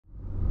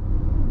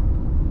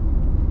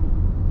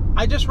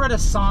I just read a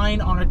sign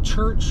on a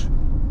church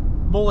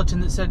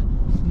bulletin that said,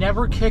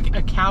 never kick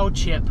a cow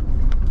chip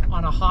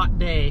on a hot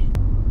day.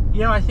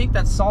 You know, I think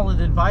that's solid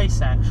advice,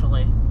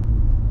 actually.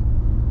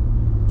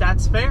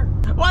 That's fair.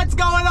 What's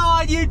going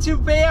on,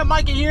 YouTube fam?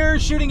 Micah here,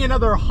 shooting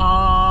another high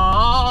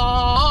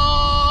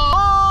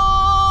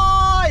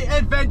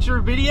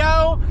adventure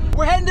video.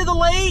 We're heading to the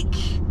lake,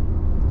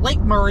 Lake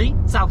Murray,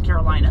 South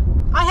Carolina.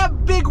 I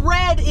have Big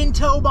Red in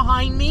tow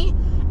behind me,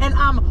 and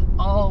I'm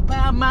all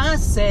by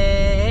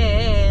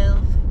myself.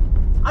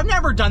 I've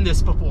never done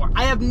this before.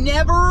 I have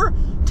never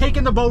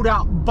taken the boat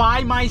out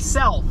by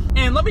myself.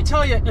 And let me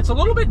tell you, it's a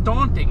little bit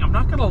daunting. I'm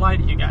not gonna lie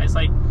to you guys.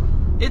 Like,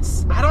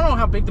 I don't know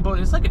how big the boat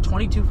is. It's like a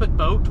 22-foot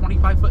boat,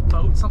 25-foot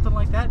boat, something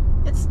like that.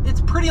 It's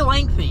pretty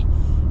lengthy.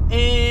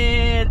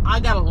 And I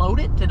gotta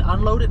load it and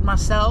unload it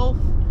myself.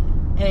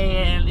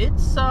 And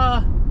it's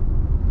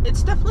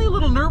definitely a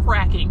little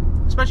nerve-wracking,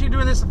 especially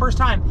doing this the first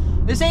time.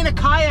 This ain't a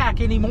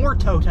kayak anymore,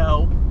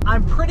 Toto.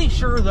 I'm pretty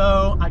sure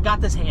though, I got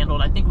this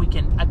handled. I think we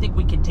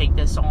can take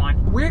this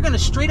on. We're gonna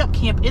straight up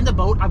camp in the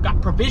boat. I've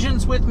got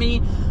provisions with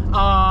me.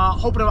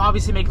 Hoping to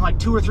obviously make like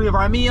 2 or 3 of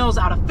our meals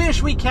out of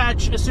fish we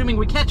catch, assuming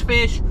we catch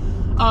fish.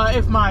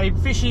 If my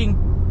fishing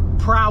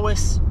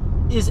prowess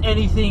is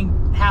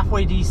anything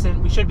halfway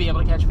decent, we should be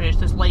able to catch fish.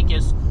 This lake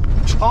is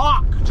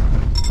chocked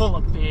full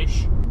of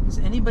fish. Is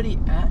anybody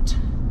at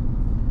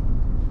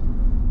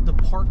the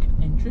park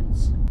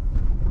entrance?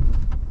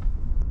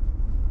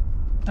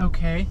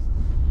 Okay.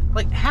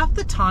 Like, half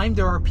the time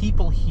there are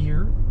people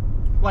here,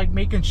 like,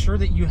 making sure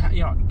that you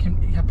can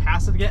have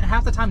pass it again.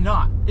 Half the time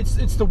not.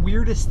 It's the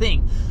weirdest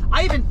thing.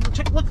 I even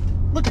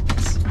look at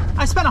this.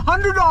 I spent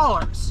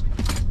 $100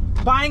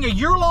 buying a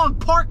year-long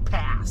park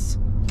pass,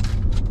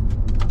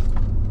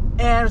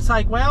 and it's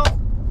like, well,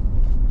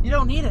 you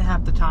don't need it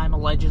half the time,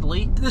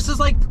 allegedly. This is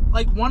like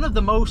one of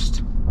the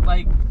most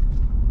like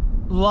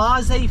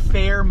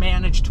laissez-faire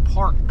managed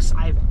parks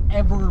I've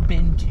ever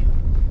been to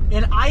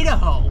in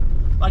Idaho.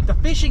 Like, the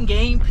Fish and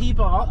Game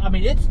people, I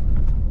mean,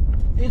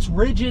 it's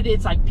rigid.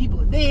 It's like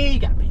people, you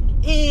gotta pay to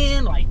get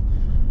in. Like,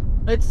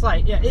 it's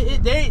like, yeah,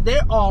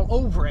 they're all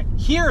over it.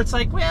 Here, it's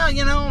like, well,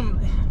 you know,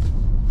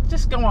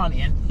 just go on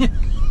in.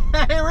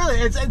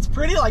 It's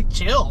pretty like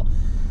chill.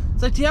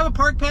 It's like, do you have a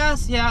park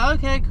pass? Yeah,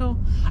 okay, cool.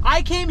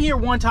 I came here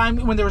one time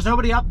when there was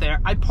nobody up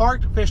there. I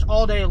parked, fished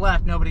all day,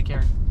 left, nobody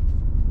cared.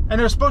 And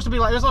there's supposed to be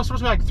like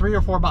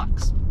 $3 or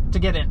 $4 to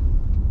get in.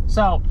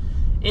 So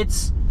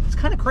it's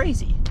kind of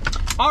crazy.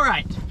 All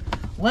right,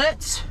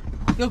 let's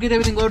go get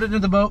everything loaded into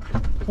the boat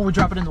before we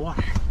drop it in the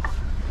water.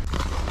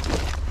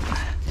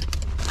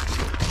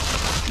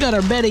 Got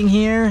our bedding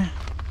here.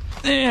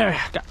 There,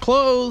 got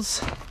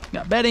clothes,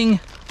 got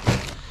bedding.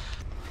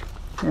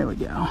 There we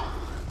go.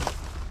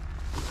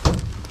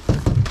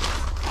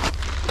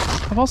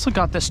 I've also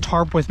got this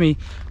tarp with me.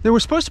 There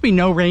was supposed to be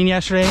no rain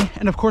yesterday,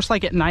 and of course,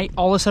 like at night,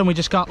 all of a sudden we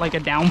just got like a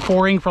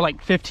downpouring for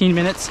like 15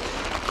 minutes,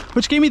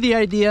 which gave me the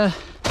idea,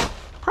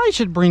 probably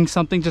should bring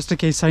something just in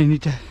case I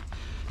need to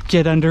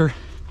get under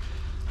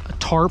a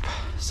tarp.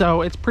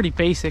 So it's pretty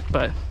basic,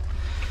 but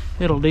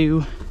it'll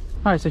do.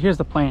 All right, so here's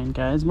the plan,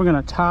 guys. We're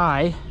gonna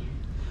tie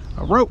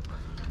a rope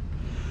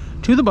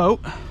to the boat,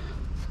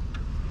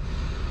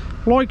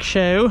 like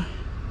so. And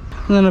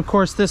then of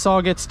course this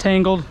all gets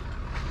tangled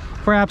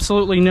for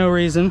absolutely no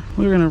reason.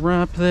 We're gonna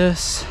wrap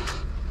this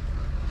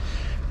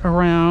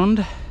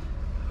around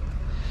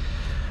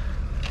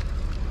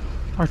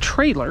our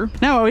trailer.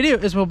 Now what we do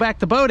is we'll back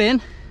the boat in.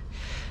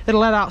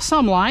 It'll let out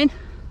some line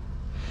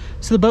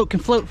so the boat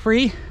can float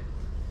free.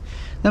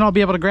 Then I'll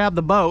be able to grab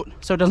the boat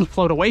so it doesn't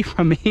float away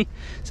from me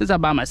since I'm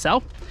by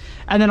myself.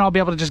 And then I'll be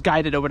able to just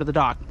guide it over to the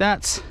dock.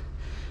 That's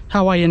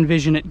how I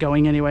envision it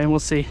going anyway. We'll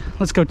see.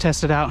 Let's go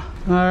test it out.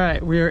 All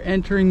right, we are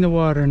entering the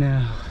water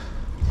now.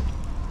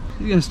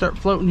 It's gonna start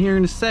floating here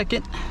in a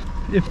second.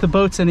 If the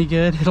boat's any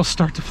good, it'll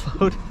start to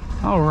float.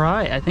 All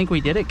right, I think we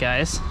did it,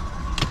 guys.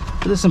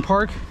 Put this in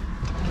park.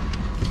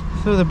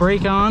 Throw the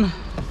brake on.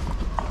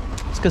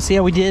 Let's go see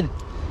how we did.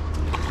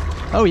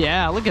 Oh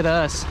yeah, look at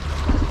us.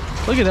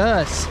 Look at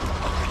us.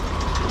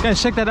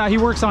 Guys, check that out. He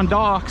works on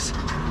docks.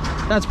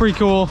 That's pretty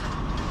cool.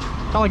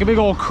 Got like a big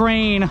old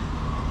crane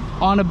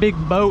on a big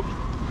boat.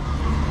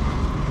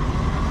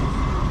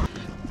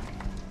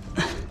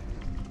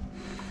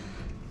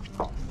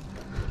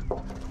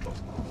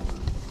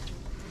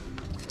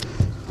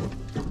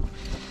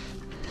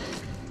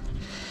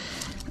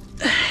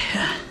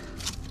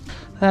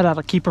 That ought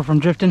to keep her from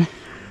drifting.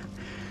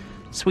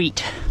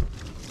 Sweet.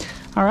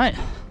 All right,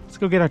 let's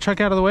go get our truck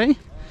out of the way.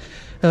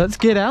 Let's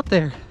get out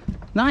there.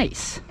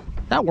 Nice,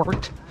 that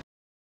worked.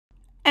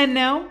 And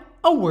now,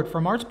 a word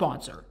from our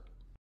sponsor.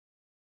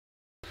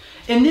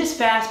 In this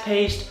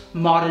fast-paced,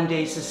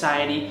 modern-day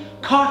society,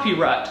 coffee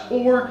rut,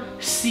 or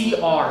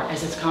CR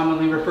as it's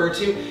commonly referred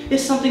to,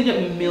 is something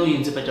that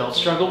millions of adults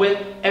struggle with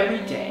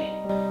every day.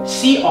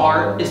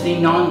 CR is the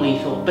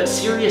non-lethal but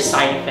serious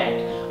side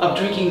effect of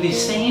drinking the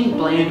same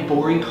bland,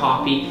 boring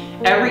coffee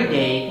every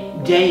day,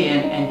 day in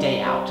and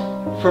day out.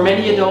 For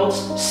many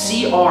adults,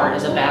 CR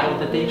is a battle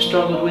that they've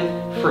struggled with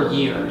for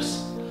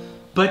years.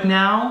 But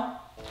now,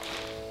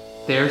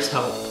 there's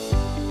hope.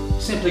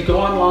 Simply go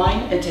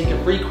online and take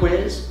a free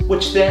quiz,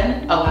 which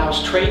then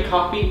allows Trade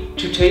Coffee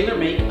to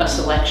tailor-make a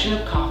selection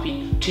of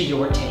coffee to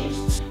your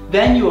tastes.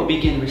 Then you will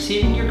begin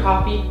receiving your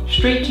coffee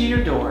straight to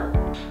your door.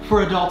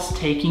 For adults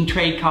taking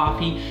Trade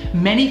Coffee,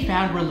 many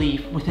found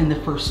relief within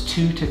the first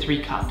 2 to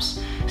 3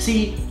 cups.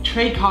 See,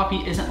 Trade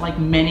Coffee isn't like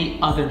many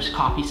others'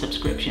 coffee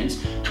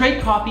subscriptions.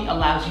 Trade Coffee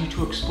allows you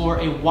to explore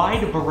a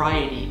wide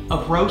variety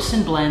of roasts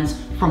and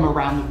blends from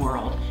around the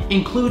world,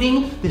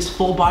 including this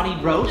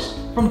full-bodied roast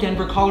from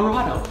Denver,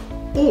 Colorado,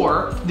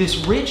 or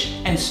this rich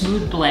and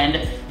smooth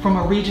blend from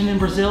a region in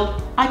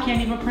Brazil I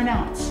can't even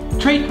pronounce.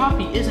 Trade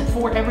Coffee isn't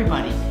for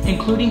everybody,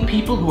 including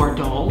people who are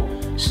dull,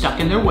 stuck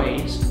in their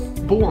ways,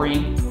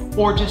 boring,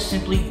 or just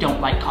simply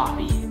don't like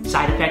coffee.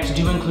 Side effects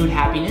do include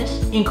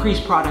happiness,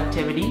 increased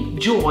productivity,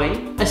 joy,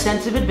 a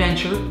sense of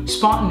adventure,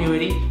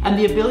 spontaneity, and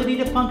the ability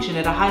to function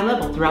at a high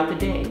level throughout the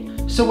day.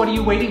 So what are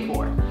you waiting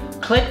for?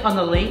 Click on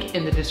the link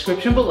in the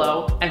description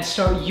below and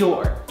start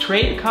your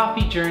Trade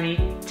Coffee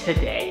journey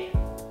today.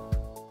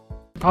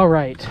 All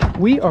right,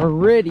 we are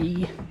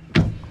ready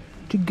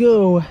to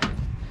go.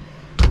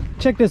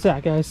 Check this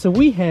out, guys. So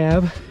we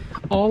have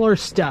all our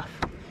stuff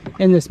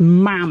in this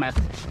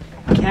mammoth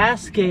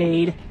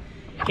Cascade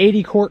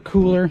 80 quart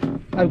cooler.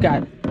 I've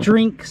got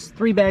drinks,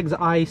 3 bags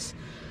of ice,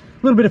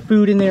 a little bit of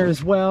food in there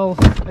as well.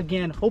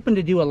 Again, hoping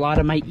to do a lot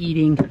of my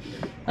eating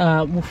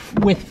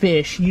with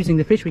fish, using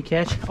the fish we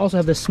catch. Also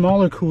have the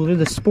smaller cooler,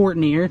 the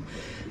Sportneer.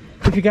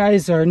 If you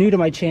guys are new to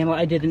my channel,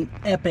 I did an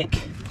epic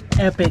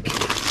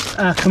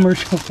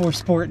commercial for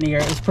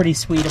Sportneer. It was pretty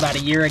sweet about a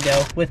year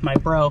ago with my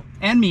bro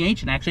and me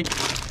ancient actually.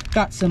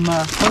 Got some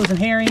frozen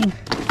herring,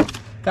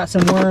 got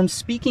some worms.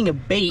 Speaking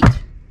of bait,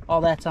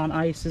 all that's on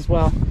ice as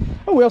well.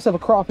 Oh, we also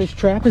have a crawfish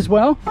trap as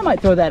well. I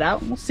might throw that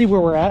out. We'll see where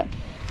we're at.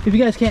 If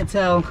you guys can't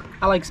tell,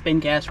 I like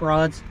spin cast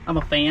rods. I'm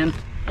a fan.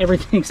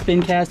 Everything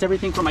spin cast,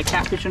 everything from my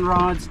catfishing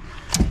rods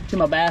to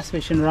my bass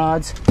fishing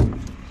rods.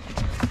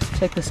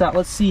 Check this out.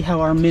 Let's see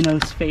how our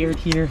minnows fared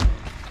here.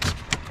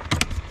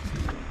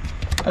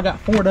 I got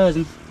 4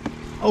 dozen.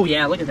 Oh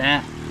yeah, look at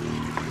that.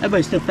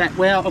 Everybody's still fat.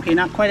 Well, okay,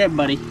 not quite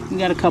everybody. We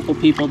got a couple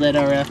people that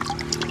are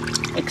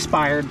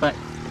expired, but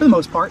for the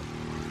most part,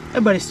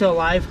 everybody's still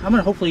alive. I'm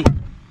gonna hopefully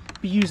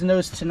be using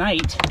those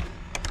tonight.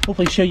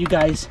 Hopefully show you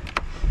guys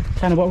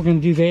kind of what we're gonna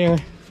do there.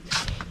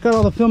 Got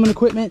all the filming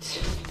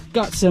equipment.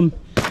 Got some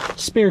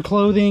spare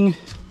clothing.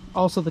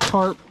 Also the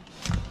tarp.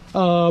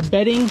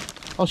 Bedding.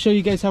 I'll show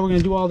you guys how we're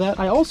gonna do all that.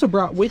 I also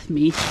brought with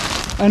me,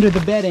 under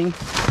the bedding,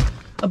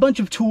 a bunch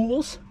of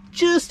tools,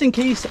 just in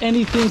case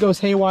anything goes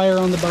haywire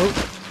on the boat.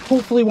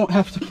 Hopefully won't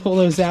have to pull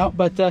those out,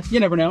 but you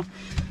never know.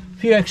 A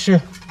few extra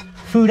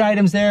food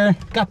items there.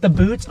 Got the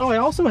boots. Oh, I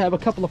also have a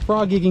couple of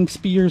frog gigging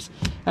spears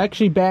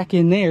actually back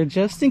in there,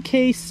 just in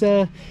case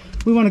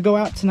we want to go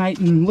out tonight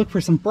and look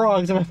for some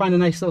frogs if I find a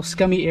nice little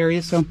scummy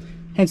area. So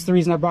hence the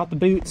reason I brought the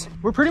boots.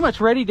 We're pretty much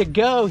ready to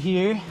go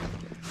here.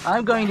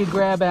 I'm going to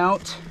grab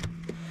out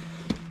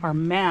our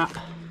map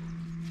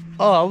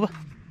of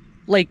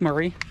Lake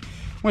Murray.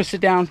 I'm going to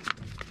sit down,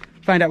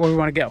 find out where we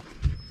want to go.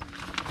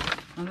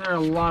 And there are a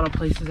lot of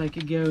places I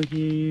could go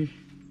here.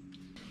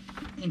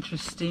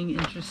 Interesting.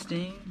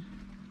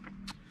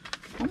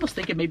 Almost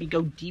thinking maybe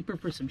go deeper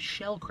for some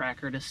shell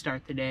cracker to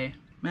start the day.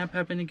 Map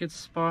have any good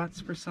spots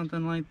for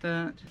something like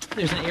that?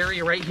 There's an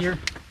area right here.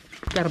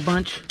 Got a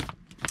bunch.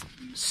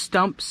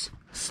 Stumps,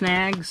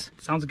 snags.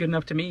 Sounds good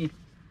enough to me.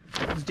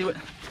 Let's do it.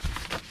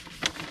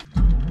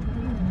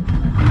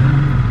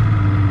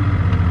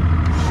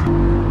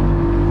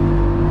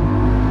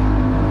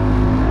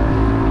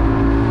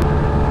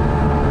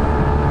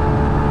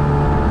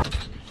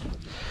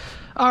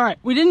 All right,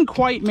 we didn't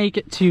quite make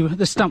it to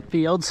the stump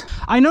fields.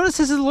 I noticed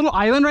this is a little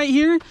island right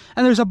here,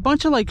 and there's a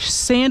bunch of like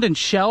sand and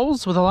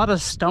shells with a lot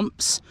of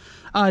stumps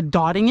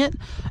dotting it.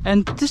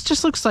 And this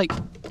just looks like,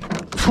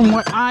 from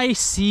what I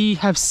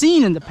have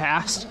seen in the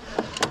past,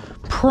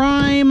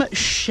 prime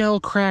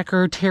shell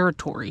cracker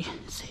territory.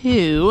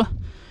 So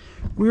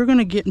we're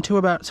gonna get into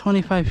about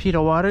 25 feet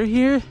of water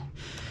here.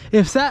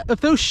 If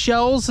those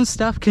shells and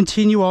stuff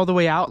continue all the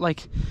way out,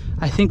 like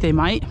I think they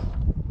might,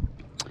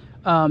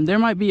 there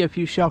might be a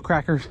few shell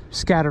crackers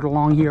scattered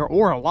along here,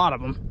 or a lot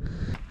of them.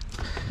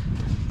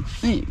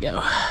 There you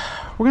go.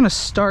 We're gonna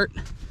start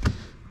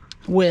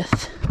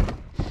with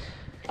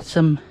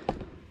some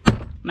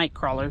night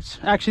crawlers.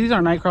 Actually, these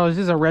aren't night crawlers,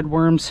 these are red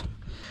worms.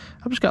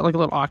 I've just got like a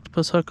little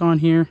octopus hook on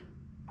here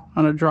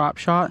on a drop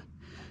shot,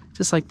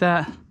 just like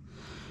that.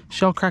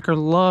 Shell cracker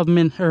love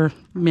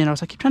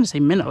minnows. I keep trying to say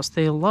minnows.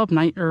 They love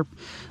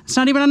it's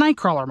not even a night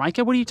crawler,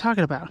 Micah. What are you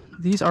talking about?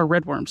 These are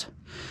red worms.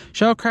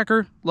 Shell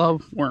cracker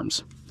love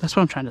worms. That's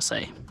what I'm trying to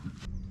say.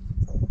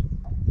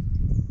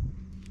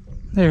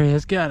 There he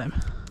is, got him.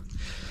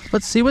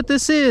 Let's see what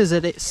this is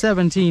at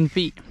 17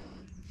 feet.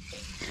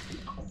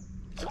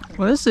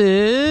 Well, this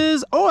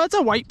is, oh, that's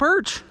a white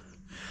perch.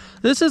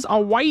 This is a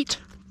white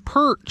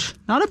perch.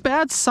 Not a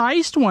bad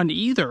sized one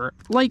either.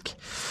 Like,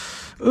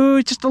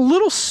 just a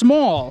little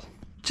small.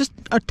 Just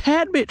a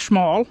tad bit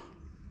small.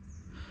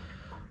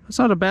 That's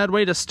not a bad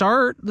way to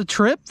start the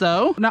trip,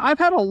 though. Now, I've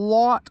had a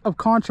lot of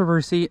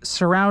controversy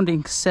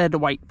surrounding said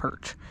white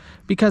perch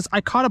because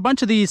I caught a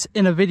bunch of these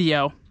in a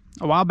video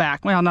a while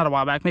back. Well, not a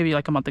while back, maybe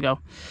like a month ago.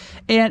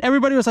 And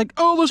everybody was like,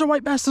 oh, those are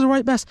white bass, those are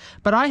white bass.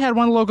 But I had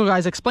one of the local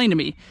guys explain to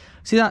me,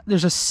 see that?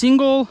 There's a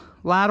single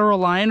lateral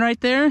line right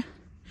there.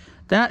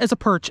 That is a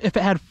perch. If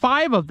it had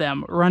 5 of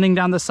them running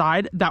down the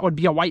side, that would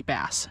be a white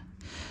bass.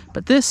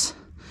 But this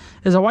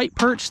is a white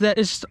perch that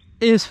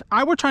is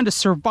I were trying to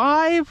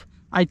survive,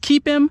 I'd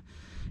keep him.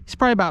 He's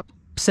probably about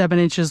 7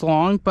 inches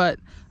long, but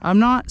I'm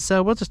not,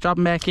 so we'll just drop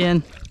him back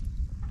in.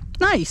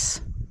 Nice.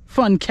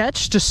 Fun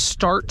catch to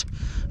start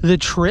the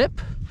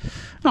trip.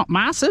 Not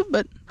massive,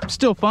 but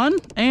still fun.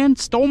 And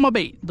stole my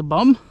bait, the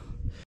bum.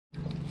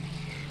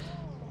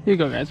 Here you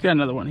go, guys. Got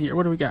another one here.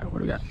 What do we got? What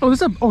do we got? Oh,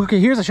 this is a, okay,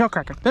 here's a shell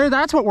cracker. There,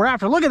 that's what we're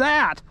after. Look at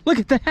that. Look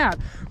at that.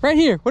 Right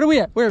here. What are we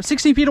at? We're at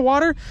 16 feet of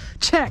water.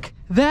 Check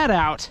that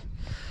out.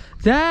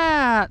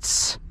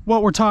 That's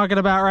what we're talking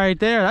about right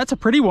there. That's a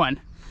pretty one.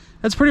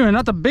 That's a pretty one.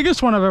 Not the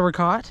biggest one I've ever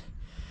caught,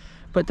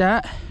 but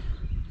that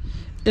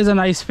is a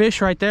nice fish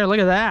right there. Look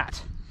at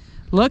that.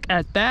 Look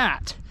at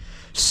that.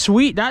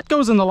 Sweet. That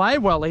goes in the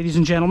live well, ladies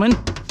and gentlemen,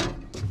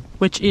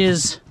 which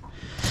is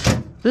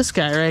this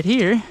guy right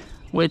here,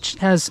 which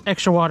has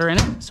extra water in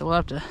it. So we'll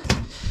have to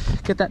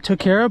get that took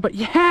care of. But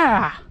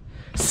yeah,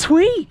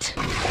 sweet.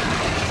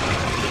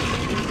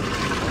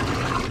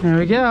 There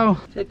we go.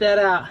 Check that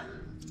out.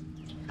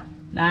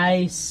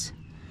 Nice.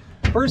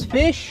 First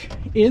fish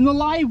in the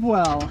live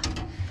well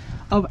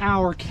of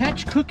our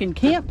catch, cook, and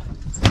camp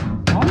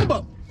on the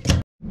boat.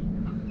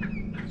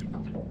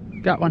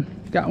 Got one.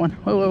 Got one.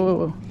 Whoa, whoa,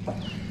 whoa, whoa.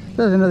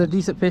 There's another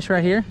decent fish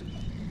right here.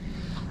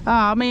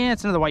 Oh man,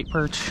 it's another white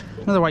perch.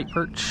 Another white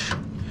perch.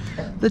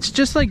 That's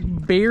just like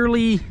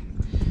barely,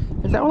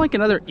 is that one like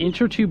another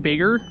inch or two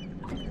bigger?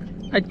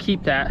 I'd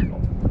keep that.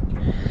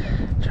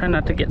 Try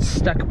not to get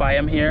stuck by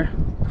him here.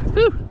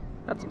 Whew,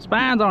 got some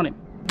spines on him.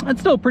 That's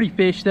still a pretty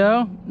fish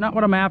though. Not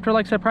what I'm after.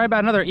 Like I said, probably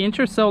about another inch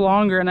or so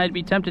longer and I'd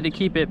be tempted to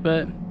keep it,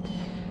 but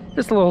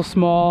just a little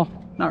small.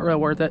 Not real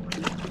worth it.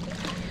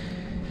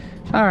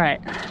 All right,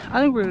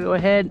 I think we're gonna go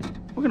ahead.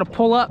 We're gonna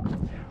pull up,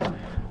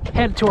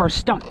 head to our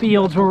stump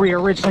fields where we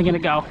were originally gonna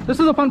go. This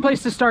is a fun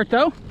place to start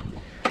though.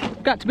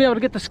 Got to be able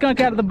to get the skunk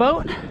out of the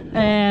boat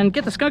and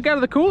get the skunk out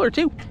of the cooler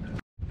too.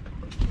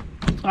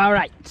 All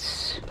right,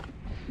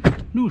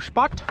 new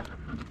spot.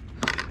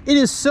 It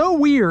is so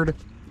weird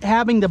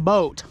having the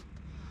boat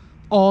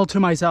all to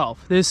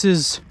myself. This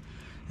is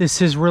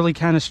really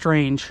kind of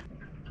strange.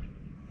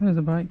 There's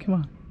a bite, come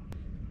on.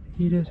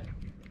 Eat it.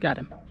 Got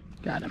him,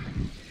 got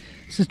him.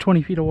 This is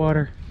 20 feet of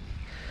water.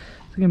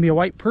 It's gonna be a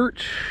white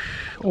perch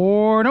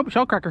or nope,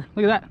 shell cracker.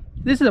 Look at that.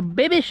 This is a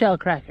baby shell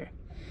cracker.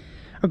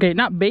 Okay,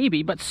 not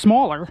baby, but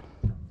smaller.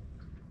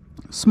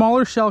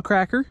 Smaller shell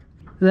cracker.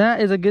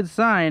 That is a good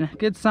sign.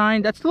 Good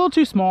sign. That's a little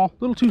too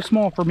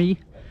small for me,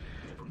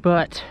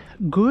 but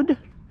good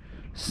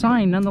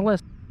sign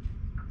nonetheless.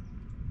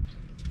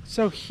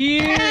 So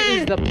here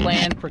is the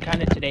plan for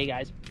kind of today,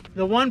 guys.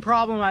 The one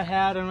problem I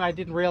had and I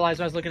didn't realize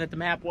when I was looking at the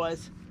map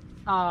was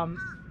a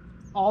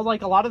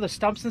lot of the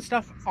stumps and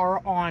stuff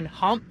are on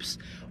humps.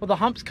 Well, the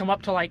humps come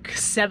up to like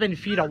 7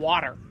 feet of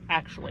water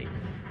actually,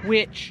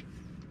 which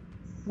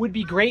would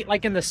be great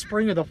like in the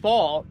spring or the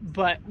fall,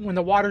 but when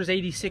the water's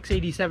 86,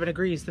 87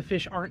 degrees, the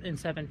fish aren't in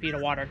 7 feet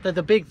of water.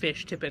 The big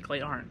fish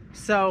typically aren't.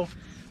 So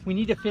we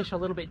need to fish a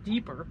little bit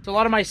deeper. So a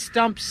lot of my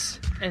stumps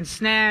and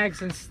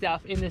snags and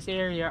stuff in this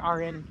area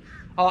are in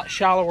a lot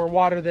shallower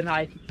water than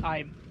I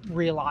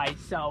realized.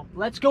 So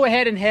let's go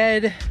ahead and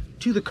head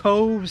to the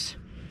coves,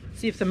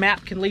 see if the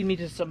map can lead me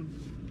to some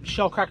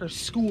shellcracker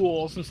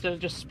schools instead of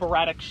just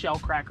sporadic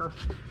shellcracker.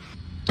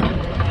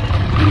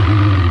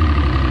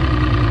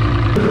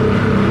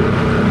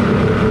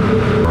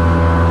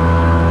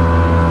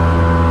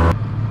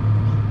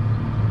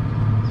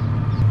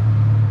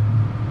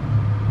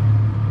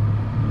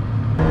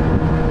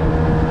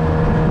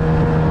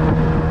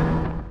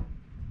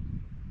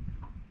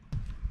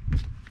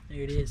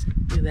 There it is.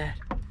 Look at that.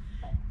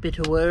 Bit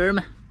of worm.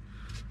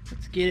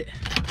 Let's get it.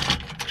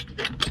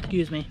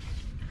 Excuse me.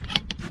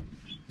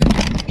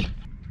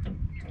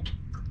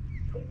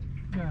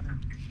 Got him.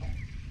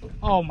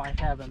 Oh my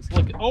heavens.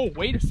 Look at, oh,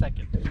 wait a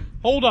second.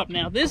 Hold up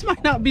now. This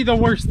might not be the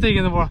worst thing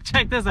in the world.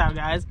 Check this out,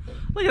 guys.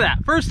 Look at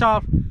that. First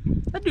off,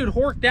 that dude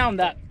horked down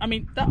that, I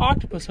mean, that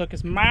octopus hook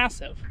is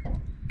massive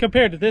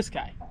compared to this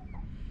guy.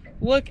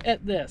 Look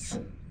at this.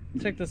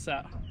 Check this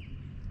out.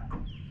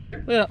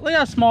 Look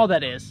how small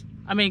that is.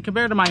 I mean,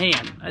 compared to my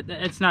hand,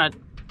 it's not,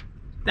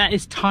 that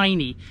is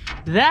tiny.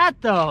 That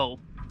though,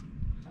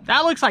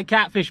 that looks like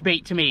catfish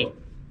bait to me.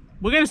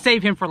 We're gonna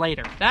save him for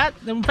later. That,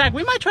 in fact,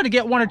 we might try to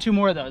get 1 or 2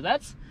 more of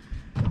those.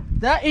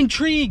 That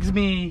intrigues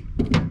me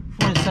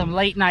for some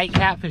late night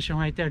catfishing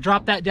right there.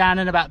 Drop that down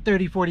in about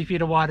 30, 40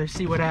 feet of water,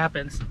 see what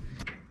happens.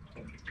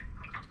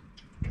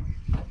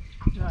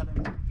 Got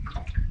him.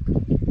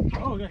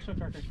 Oh, we got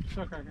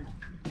shellcracker.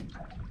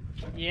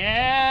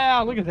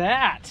 Yeah, look at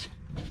that.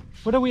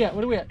 What are we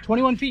at?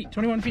 21 feet,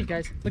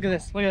 guys. Look at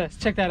this,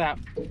 check that out.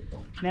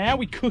 Now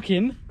we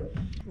cooking.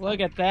 Look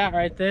at that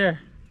right there.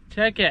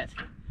 Check it.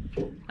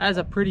 That is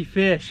a pretty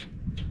fish.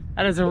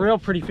 That is a real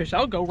pretty fish.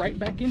 I'll go right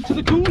back into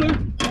the cooler.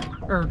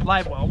 Or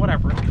live well,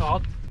 whatever it's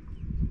called.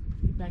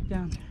 Get back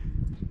down there.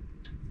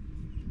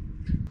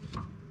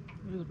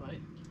 There's a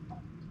bite.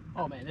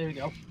 Oh man, there we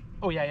go.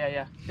 Oh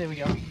yeah. There we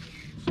go.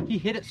 He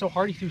hit it so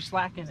hard he threw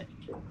slack in it.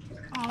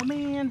 Oh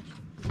man.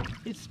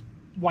 It's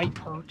white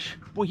perch.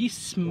 Boy, he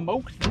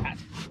smoked that.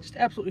 Just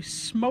absolutely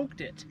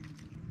smoked it.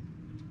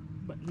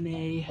 But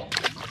nay.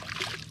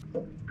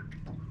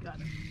 Got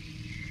it.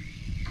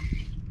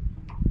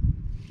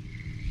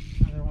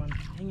 Another one.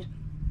 Dang it.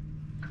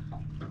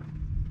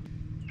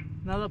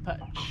 Another perch.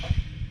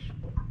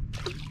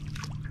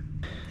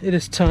 It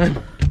is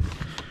time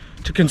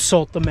to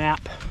consult the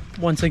map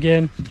once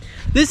again.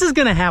 This is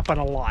gonna happen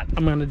a lot.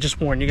 I'm gonna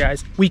just warn you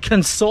guys. We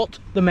consult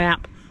the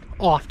map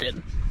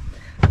often.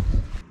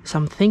 So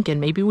I'm thinking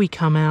maybe we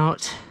come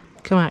out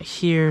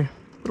here,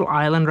 little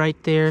island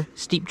right there,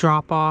 steep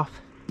drop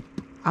off.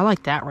 I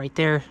like that right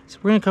there. So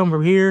we're gonna come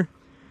over here,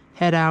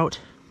 head out,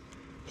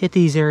 hit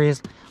these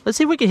areas. Let's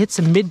see if we can hit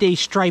some midday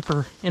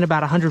striper in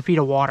about 100 feet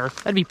of water.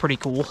 That'd be pretty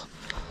cool.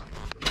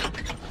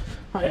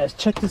 All right, guys,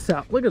 check this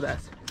out. Look at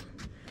this.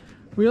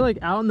 We're like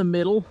out in the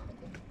middle,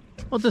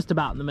 well, just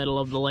about in the middle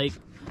of the lake.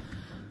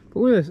 But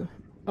look at this,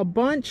 a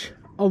bunch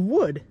of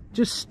wood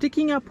just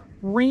sticking up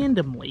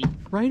randomly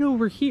right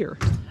over here.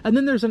 And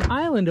then there's an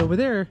island over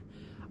there.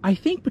 I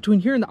think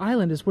between here and the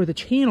island is where the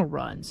channel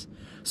runs.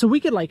 So we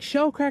could like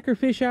shellcracker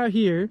fish out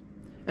here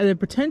and then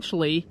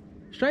potentially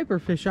striper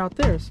fish out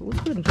there. So let's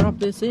go ahead and drop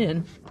this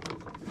in.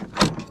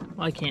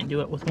 Well, I can't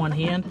do it with one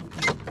hand.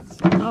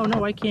 Oh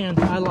no, I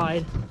can. I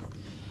lied.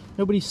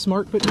 Nobody's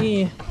smart but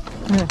me.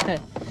 I'll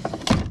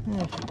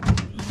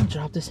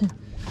drop this in.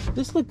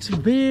 This looks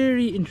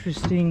very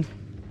interesting.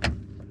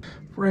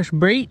 Fresh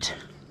bait.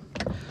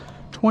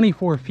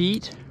 24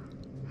 feet.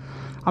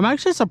 I'm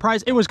actually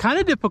surprised. It was kind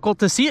of difficult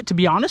to see it, to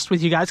be honest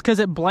with you guys, because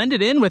it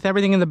blended in with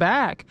everything in the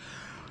back.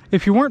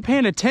 If you weren't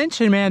paying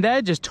attention, man,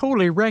 that'd just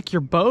totally wreck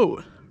your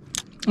boat.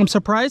 I'm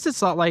surprised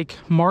it's not like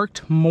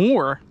marked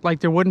more.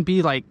 Like there wouldn't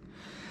be like,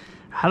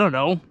 I don't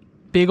know,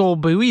 big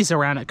old buoys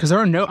around it. Because there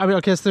are no, I mean,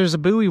 I guess there's a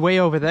buoy way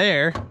over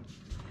there.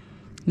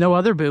 No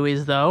other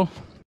buoys though.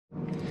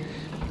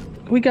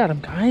 We got him,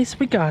 guys.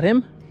 We got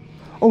him.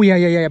 Oh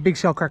yeah, big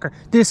shell cracker.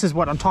 This is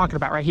what I'm talking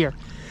about right here.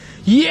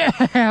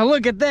 Yeah,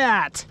 look at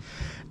that.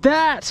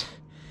 That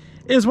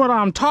is what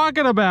I'm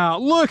talking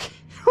about. Look,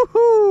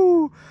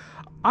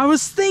 I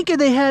was thinking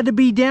they had to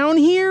be down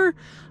here.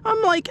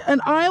 I'm like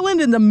an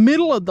island in the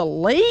middle of the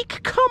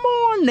lake. Come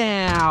on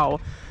now.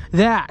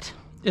 That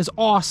is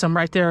awesome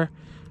right there.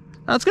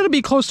 That's gonna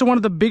be close to one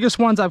of the biggest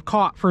ones I've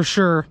caught for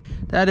sure.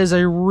 That is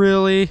a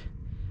really,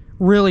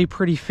 really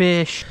pretty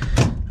fish.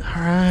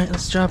 All right,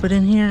 let's drop it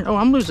in here. Oh,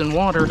 I'm losing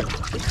water.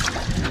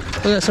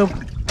 Okay, so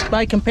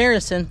by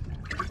comparison,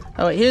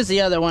 oh, here's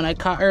the other one I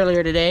caught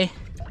earlier today.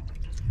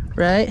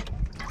 Right?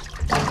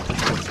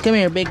 Come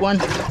here, big one.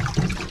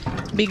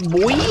 Big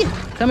boy.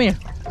 Come here.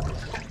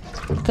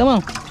 Come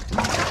on.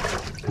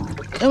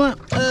 Come on.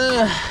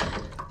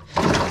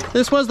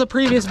 This was the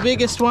previous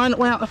biggest one.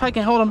 Well, if I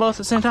can hold them both at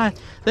the same time.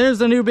 There's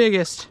the new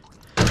biggest.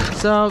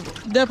 So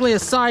definitely a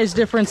size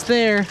difference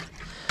there.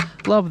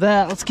 Love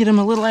that. Let's get him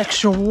a little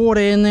extra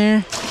water in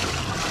there.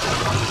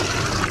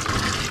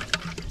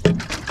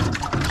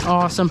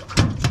 Awesome.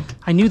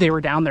 I knew they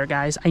were down there,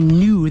 guys. I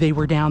knew they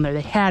were down there.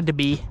 They had to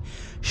be.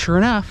 Sure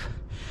enough.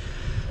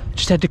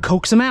 Just had to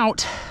coax them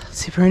out. Let's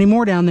see if there are any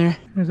more down there.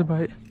 There's a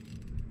bite.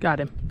 Got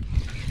him.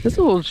 This is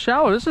a little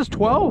shallow. This is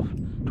 12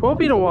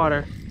 feet of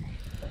water.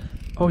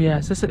 Oh yeah,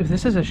 if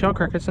this is a shell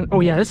cracker,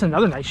 oh yeah, this is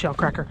another nice shell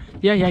cracker.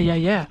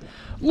 Yeah.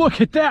 Look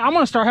at that. I'm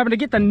gonna start having to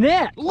get the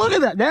net. Look at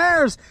that.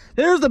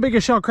 There's the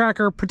biggest shell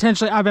cracker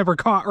potentially I've ever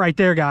caught right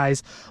there,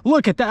 guys.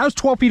 Look at that. That was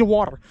 12 feet of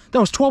water. That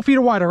was 12 feet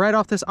of water right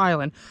off this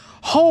island.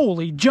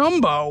 Holy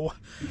jumbo.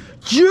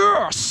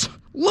 Yes.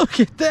 Look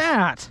at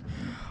that.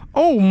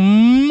 Oh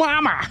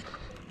mama.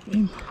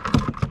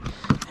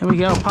 Here we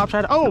go. Pops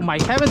right. Oh my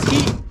heavens.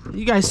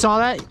 You guys saw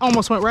that?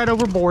 Almost went right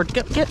overboard.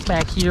 Get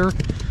back here.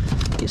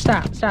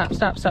 Stop.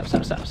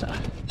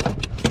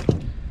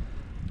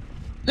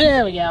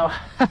 There we go.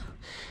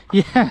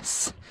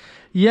 Yes.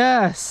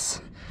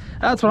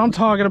 That's what I'm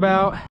talking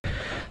about.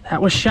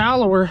 That was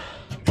shallower.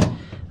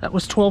 That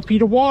was 12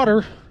 feet of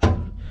water.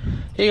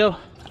 Here you go.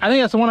 I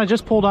think that's the one I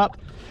just pulled up.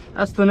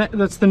 That's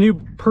the new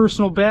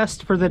personal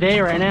best for the day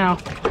right now.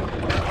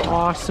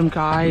 Awesome,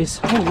 guys.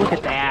 Oh, look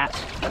at that.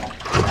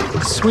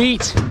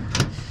 Sweet.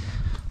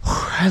 All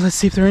right, let's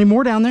see if there are any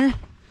more down there.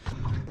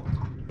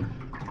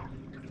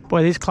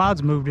 Boy, these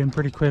clouds moved in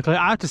pretty quickly.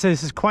 I have to say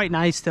this is quite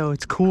nice though.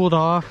 It's cooled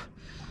off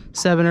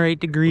 7 or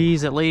 8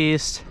 degrees at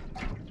least.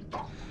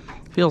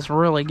 Feels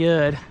really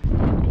good.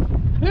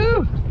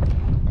 Whew.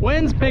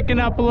 Wind's picking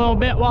up a little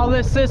bit while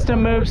this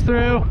system moves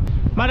through.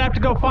 Might have to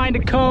go find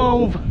a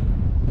cove.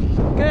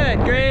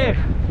 Good grief.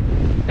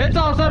 It's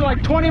all of a sudden like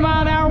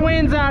 20-mile-an-hour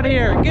winds out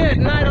here. Good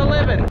night of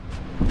living.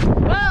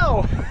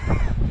 Whoa.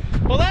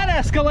 Well, that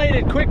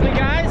escalated quickly,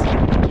 guys.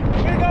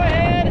 We're gonna go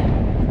ahead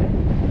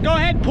go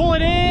ahead and pull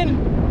it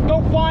in,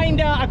 go find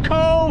a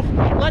cove,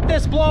 let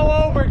this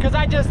blow over, because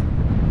I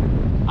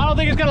don't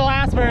think it's gonna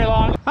last very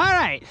long. All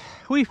right,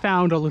 we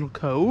found a little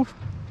cove.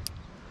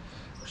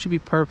 Should be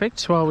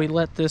perfect while we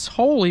let this.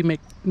 Holy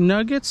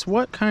McNuggets,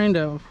 what kind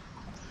of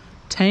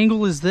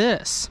tangle is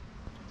this?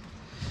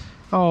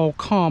 Oh,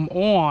 come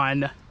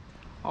on.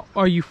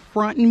 Are you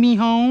fronting me,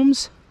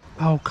 Holmes?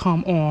 Oh,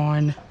 come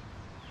on.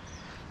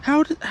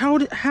 How?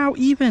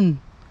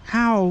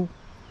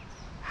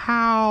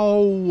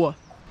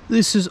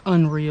 This is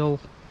unreal.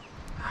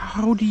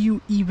 How do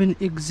you even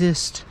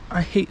exist?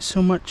 I hate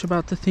so much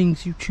about the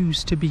things you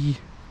choose to be.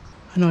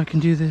 I know I can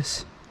do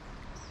this.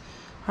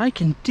 I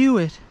can do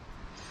it.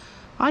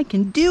 I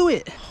can do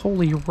it.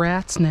 Holy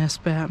rat's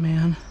nest,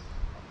 Batman.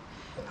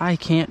 I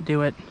can't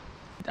do it.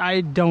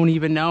 I don't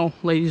even know,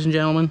 ladies and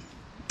gentlemen.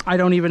 I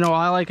don't even know.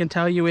 All I can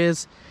tell you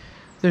is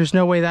there's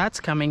no way that's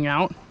coming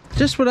out.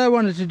 Just what I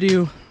wanted to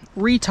do.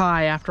 Retie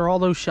after all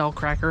those shell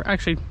cracker.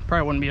 Actually,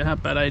 probably wouldn't be a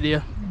bad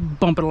idea.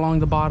 Bump it along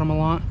the bottom a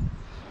lot.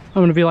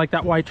 I'm gonna be like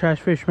that white trash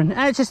fisherman.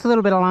 It's just a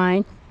little bit of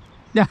line.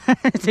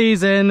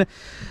 Teasing.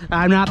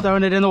 I'm not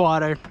throwing it in the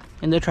water.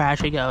 In the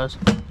trash it goes.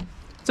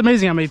 It's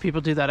amazing how many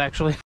people do that,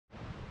 actually.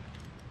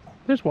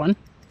 There's one.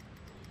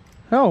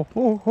 Oh,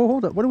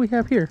 hold up. What do we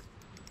have here?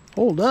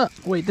 Hold up.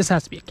 Wait, this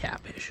has to be a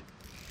catfish.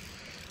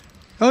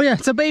 Oh yeah,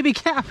 it's a baby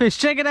catfish.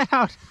 Check it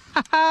out.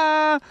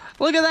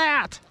 Look at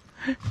that.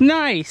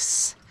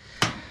 Nice.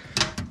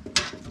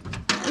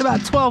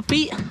 About 12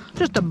 feet.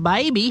 Just a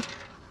baby.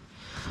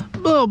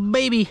 Little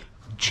baby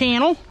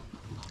channel.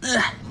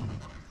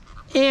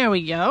 There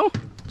we go.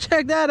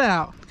 Check that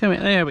out. Come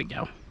here. There we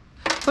go.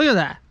 Look at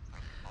that.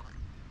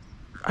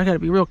 I gotta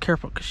be real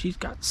careful because she's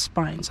got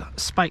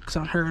spikes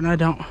on her and I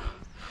don't.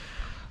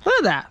 Look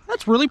at that.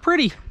 That's really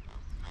pretty.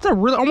 It's a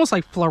really almost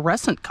like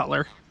fluorescent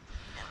color.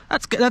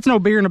 That's no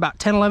bigger than about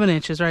 10-11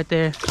 inches right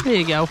there. There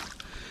you go.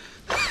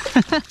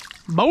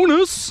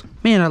 Bonus.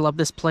 Man, I love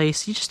this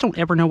place. You just don't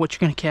ever know what you're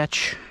gonna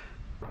catch.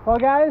 Well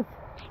guys,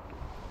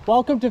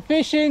 welcome to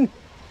fishing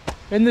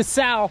in the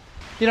South.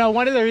 You know,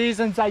 one of the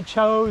reasons I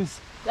chose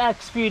the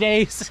next few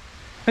days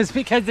is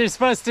because there's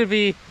supposed to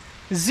be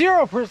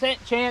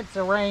 0% chance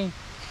of rain,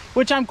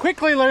 which I'm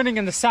quickly learning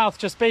in the South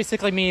just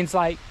basically means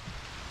like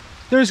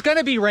there's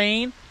gonna be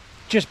rain,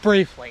 just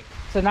briefly.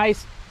 It's a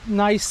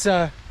nice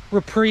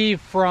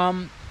reprieve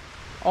from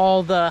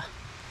all the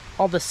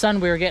sun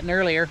we were getting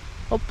earlier.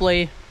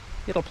 Hopefully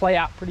it'll play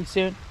out pretty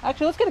soon.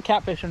 Actually, let's get a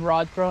catfishing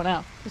rod thrown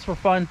out just for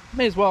fun.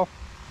 May as well.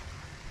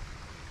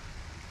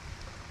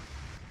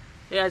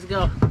 Yeah, let's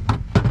go.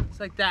 It's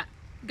like that.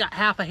 Got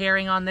half a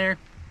herring on there.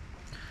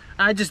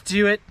 I just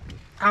do it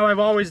how I've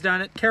always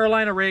done it.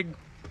 Carolina rig.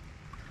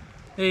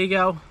 There you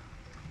go.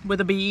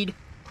 With a bead.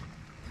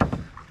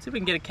 See if we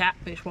can get a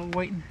catfish while we're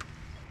waiting.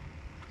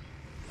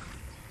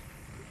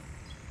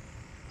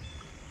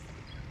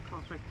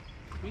 Perfect.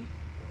 Sweet.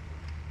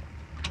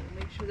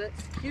 Make sure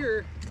that's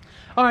secure.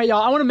 All right,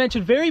 y'all, I want to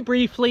mention very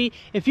briefly,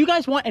 if you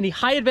guys want any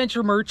high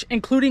adventure merch,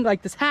 including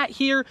like this hat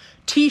here,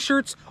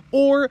 t-shirts,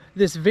 or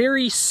this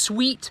very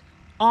sweet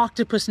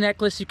octopus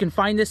necklace, you can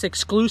find this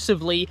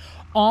exclusively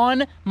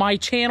on my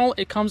channel.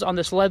 It comes on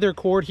this leather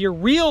cord here,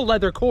 real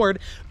leather cord.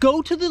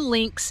 Go to the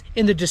links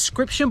in the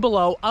description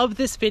below of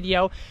this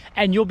video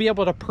and you'll be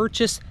able to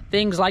purchase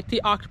things like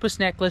the octopus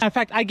necklace. In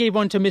fact, I gave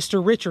one to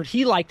Mr. Richard.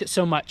 He liked it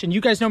so much. And you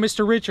guys know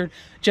Mr. Richard,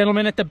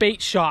 gentleman at the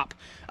bait shop.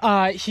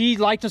 He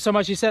liked them so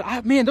much, he said,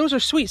 oh, man, those are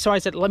sweet. So I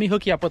said, let me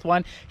hook you up with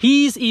one.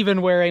 He's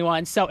even wearing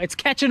one. So it's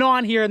catching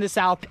on here in the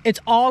South. It's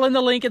all in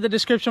the link in the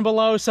description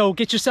below. So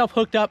get yourself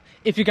hooked up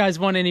if you guys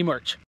want any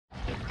merch.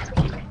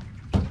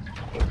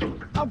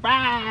 All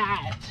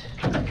right.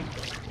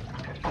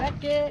 I'm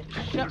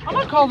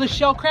gonna call this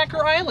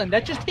Shellcracker Island.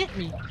 That just hit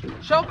me.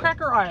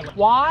 Shellcracker Island.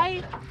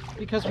 Why?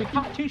 Because we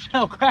caught 2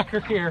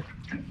 shellcracker here.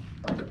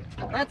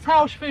 That's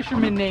how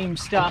fishermen name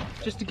stuff,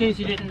 just in case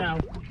you didn't know.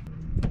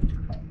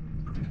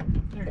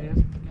 There it is.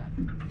 Got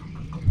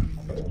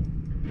it.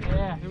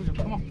 Yeah, here we go.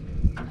 Come on.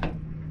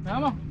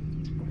 Come on.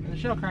 For the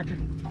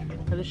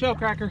shellcracker. For the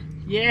shellcracker.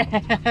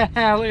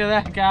 Yeah, look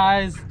at that,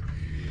 guys.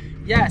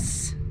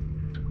 Yes.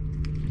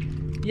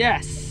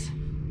 Yes.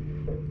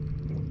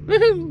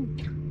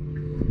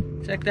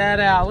 Woohoo! Check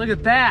that out. Look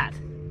at that.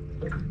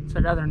 It's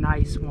another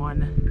nice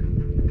one.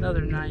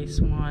 Another nice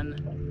one.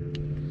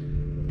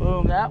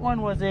 Boom. That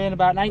one was in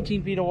about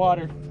 19 feet of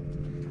water.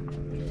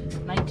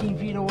 19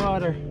 feet of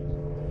water.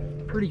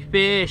 Pretty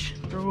fish.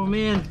 Throw them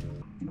in.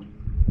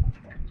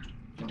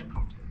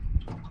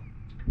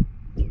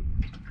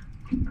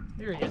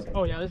 There he is.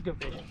 Oh yeah, this is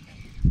good fish.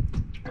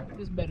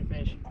 This is better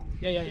fish.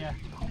 Yeah.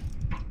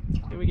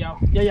 Here we go.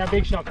 Yeah,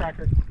 big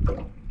shellcracker.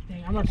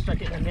 Dang, I'm gonna start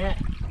getting in the net.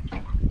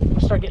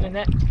 Start getting in the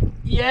net.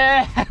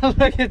 Yeah,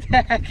 look at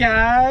that,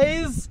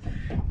 guys.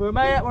 Where am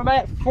I at? Where am I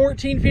at?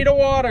 14 feet of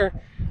water.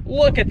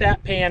 Look at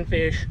that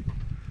panfish.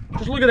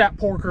 Just look at that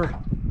porker.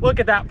 Look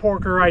at that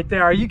porker right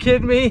there. Are you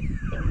kidding me?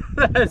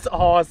 That's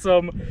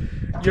awesome.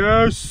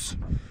 Yes.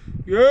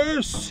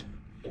 Yes.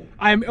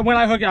 When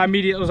I hooked it, I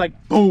immediately was like,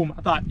 boom.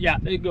 I thought, yeah,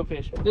 they're good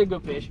fish. They're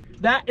good fish.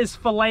 That is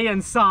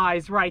filleting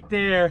size right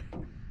there.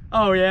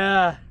 Oh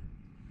yeah.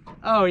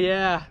 Oh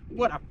yeah.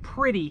 What a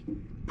pretty,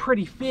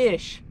 pretty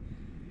fish.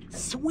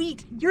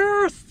 Sweet.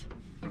 Yes.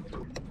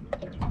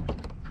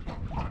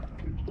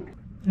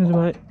 There's a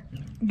bite.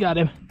 Got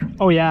him.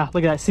 Oh yeah.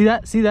 Look at that. See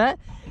that? See that?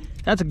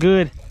 That's a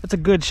good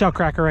shell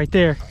cracker right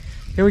there.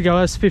 Here we go.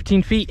 That's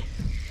 15 feet.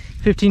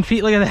 15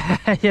 feet. Look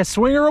at that. Yeah.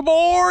 Swinger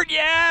aboard.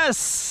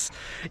 Yes.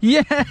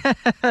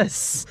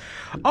 Yes.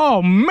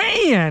 Oh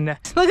man.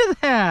 Look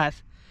at that.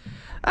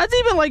 That's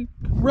even like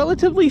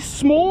relatively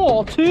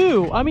small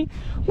too. I mean,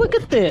 look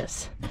at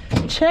this.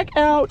 Check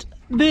out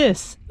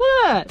this. Look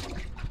at that.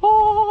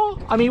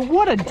 Oh, I mean,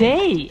 what a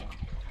day.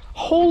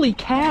 Holy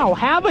cow,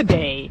 have a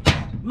day.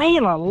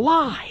 Man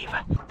alive.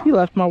 He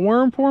left my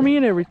worm for me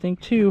and everything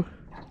too.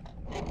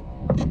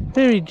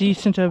 Very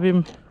decent of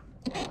him.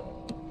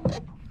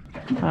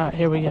 All right,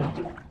 here we go.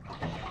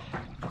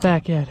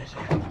 Back at it.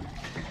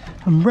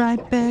 I'm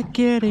right back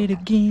at it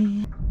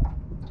again.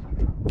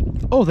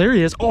 Oh, there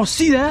he is. Oh,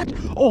 see that?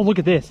 Oh, look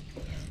at this.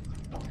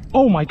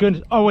 Oh my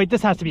goodness. Oh wait,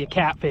 this has to be a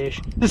catfish.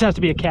 This has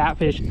to be a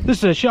catfish. This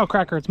is a shell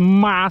cracker. It's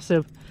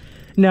massive.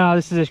 No,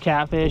 this is a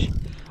catfish.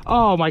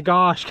 Oh my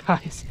gosh,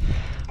 guys.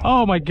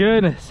 Oh my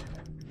goodness.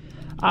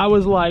 I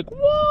was like,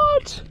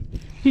 what?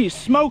 He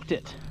smoked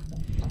it.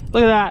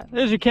 Look at that.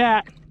 There's your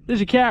cat. There's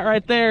your cat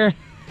right there.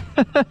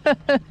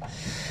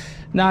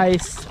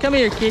 Nice. Come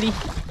here, kitty.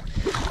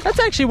 That's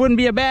actually wouldn't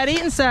be a bad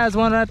eating size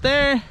one right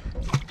there.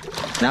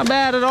 Not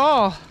bad at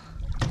all.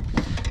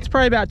 It's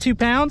probably about 2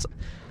 pounds.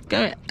 Come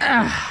here.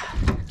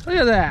 Ah, look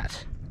at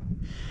that.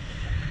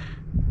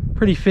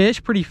 Pretty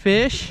fish, pretty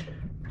fish.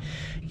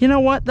 You know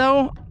what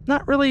though?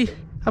 Not really.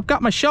 I've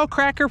got my shell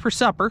cracker for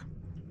supper.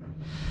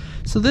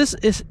 So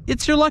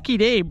it's your lucky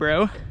day,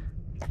 bro.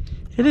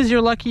 It is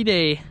your lucky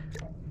day. Here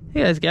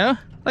you guys go.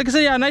 Like I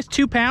said, yeah, a nice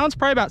 2 pounds,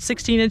 probably about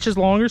 16 inches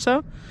long or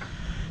so.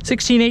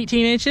 16,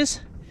 18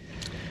 inches.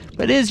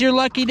 But it is your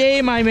lucky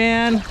day, my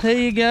man. There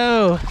you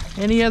go.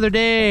 Any other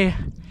day,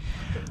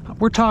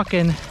 we're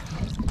talking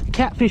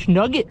catfish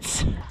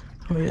nuggets.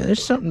 Oh yeah,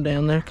 there's something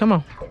down there. Come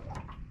on.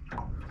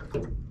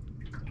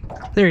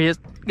 There he is.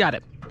 Got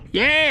it.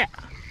 Yeah.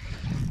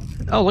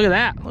 Oh, look at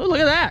that. Oh, look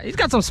at that. He's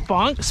got some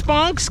spunk.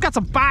 Spunk's got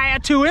some fire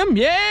to him.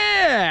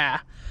 Yeah.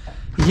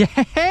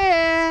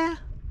 Yeah.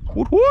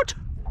 Woot woot.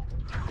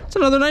 It's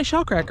another nice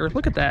shell cracker.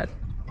 Look at that.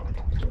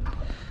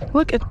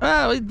 Look at,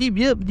 oh, deep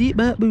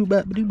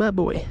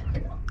boy.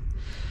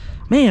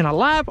 Man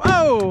alive.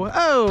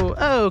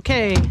 Oh,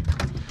 okay.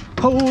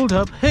 Hold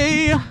up,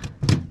 hey.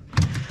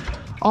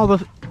 All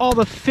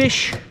the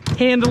fish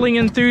handling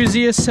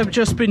enthusiasts have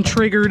just been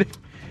triggered.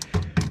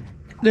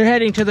 They're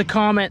heading to the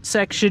comment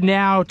section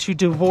now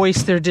to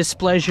voice their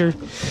displeasure.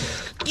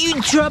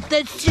 You dropped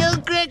that shell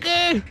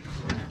cracker.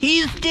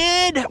 He's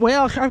dead.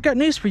 Well, I've got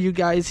news for you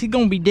guys. He's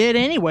gonna be dead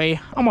anyway.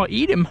 I'm gonna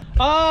eat him.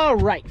 All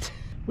right.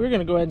 We're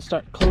gonna go ahead and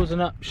start closing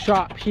up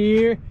shop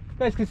here. You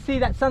guys can see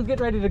that sun's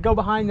getting ready to go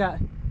behind that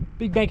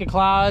big bank of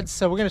clouds.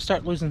 So we're gonna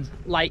start losing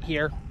light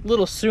here a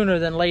little sooner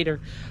than later.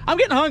 I'm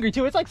getting hungry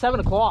too. It's like 7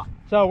 o'clock.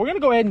 So we're gonna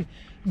go ahead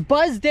and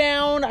buzz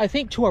down, I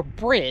think, to our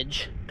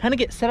bridge. Kind of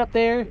get set up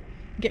there,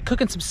 get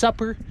cooking some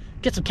supper,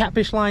 get some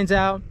catfish lines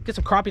out, get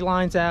some crappie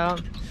lines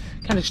out,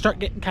 kind of start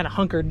getting kind of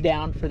hunkered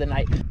down for the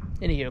night.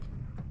 Anywho,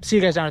 see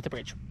you guys down at the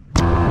bridge.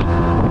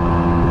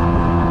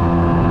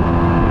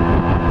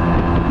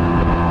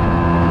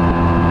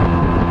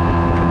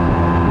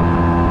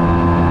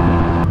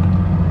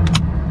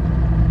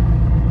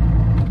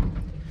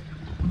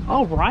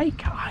 All right,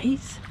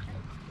 guys.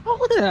 Oh,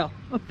 look at that.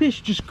 A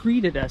fish just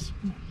greeted us.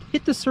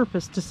 Hit the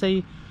surface to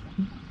say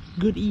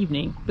good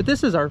evening. But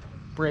this is our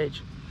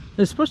bridge.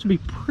 It's supposed to be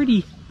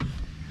pretty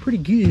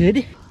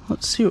good.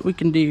 Let's see what we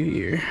can do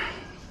here.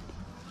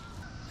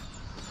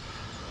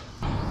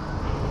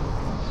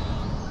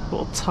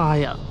 We'll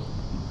tie up.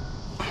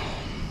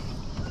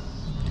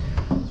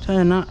 Tie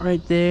a knot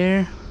right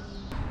there.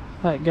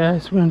 All right,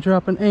 guys, we're gonna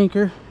drop an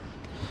anchor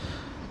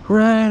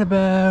right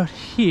about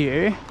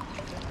here.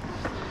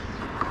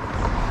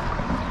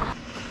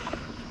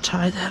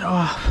 Tie that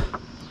off.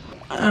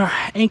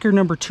 Anchor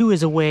number 2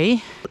 is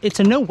away. It's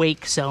a no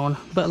wake zone,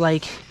 but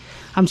like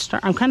I'm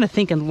kind of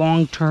thinking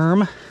long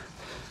term.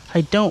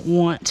 I don't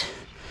want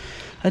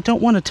a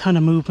ton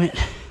of movement.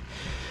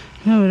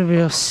 I'm gonna be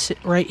able to sit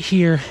right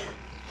here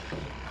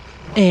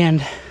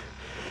and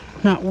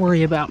not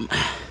worry about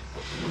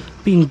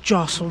being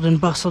jostled and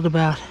bustled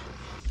about.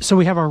 So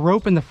we have our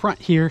rope in the front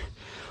here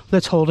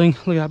that's holding.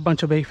 Look at that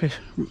bunch of baitfish.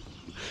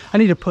 I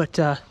need to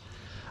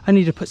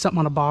put something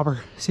on a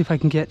bobber, see if I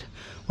can get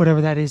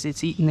whatever that is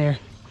it's eating there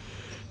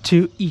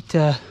to eat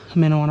a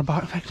minnow on a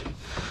bobber. In fact,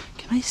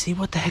 can I see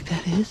what the heck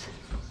that is?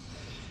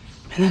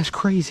 Man, that's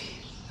crazy.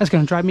 That's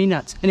gonna drive me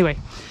nuts. Anyway,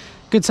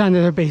 good sign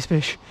that they're bass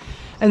fish.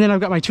 And then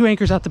I've got my 2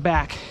 anchors out the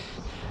back,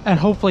 and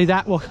hopefully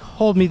that will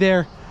hold me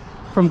there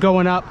from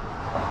going up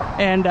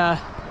and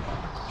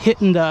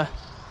hitting the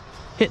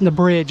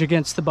bridge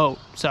against the boat.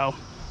 So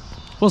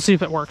we'll see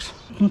if it works.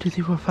 1, 2,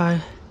 3, 4,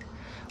 5.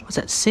 Was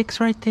that 6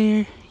 right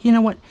there? You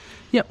know what?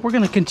 Yep, we're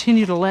gonna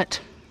continue to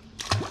let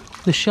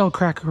the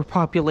shellcracker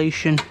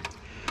population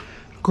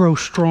grow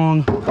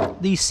strong.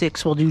 These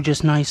 6 will do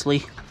just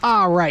nicely.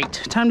 All right,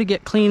 time to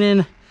get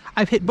cleaning.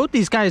 I've hit both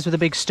these guys with a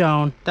big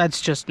stone. That's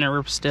just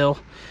nerve still.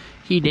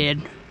 He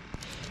did.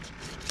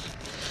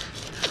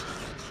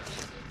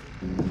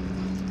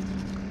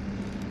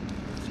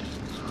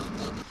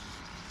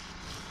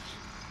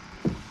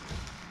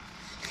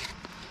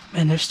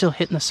 Man, they're still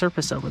hitting the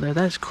surface over there.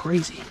 That is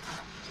crazy.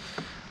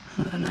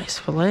 A nice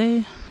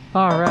fillet.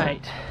 All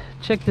right,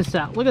 check this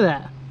out. Look at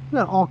that. We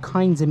got all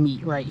kinds of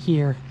meat right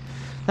here.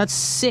 That's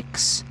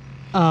 6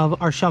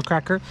 of our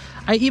shellcracker.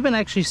 I even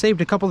actually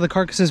saved a couple of the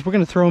carcasses. We're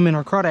gonna throw them in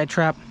our crawdad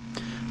trap,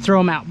 throw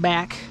them out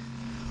back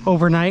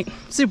overnight.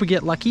 See if we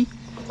get lucky.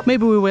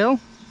 Maybe we will.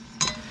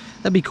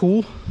 That'd be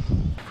cool.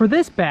 For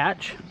this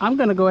batch, I'm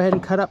gonna go ahead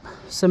and cut up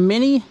some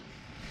mini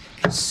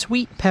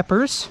sweet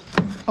peppers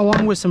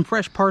along with some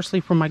fresh parsley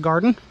from my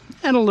garden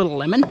and a little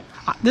lemon.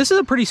 This is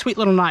a pretty sweet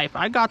little knife.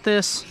 I got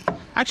this,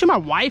 actually my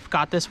wife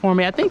got this for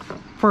me, I think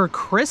for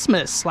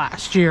Christmas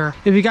last year.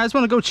 If you guys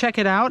want to go check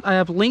it out, I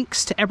have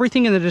links to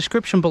everything in the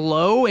description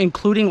below,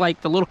 including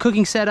like the little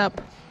cooking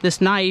setup, this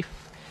knife,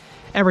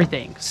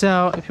 everything.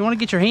 So if you want to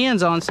get your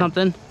hands on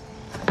something,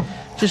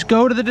 just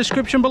go to the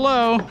description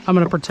below. I'm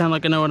gonna pretend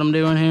like I know what I'm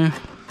doing here.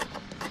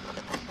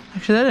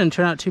 Actually, that didn't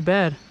turn out too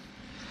bad.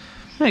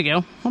 There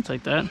you go, I'll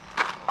take that.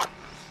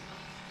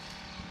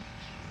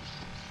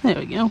 There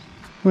we go.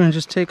 We're gonna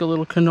just take a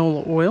little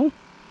canola oil,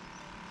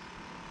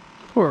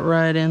 pour it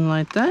right in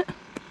like that.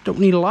 Don't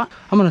need a lot.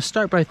 I'm gonna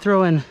start by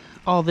throwing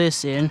all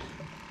this in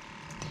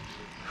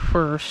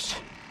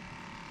first.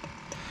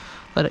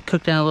 Let it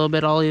cook down a little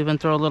bit. I'll even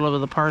throw a little bit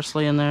of the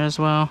parsley in there as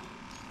well.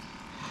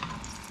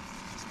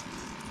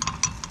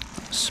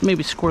 So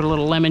maybe squirt a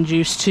little lemon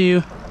juice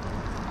too.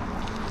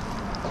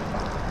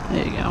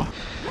 There you go.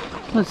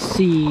 Let's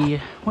see,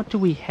 what do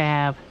we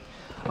have?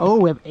 Oh,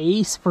 we have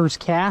Ace First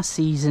Cast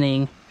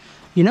seasoning.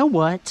 You know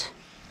what?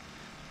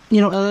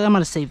 You know, I'm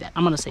gonna save that.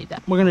 I'm gonna save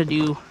that.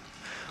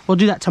 We'll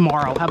do that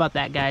tomorrow. How about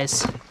that,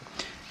 guys?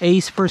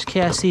 Ace First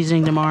Cast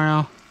seasoning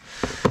tomorrow.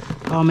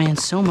 Oh man,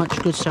 so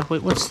much good stuff.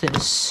 Wait, what's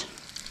this?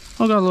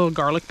 Oh, got a little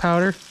garlic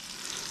powder.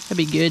 That'd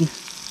be good.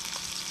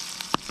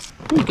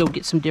 Let me go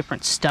get some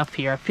different stuff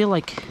here. I feel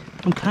like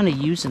I'm kind of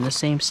using the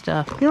same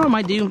stuff. You know what I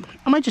might do?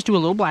 I might just do a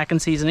little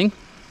blackened seasoning.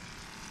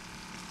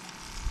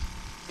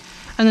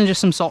 And then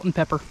just some salt and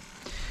pepper.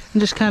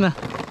 And just kind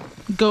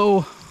of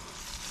go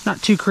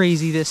not too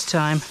crazy this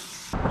time.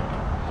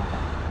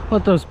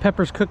 Let those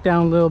peppers cook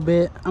down a little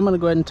bit. I'm gonna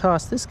go ahead and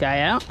toss this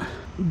guy out.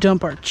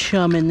 Dump our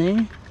chum in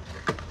there.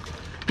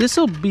 This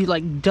will be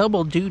like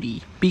double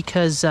duty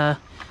because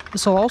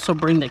this will also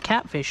bring the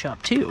catfish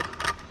up too.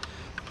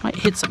 Might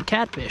hit some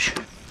catfish.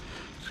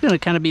 Just gonna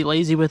kind of be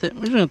lazy with it.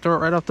 We're just gonna throw it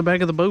right off the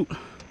back of the boat.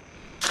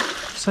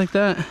 Just like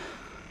that.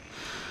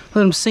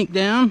 Let them sink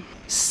down.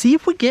 See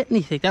if we get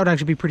anything. That would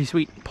actually be pretty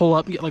sweet. Pull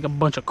up, get like a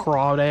bunch of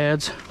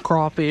crawdads,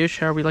 crawfish,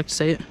 however we like to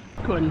say it.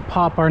 Go ahead and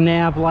pop our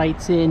nav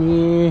lights in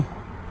here.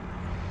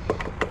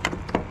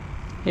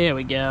 There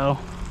we go.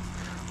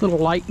 Little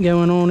light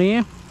going on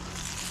here.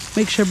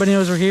 Make sure everybody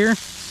knows we're here.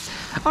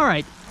 All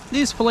right,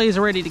 these fillets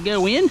are ready to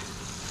go in.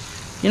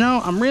 You know,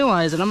 I'm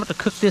realizing I'm gonna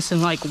cook this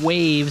in like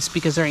waves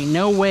because there ain't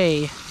no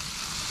way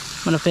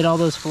I'm gonna fit all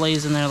those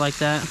fillets in there like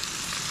that.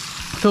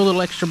 Throw a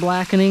little extra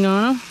blackening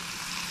on them.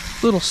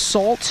 Little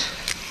salt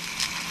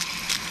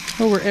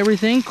over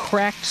everything,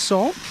 cracked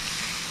salt.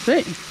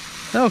 Great,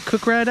 that'll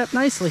cook right up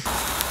nicely.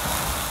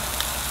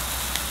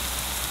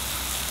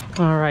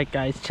 All right,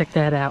 guys, check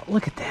that out.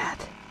 Look at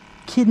that.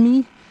 Kidding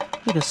me?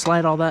 We can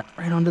slide all that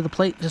right onto the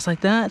plate just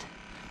like that.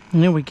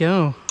 And there we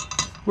go.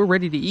 We're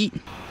ready to eat.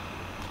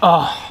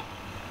 Oh,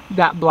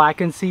 that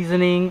blackened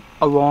seasoning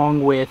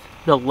along with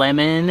the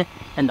lemon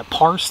and the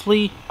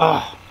parsley.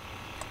 Oh,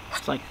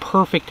 it's like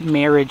perfect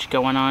marriage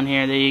going on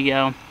here. There you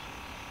go.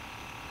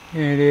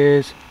 There it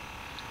is.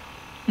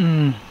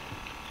 Mmm.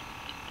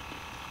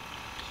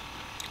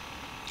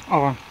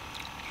 Oh.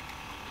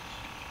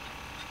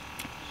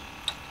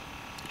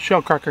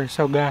 Shellcracker is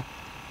so good.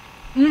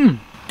 Mmm. You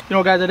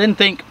know, guys, I didn't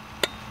think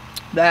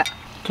that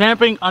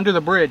camping under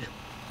the bridge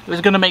was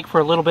going to make for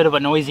a little bit of a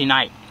noisy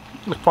night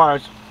as far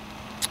as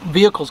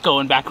vehicles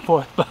going back and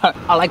forth, but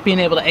I like being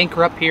able to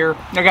anchor up here.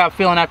 I got a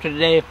feeling after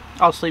today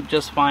I'll sleep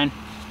just fine.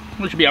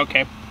 We should be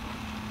okay.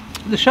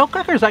 The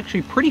shellcracker is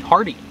actually pretty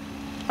hearty.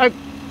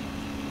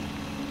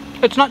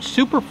 It's not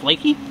super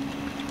flaky,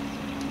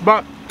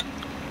 but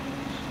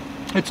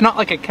it's not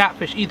like a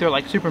catfish either,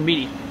 like super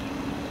meaty.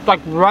 It's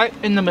like right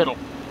in the middle.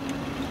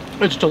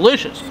 It's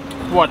delicious,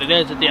 what it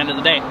is at the end of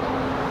the day.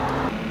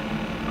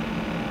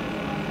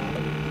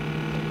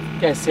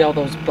 You guys see all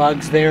those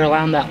bugs there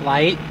around that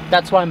light?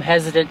 That's why I'm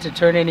hesitant to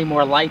turn any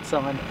more lights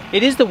on.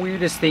 It is the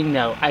weirdest thing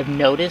though. I've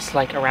noticed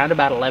like around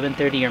about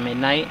 11:30 or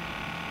midnight,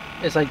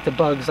 it's like the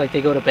bugs, like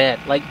they go to bed.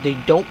 Like they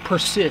don't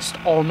persist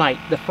all night.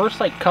 The first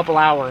like couple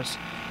hours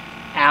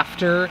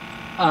after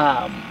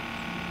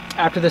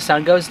the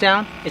sun goes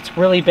down, it's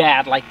really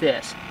bad like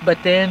this. But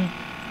then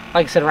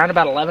like I said, around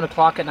about 11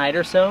 o'clock at night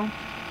or so,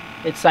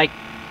 it's like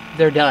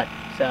they're done.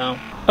 So,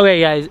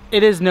 okay guys,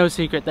 it is no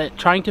secret that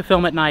trying to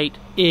film at night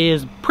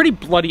is pretty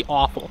bloody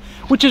awful,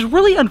 which is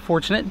really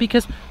unfortunate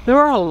because there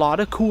are a lot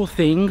of cool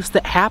things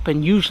that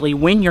happen usually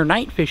when you're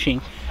night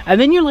fishing. And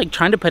then you're like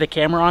trying to put a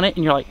camera on it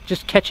and you're like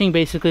just catching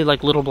basically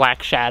like little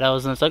black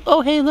shadows, and it's like,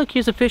 oh hey, look,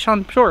 here's a fish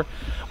on shore.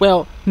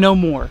 Well, no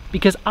more,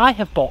 because I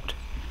have bought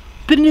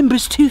the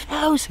Nimbus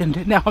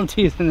 2000. Now I'm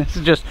teasing, this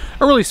is just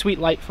a really sweet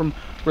light from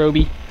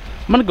Roby.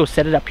 I'm gonna go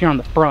set it up here on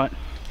the front.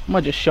 I'm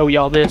gonna just show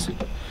y'all this.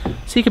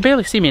 So you can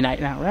barely see me at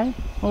night now, right?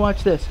 Well,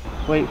 watch this.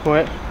 Wait for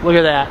it. Look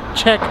at that.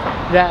 Check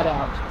that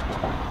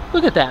out.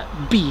 Look at that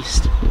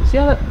beast. See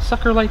how that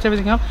sucker lights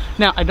everything up?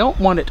 Now, I don't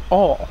want it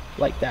all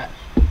like that.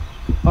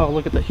 Oh,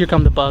 look at that. Here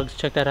come the bugs.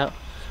 Check that out.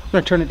 I'm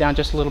gonna turn it down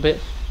just a little bit.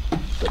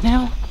 But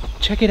now,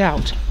 check it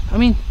out. I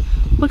mean,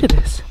 look at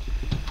this.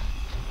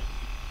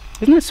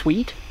 Isn't that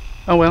sweet?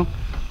 Oh well,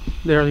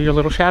 there are your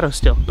little shadows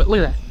still. But look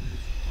at that.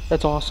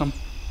 That's awesome.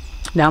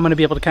 Now I'm gonna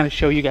be able to kind of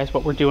show you guys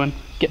what we're doing.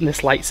 Getting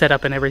this light set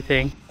up and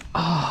everything.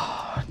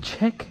 Oh,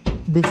 check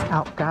this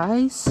out,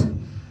 guys.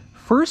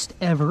 First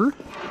ever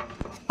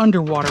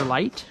underwater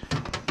light.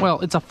 Well,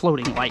 it's a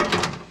floating light.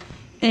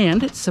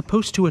 And it's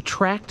supposed to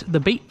attract the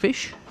bait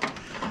fish,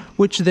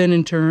 which then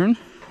in turn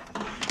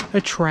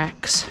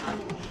attracts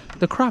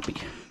the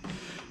crappie.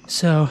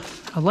 So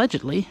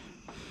allegedly,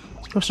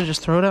 I'm supposed to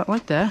just throw it out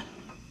like that.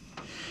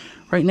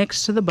 Right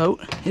next to the boat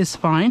is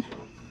fine.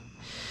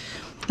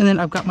 And then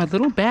I've got my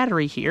little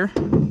battery here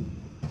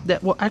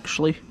that will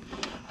actually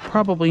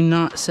probably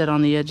not sit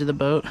on the edge of the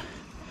boat,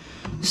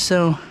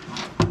 so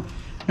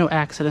no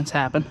accidents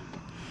happen.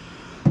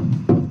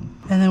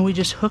 And then we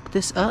just hook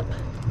this up.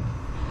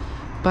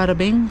 Bada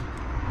bing,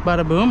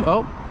 bada boom.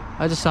 Oh,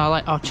 I just saw a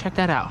light. Oh, check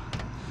that out.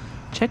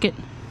 Check it.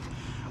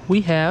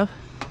 We have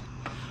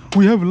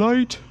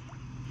light.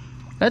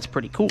 That's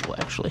pretty cool,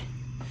 actually.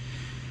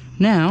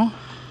 Now,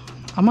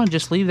 I'm gonna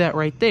just leave that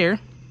right there.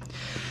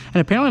 And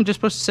apparently I'm just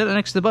supposed to set it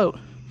next to the boat.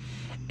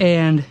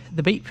 And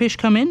the bait fish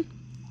come in,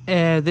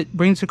 that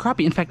brings the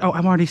crappie. In fact, oh,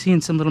 I'm already seeing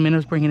some little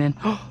minnows bringing in.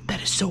 Oh,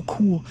 that is so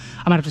cool.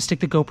 I'm gonna have to stick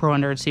the GoPro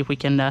under and see if we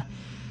can,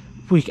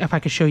 if I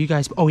could show you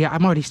guys. Oh yeah,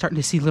 I'm already starting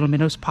to see little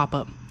minnows pop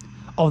up.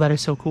 Oh, that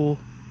is so cool.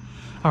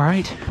 All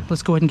right,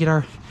 let's go ahead and get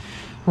our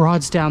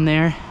rods down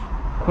there.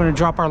 We're gonna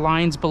drop our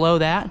lines below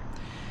that.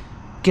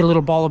 Get a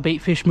little ball of bait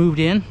fish moved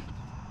in.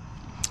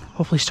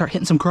 Hopefully start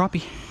hitting some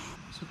crappie.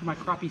 So for my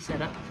crappie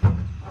setup,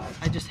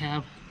 I just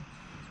have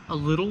a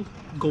little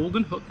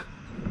golden hook,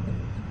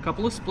 a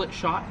couple of split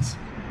shots.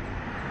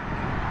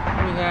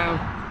 We have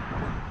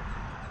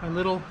a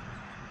little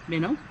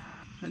minnow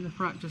in the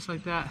front, just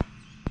like that.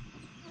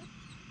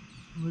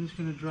 We're just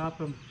gonna drop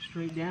them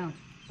straight down.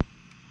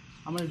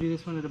 I'm gonna do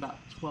this one at about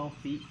 12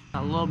 feet.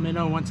 A little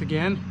minnow once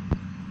again,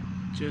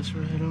 just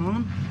right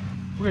on.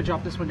 We're gonna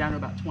drop this one down to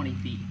about 20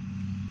 feet.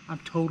 I'm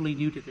totally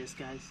new to this,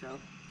 guys, so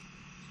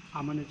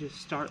I'm gonna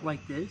just start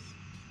like this,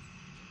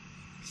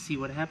 see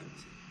what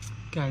happens.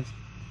 Guys,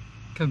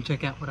 come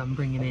check out what I'm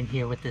bringing in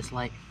here with this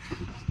light.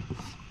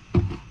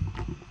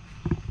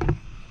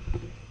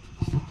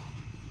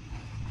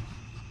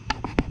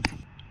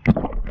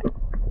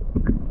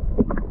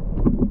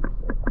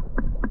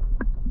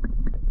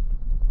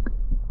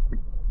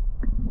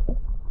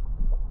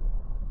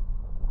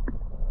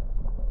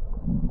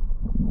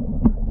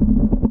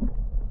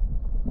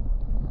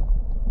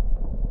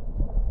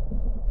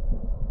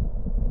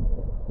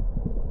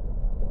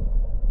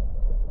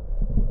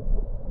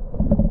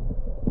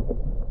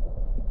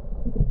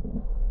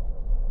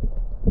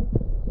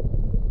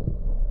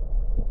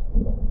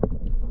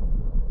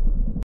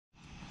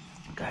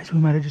 Guys, we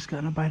might have just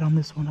gotten a bite on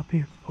this one up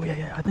here. Oh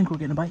yeah, I think we're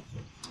getting a bite.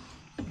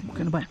 I think we're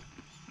getting a bite.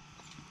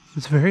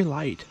 It's very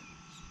light.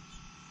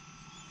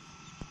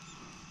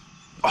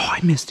 Oh, I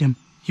missed him.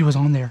 He was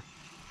on there.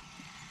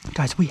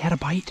 Guys, we had a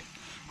bite.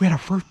 We had our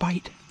first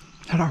bite.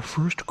 Had our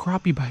first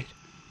crappie bite.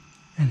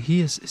 And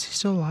is he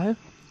still alive?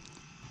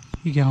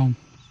 You going?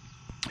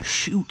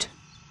 Shoot.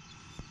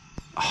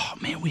 Oh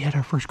man, we had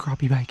our first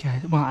crappie bite,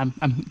 guys. Well,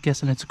 I'm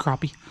guessing it's a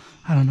crappie.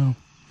 I don't know.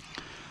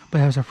 But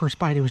that was our first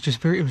bite. It was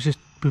just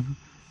boom,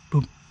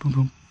 boom, boom,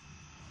 boom.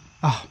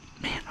 Oh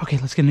man, okay,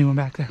 let's get a new one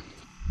back there.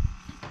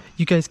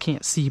 You guys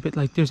can't see, but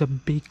like there's a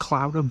big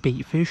cloud of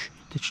bait fish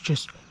that's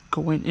just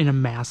going in a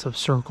massive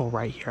circle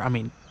right here. I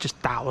mean, just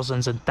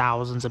thousands and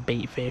thousands of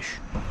bait fish.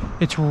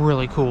 It's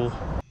really cool.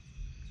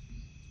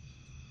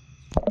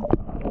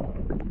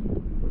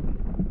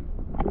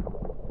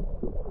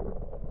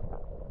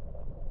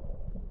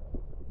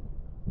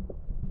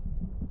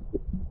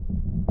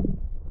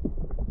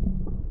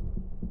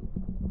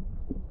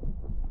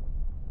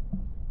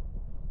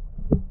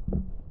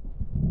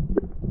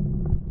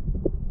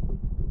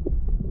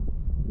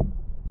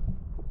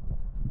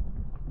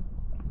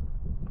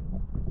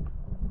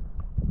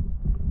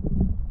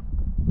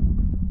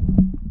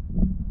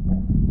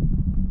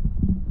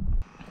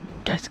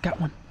 Guys, got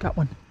one.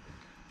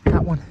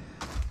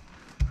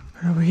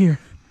 Right over here.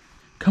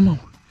 Come on,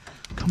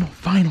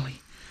 finally.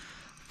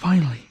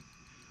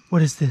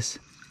 What is this?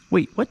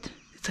 Wait, what?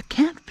 It's a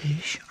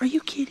catfish. Are you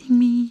kidding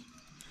me?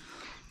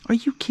 Are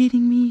you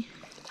kidding me?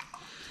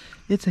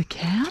 It's a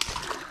cat?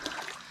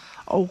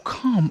 Oh,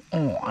 come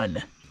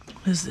on.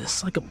 What is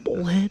this? Like a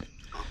bullhead?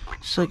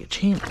 It's like a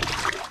channel.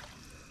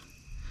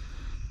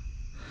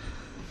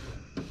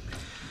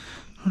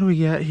 What do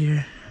we got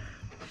here?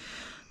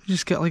 We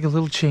just got like a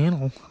little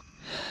channel.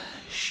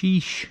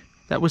 Sheesh.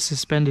 That was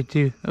suspended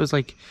too. That was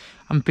like,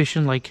 I'm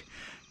fishing like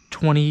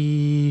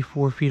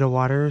 24 feet of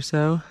water or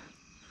so.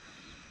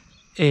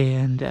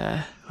 And,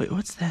 wait,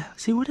 what's that?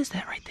 See, what is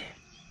that right there?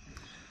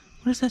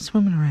 What is that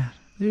swimming around?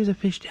 There's a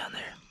fish down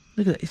there.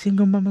 Look at that. You see him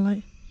going by my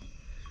light?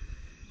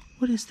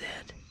 What is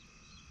that?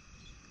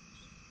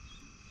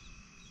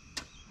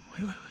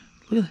 Wait.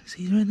 Look at that.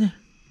 See, he's right there.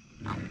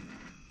 I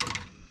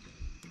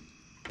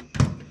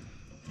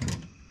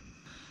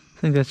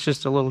think that's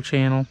just a little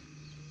channel.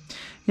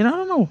 You know, I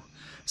don't know.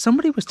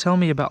 Somebody was telling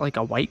me about like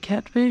a white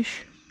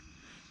catfish.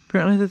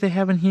 Apparently that they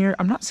have in here.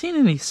 I'm not seeing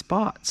any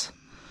spots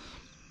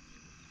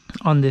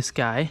on this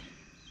guy.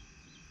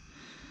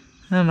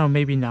 I don't know,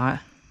 maybe not.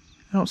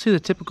 I don't see the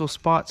typical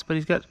spots, but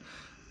he's got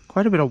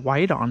quite a bit of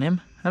white on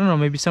him. I don't know,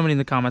 maybe somebody in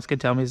the comments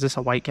could tell me, is this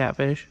a white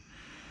catfish?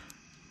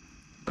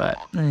 But,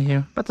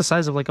 anywho, about the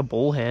size of like a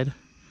bullhead.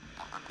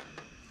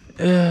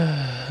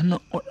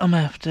 Not what I'm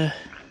after,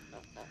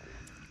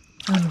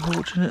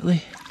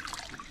 unfortunately.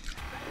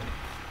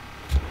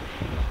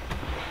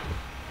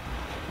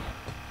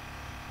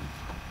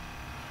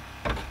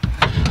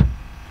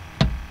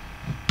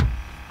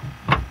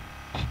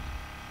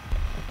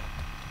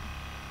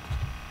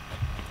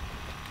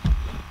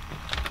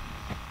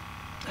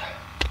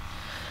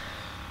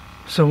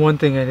 So one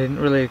thing I didn't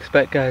really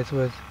expect, guys,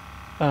 was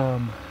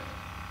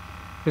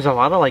there's a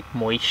lot of like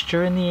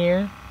moisture in the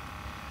air.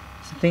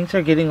 So things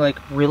are getting like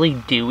really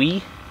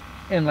dewy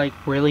and like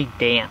really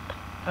damp.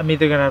 I'm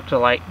either gonna have to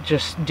like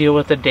just deal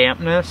with the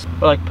dampness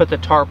or like put the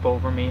tarp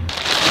over me.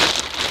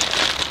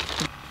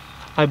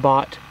 I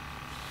bought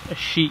a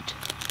sheet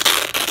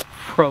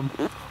from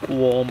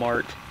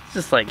Walmart. It's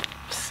just like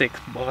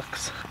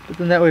 $6. But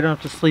then that way I don't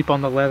have to sleep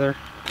on the leather.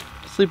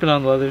 Sleeping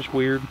on leather's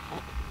weird.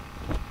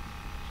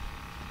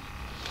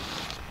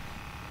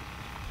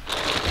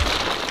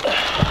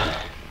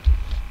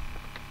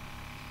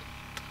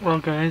 Well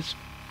guys,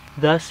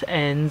 thus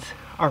ends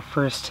our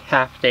first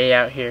half day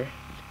out here.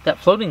 That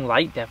floating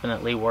light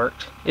definitely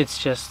worked.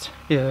 It's just,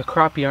 either the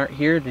crappie aren't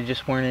here, they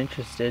just weren't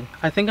interested.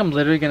 I think I'm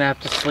literally gonna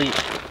have to sleep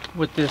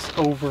with this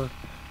over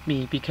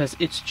me because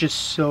it's just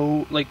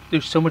so, like,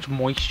 there's so much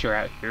moisture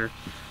out here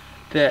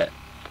that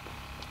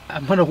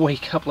I'm gonna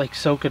wake up like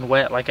soaking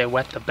wet, like I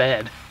wet the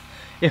bed,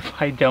 if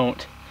I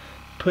don't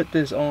put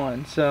this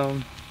on,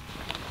 so.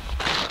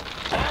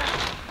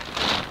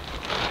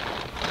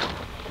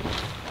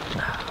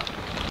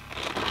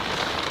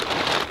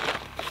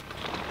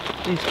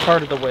 At least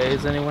part of the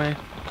ways, anyway.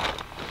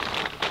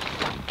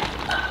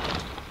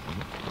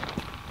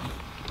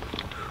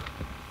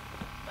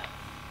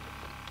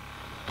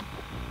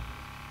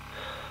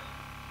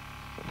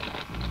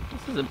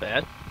 This isn't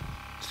bad.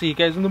 See you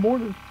guys in the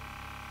morning.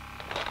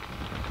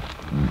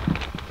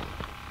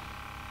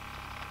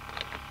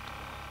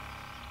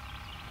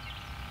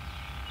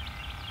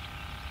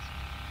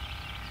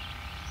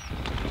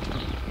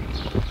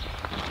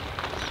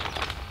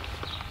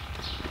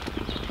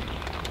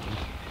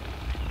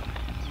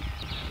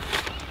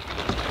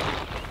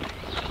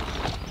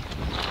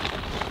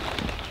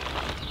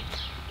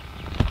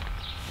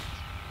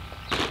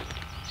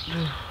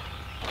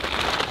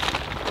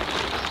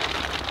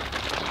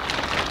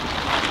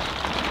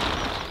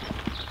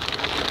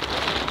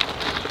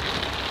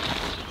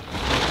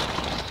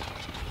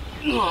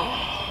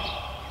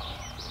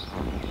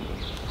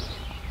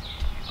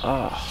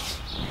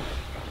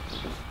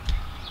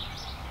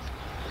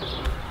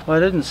 Well, I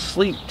didn't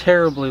sleep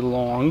terribly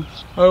long.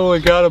 I only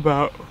got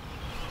about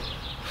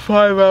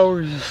 5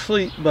 hours of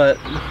sleep, but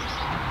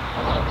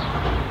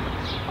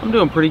I'm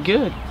doing pretty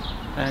good,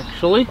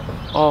 actually,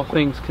 all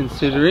things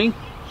considering.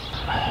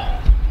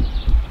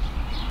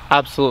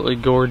 Absolutely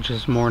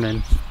gorgeous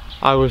morning.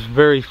 I was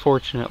very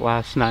fortunate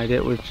last night.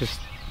 It was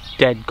just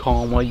dead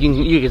calm. Well,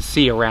 you can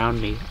see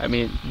around me. I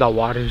mean, the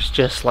water's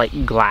just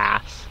like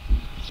glass.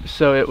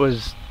 So it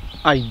was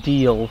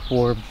ideal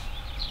for,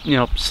 you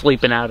know,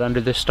 sleeping out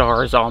under the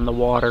stars on the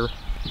water.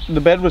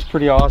 The bed was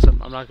pretty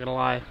awesome, I'm not gonna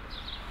lie.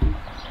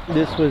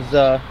 This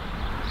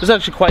was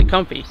actually quite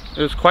comfy.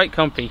 It was quite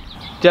comfy.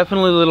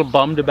 Definitely a little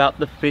bummed about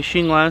the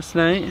fishing last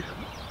night,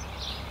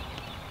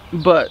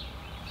 but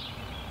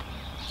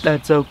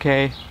that's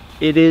okay.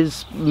 It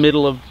is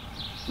middle of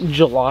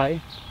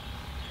July,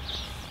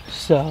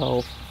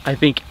 so I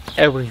think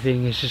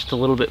everything is just a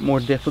little bit more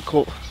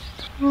difficult.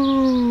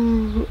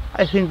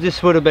 I think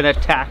this would have been a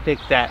tactic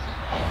that,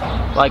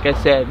 like I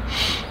said,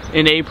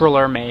 in April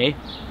or May,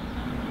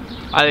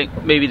 I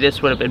think maybe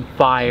this would have been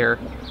fire,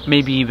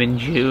 maybe even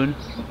June,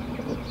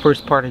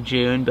 first part of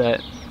June, but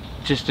it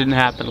just didn't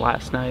happen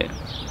last night.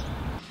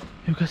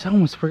 Because I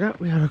almost forgot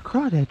we had a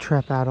crawdad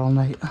trap out all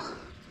night.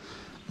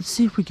 Let's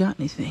see if we got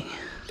anything.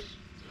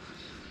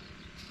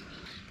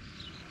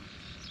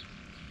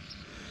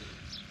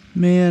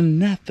 Man,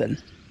 nothing.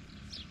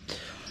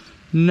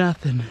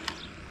 Nothing. I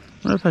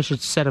wonder if I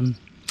should set them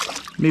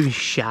maybe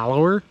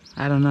shallower?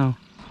 I don't know.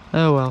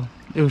 Oh well,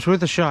 it was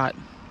worth a shot.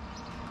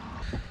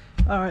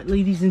 All right,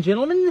 ladies and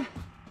gentlemen,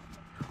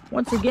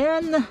 once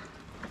again,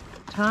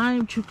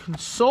 time to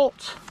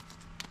consult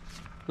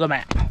the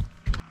map.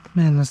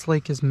 Man, this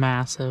lake is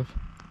massive.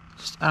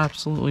 Just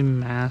absolutely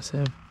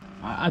massive.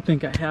 I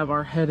think I have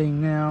our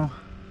heading now.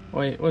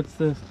 Wait, what's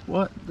this?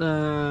 What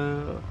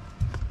the?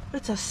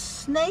 It's a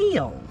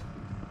snail.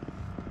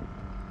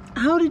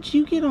 How did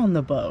you get on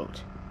the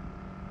boat?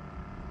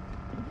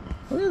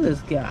 Look at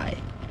this guy.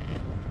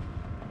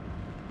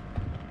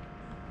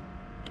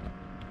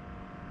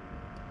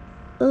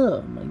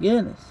 Oh my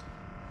goodness.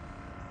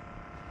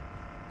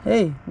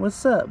 Hey,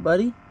 what's up,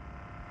 buddy?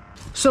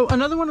 So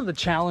another one of the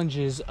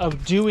challenges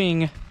of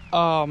doing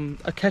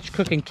a catch,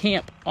 cook, and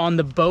camp on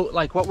the boat,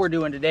 like what we're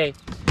doing today,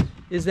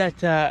 is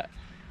that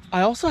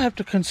I also have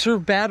to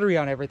conserve battery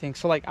on everything.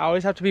 So like I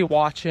always have to be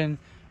watching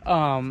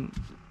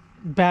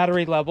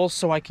battery levels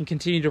so I can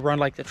continue to run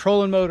like the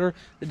trolling motor,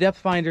 the depth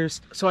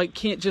finders. So I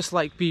can't just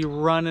like be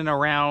running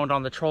around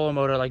on the trolling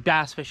motor like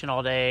bass fishing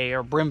all day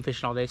or brim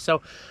fishing all day.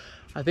 So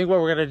I think what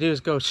we're gonna do is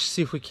go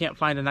see if we can't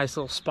find a nice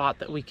little spot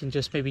that we can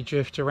just maybe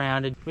drift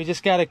around. And we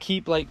just gotta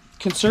keep like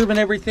conserving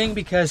everything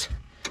because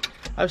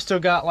I've still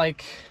got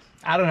like,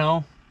 I don't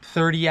know,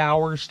 30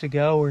 hours to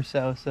go or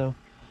so. So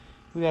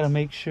we gotta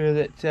make sure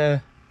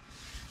that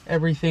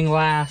everything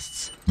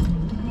lasts.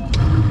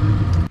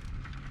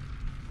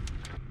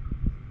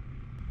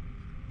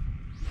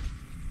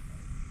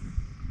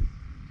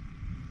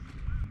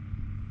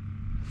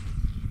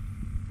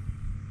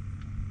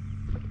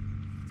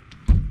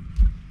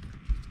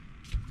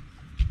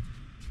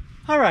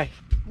 All right,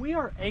 we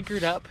are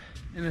anchored up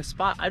in a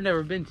spot I've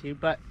never been to,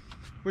 but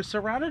we're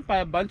surrounded by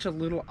a bunch of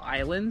little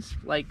islands,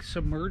 like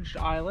submerged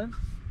islands.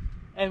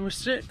 And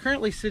we're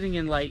currently sitting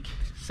in like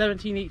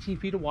 17, 18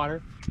 feet of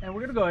water. And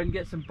we're gonna go ahead and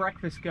get some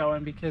breakfast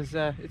going because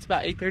it's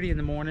about 8:30 in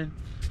the morning.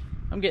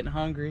 I'm getting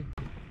hungry.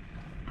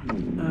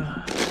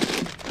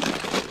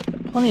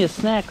 Plenty of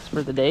snacks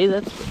for the day,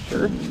 that's for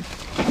sure.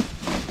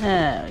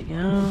 There we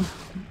go.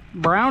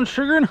 Brown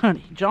sugar and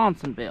honey,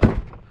 Johnsonville.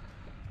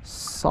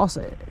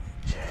 Sausage.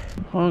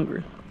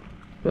 Hungry.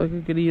 Feel like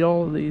I could eat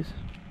all of these.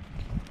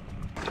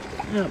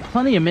 Yeah,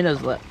 plenty of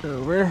minnows left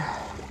over.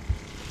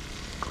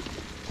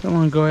 So I'm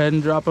gonna go ahead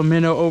and drop a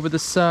minnow over the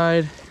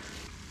side.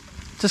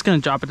 Just gonna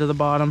drop it to the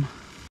bottom.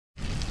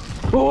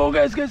 Whoa,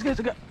 guys,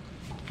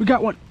 we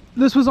got one.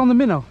 This was on the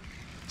minnow.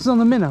 This is on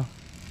the minnow.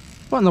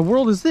 What in the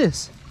world is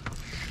this?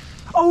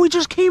 Oh, it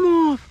just came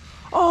off.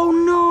 Oh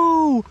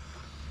no.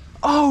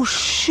 Oh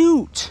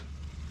shoot.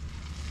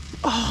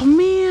 Oh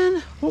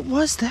man, what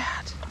was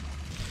that?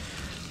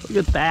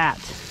 Look at that.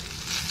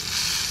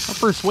 Our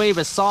first wave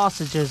of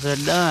sausages are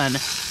done.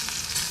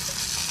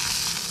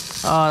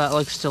 Oh, that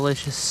looks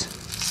delicious.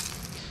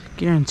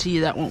 Guarantee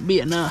you that won't be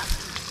enough.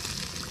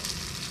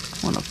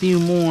 Want a few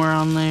more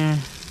on there.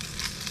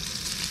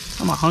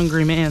 I'm a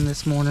hungry man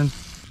this morning.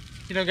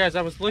 You know, guys,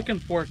 I was looking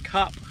for a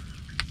cup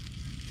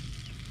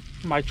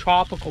for my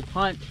tropical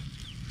punch.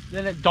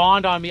 Then it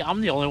dawned on me,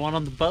 I'm the only one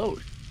on the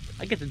boat.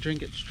 I get to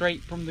drink it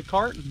straight from the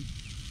carton.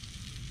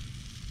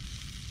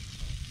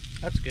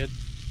 That's good.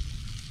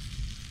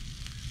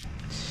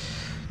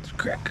 Let's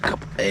crack a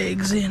couple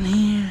eggs in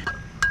here.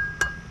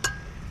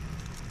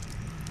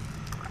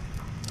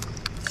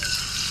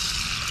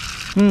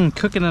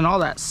 Cooking in all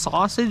that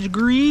sausage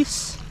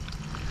grease.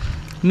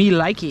 Me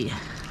likey.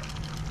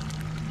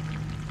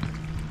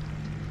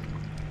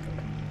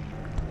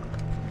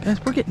 Guys,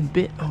 we're getting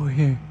bit over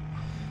here.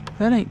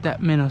 That ain't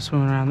that minnow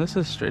swimming around. This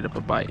is straight up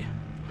a bite.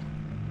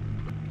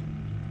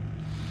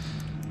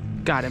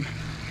 Got him.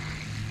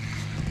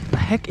 The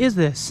heck is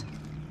this?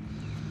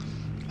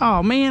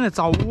 Oh man, it's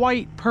a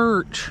white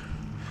perch.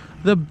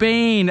 The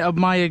bane of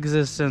my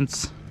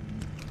existence.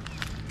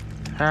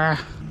 Ugh.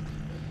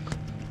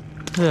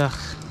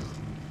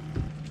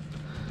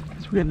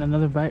 We're getting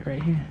another bite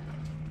right here.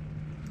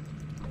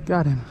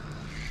 Got him.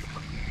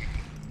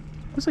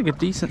 Looks like a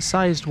decent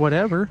sized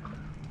whatever.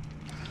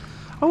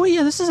 Oh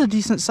yeah, this is a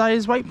decent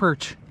sized white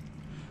perch.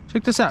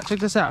 Check this out, check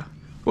this out.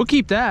 We'll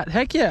keep that.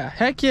 Heck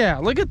yeah,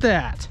 look at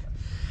that.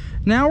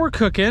 Now we're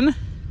cooking.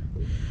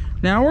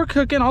 Now we're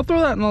cooking. I'll throw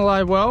that in the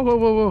live well. Whoa,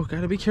 whoa, whoa,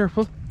 gotta be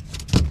careful.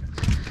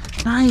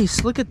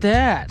 Nice, look at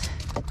that.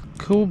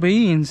 Cool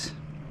beans.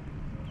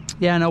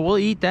 Yeah, no, we'll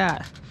eat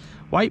that.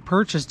 White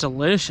perch is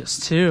delicious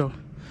too.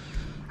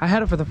 I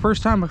had it for the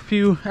first time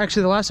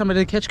actually the last time I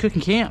did catch, cook,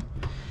 and camp.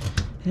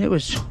 And it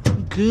was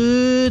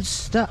good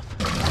stuff.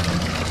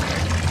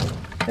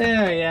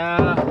 There we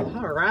go.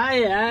 All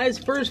right, guys,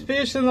 first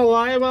fish in the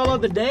live well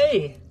of the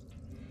day.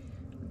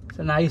 It's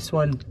a nice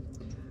one.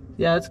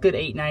 Yeah, it's good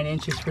 8-9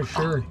 inches for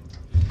sure.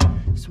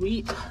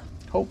 Sweet.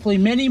 Hopefully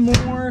many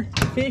more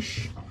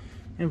fish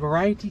and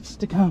varieties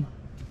to come.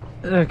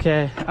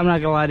 Okay, I'm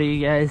not gonna lie to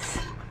you guys.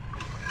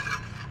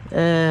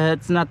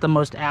 It's not the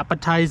most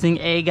appetizing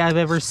egg I've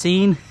ever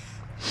seen.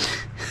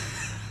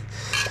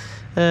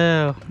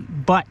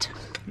 But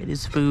it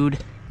is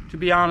food. To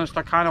be honest,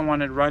 I kind of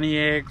wanted runny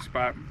eggs,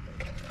 but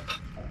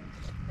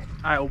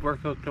I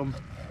overcooked them.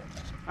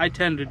 I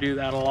tend to do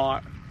that a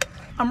lot.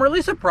 I'm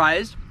really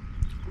surprised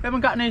we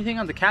haven't gotten anything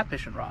on the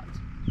catfishing rods.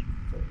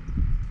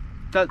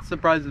 That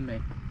surprises me.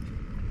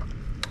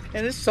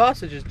 And this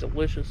sausage is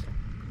delicious.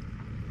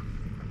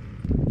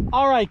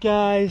 All right,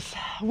 guys,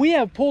 we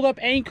have pulled up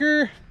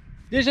anchor.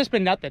 There's just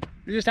been nothing.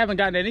 We just haven't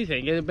gotten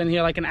anything. It's been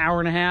here like an hour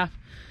and a half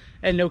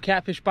and no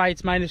catfish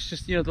bites, minus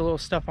just, you know, the little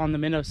stuff on the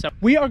minnow. So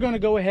we are going to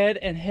go ahead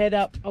and head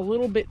up a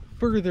little bit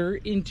further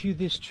into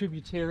this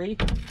tributary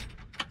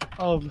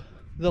of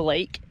the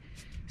lake.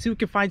 See if we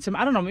can find some,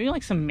 I don't know, maybe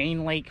like some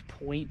main lake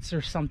points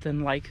or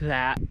something like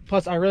that.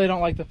 Plus, I really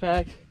don't like the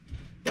fact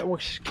that we're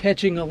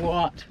catching a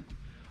lot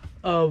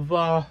of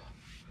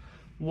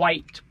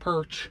white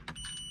perch.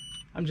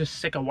 I'm just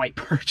sick of white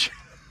perch.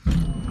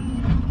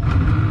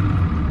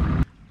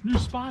 New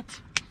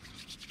spots,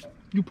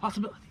 new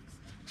possibilities.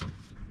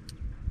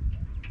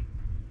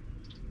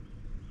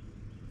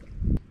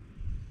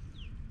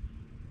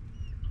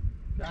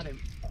 Got him.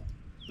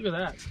 Look at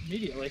that,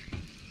 immediately.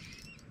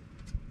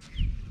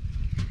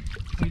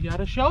 We got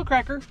a shell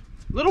cracker.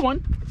 Little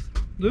one.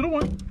 Little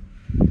one.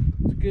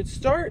 It's a good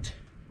start.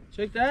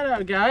 Check that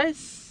out,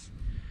 guys.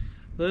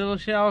 Little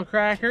shell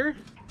cracker.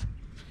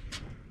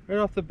 Right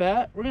off the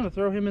bat, we're gonna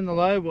throw him in the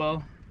live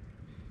well.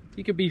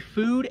 He could be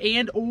food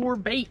and or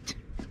bait.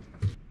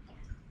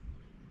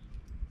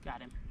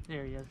 Got him.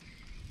 There he is.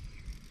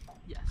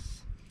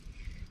 Yes.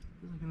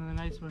 Look at another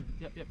nice one.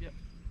 Yep, yep, yep.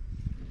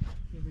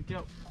 Here we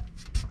go.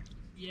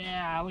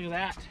 Yeah, look at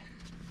that.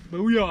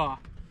 Booyah.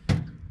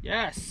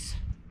 Yes.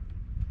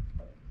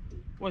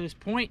 Boy, this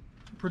point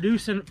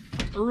producing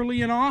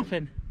early and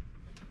often.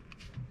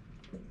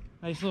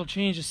 Nice little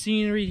change of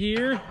scenery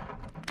here.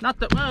 Not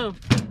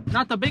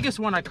the biggest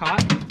one I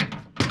caught,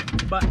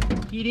 but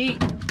he'd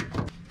eat.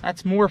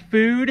 That's more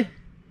food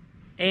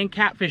and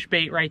catfish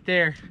bait right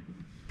there.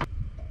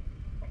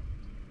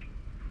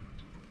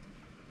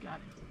 Got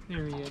it.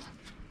 There he is.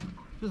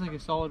 Feels like a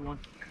solid one.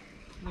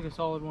 Like a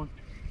solid one.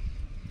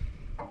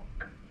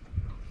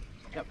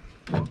 Yep.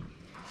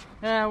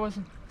 Yeah, it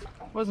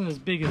wasn't as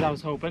big as I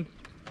was hoping,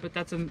 but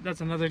that's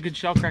another good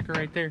shell cracker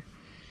right there.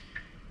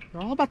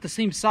 They're all about the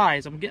same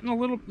size. I'm getting a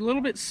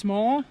little bit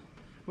small.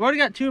 We've already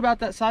got two about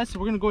that size, so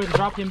we're gonna go ahead and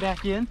drop him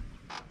back in.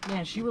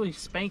 Man, she really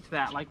spanked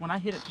that. Like when I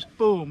hit it, just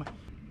boom.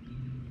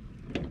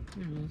 There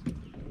he is.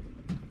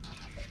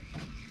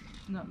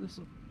 No, this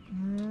will.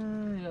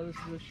 Yeah, this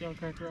is a shell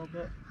cracker, I'll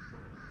bet.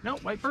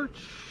 Nope, white perch.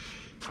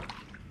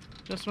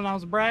 Just when I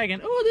was bragging.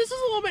 Oh, this is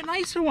a little bit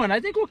nicer one. I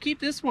think we'll keep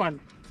this one.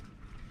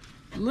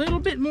 A little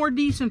bit more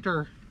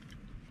decenter.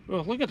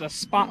 Oh, look at the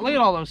spot. Look at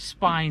all those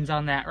spines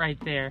on that right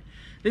there.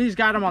 Then he's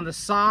got them on the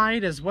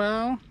side as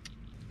well.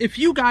 If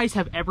you guys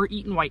have ever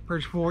eaten white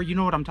perch before, you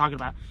know what I'm talking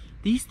about.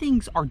 These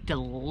things are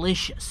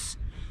delicious.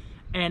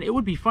 And it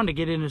would be fun to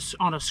get in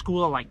on a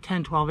school of like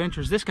 10, 12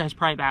 inches. This guy's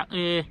probably about,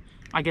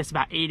 I guess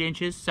about 8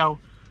 inches. So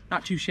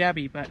not too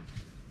shabby, but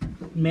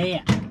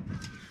man,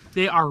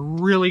 they are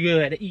really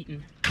good at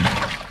eating.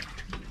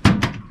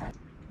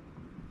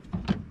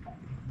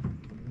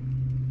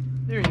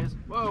 There he is.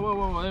 Whoa, whoa,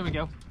 whoa, whoa, there we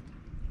go.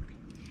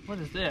 What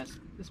is this?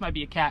 This might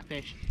be a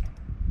catfish.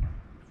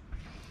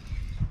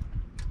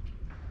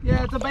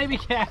 Yeah, it's a baby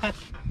cat.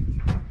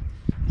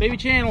 Baby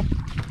channel.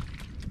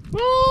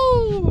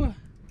 Woo!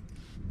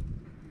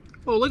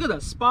 Oh, look at the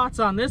spots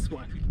on this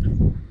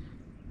one.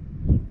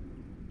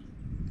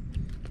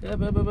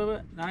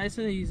 Nice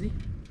and easy.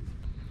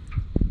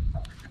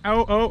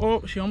 Oh, oh,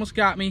 oh, she almost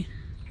got me.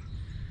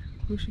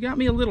 Oh, she got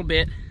me a little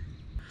bit.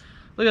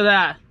 Look at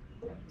that.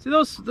 See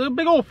the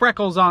big old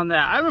freckles on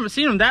that. I haven't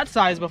seen them that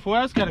size before.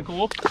 That's kind of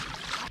cool.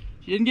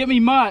 She didn't get me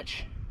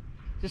much.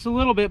 Just a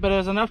little bit, but it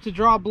was enough to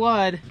draw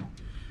blood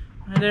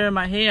right there in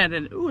my hand.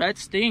 And ooh, that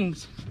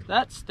stings.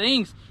 That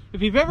stings.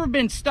 If you've ever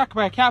been stuck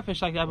by a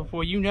catfish like that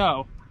before, you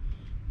know.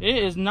 It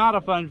is not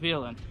a fun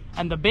feeling.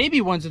 And the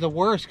baby ones are the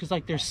worst because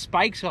like their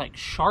spikes are like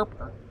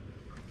sharper.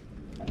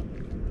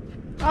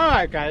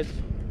 Alright guys.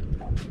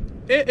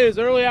 It is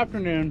early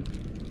afternoon.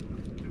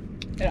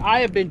 And I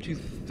have been to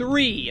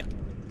 3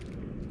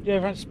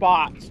 different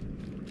spots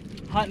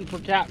hunting for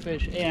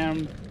catfish,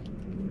 and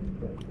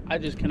I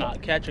just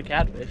cannot catch a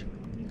catfish.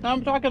 Now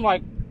I'm talking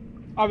like,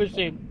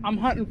 obviously, I'm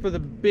hunting for the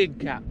big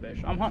catfish.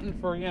 I'm hunting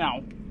for, you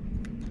know,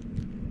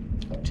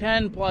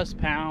 10 plus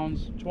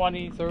pounds,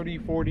 20, 30,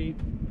 40.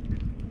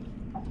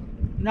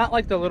 Not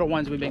like the little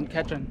ones we've been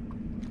catching,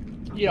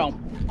 you know,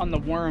 on the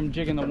worm,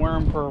 jigging the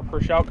worm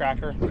for shell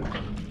cracker.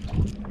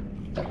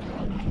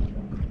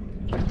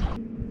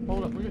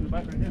 Hold up, we're getting a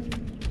bite right here.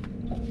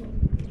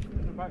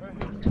 Getting a bite right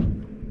here.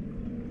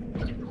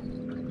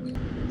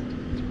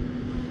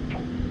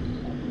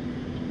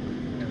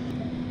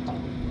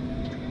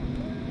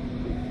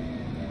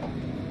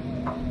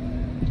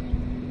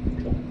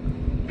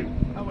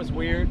 That was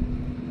weird.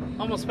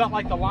 Almost felt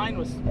like the line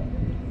was.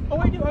 Oh,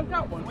 I do. I've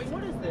got one. Wait,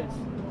 what is this?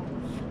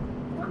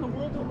 What in the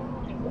world?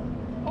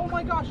 Oh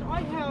my gosh,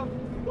 I have.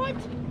 What?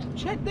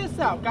 Check this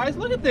out, guys.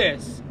 Look at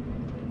this.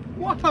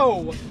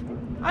 Whoa.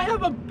 I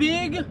have a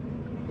big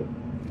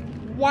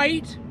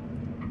white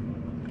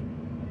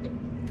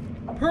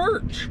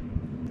perch.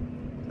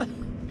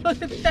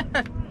 Look at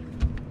that.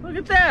 Look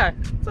at that.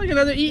 It's like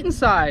another eating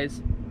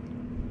size.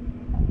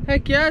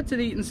 Heck yeah, it's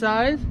an eating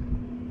size.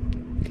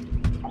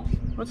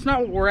 That's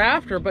not what we're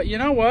after, but you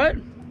know what?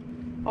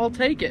 I'll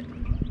take it.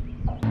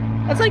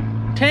 That's like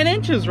 10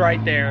 inches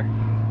right there.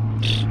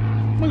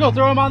 I'm gonna go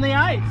throw them on the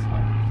ice.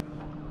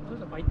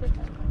 There's a bite there.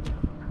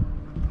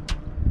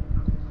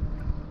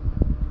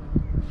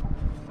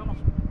 Come on.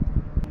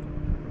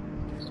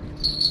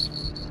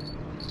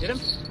 Get him.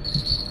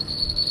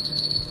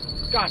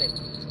 Got it.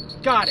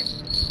 Got it.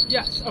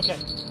 Yes, okay.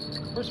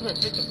 First we're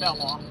gonna take the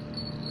bell off.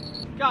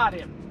 Got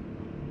him.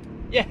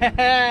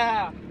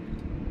 Yeah!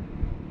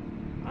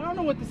 I don't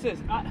know what this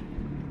is.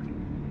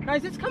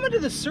 Guys, it's coming to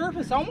the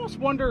surface. I almost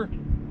wonder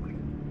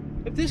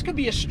if this could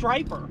be a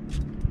striper.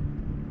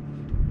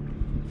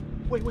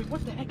 Wait,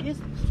 what the heck is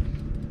this?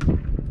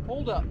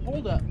 Hold up,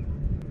 hold up.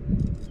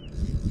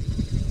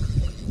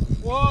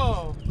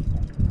 Whoa.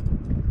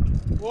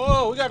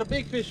 Whoa, we got a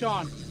big fish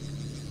on.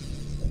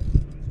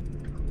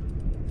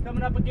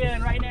 Coming up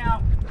again right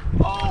now.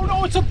 Oh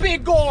no, it's a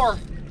big gar.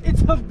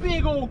 It's a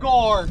big old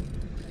gar.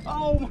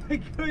 Oh my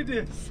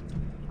goodness.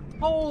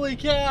 Holy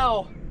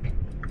cow.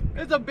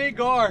 It's a big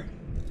gar.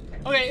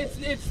 Okay,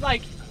 it's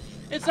like,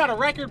 it's not a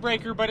record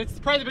breaker, but it's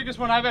probably the biggest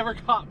one I've ever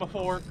caught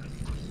before.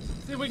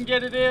 Let's see if we can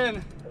get it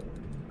in.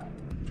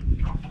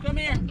 Come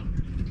here.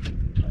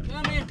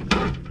 Come here.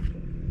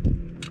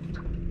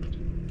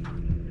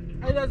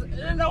 It doesn't,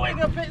 there's no way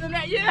to fit in the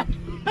net. Yeah!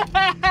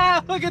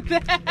 Look at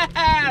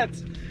that!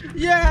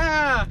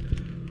 Yeah!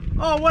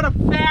 Oh, what a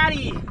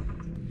fatty!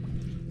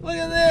 Look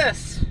at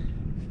this!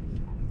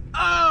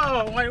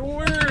 Oh, my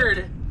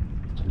word!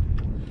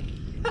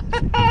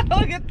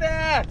 Look at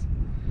that!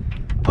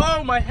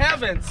 Oh, my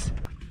heavens!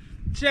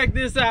 Check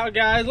this out,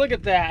 guys. Look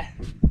at that.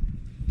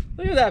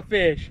 Look at that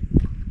fish.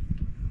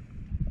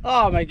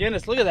 Oh, my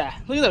goodness. Look at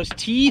that. Look at those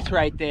teeth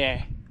right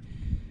there.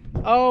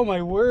 Oh,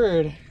 my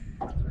word.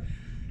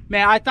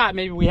 Man, I thought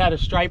maybe we had a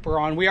striper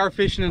on. We are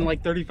fishing in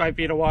like 35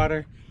 feet of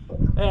water.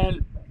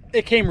 And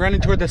it came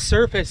running toward the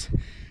surface.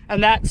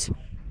 And that's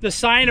the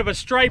sign of a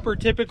striper.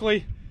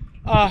 Typically,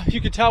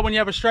 you can tell when you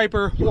have a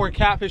striper or a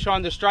catfish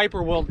on. The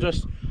striper will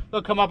just,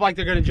 they'll come up like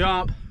they're gonna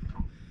jump.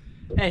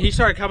 And he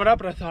started coming up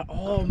and I thought,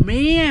 oh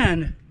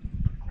man,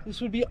 this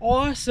would be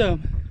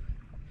awesome.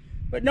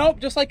 But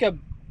nope, just like a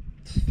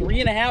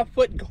 3.5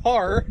 foot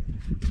gar.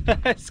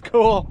 That's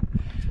cool.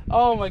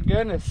 Oh my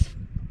goodness.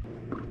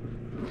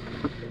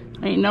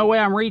 Ain't no way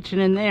I'm reaching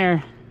in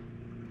there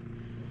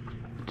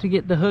to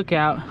get the hook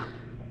out.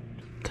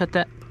 Cut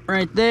that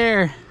right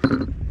there.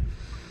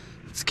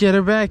 Let's get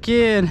her back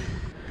in.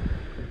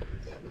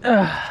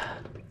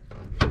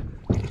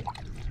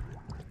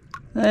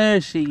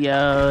 There she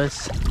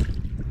goes.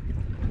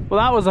 Well,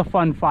 that was a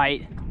fun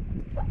fight.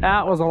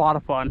 That was a lot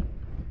of fun.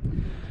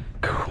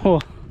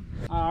 Cool.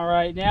 All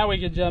right, now we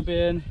can jump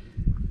in.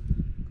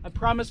 I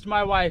promised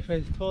my wife,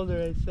 I told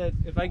her, I said,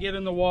 if I get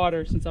in the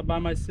water, since I'm by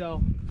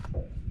myself,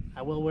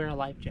 I will wear a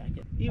life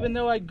jacket. Even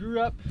though I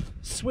grew up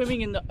swimming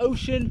in the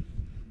ocean,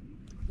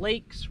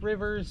 lakes,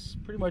 rivers,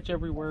 pretty much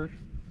everywhere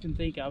you can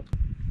think of.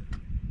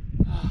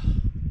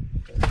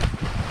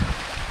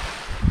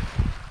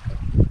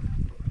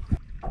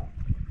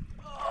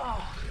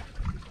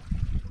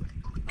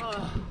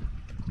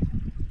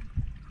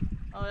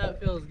 Oh,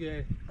 that feels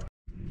good.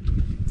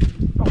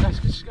 Oh, guys,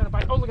 just got a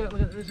bite. Oh, look at that,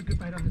 look at that. There's a good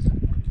bite on this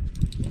side.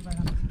 Good bite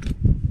on this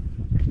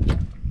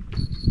side.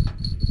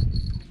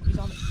 He's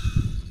on it.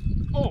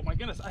 Oh my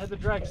goodness, I had the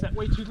drag set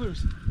way too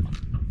loose.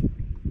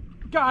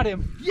 Got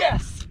him.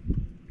 Yes!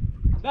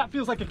 That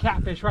feels like a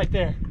catfish right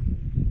there.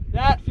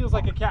 That feels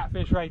like a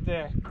catfish right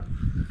there.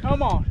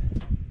 Come on.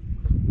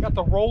 Got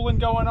the rolling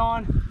going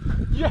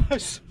on.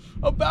 Yes!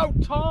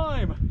 About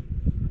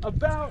time.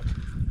 About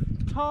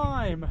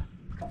time.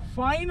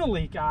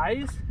 Finally,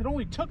 guys. It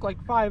only took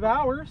like 5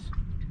 hours.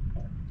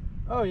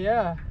 Oh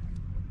yeah.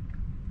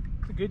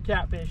 It's a good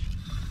catfish.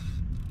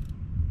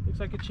 Looks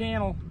like a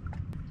channel.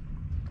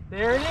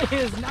 There it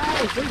is.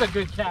 Nice. There's a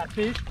good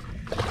catfish.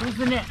 Where's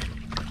the net?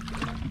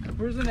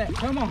 Where's the net?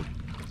 Come on.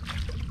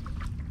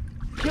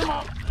 Come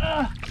on.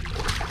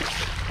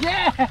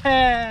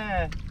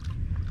 Yeah!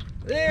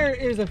 There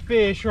is a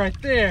fish right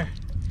there.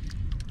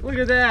 Look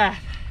at that.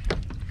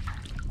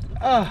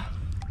 Oh,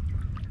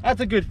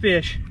 that's a good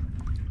fish.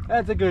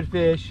 That's a good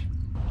fish.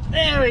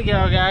 There we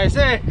go, guys.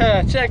 Hey,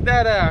 check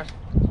that out.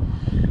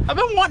 I've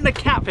been wanting a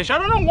catfish. I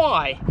don't know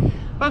why.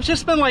 I've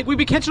just been like, we've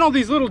been catching all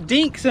these little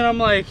dinks and I'm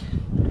like,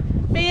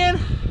 man,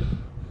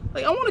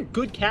 like I want a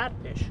good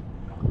catfish.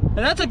 And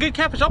that's a good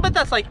catfish. I'll bet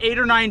that's like 8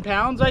 or 9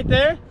 pounds right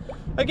there.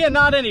 Again,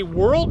 not any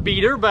world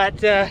beater, but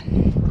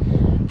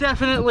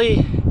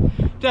definitely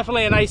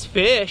a nice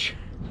fish.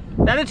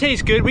 That'll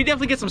taste good. We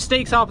definitely get some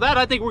steaks off that.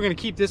 I think we're gonna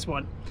keep this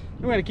one.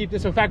 We're gonna keep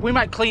this. In fact, we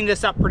might clean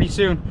this up pretty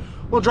soon.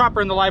 We'll drop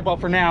her in the live well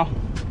for now.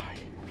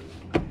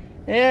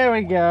 There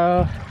we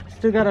go.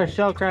 Still got our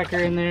shell cracker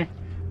in there.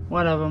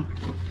 One of them.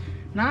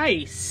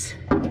 Nice.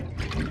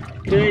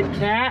 Good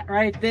cat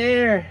right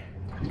there.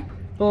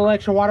 A little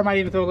extra water, might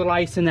even throw a little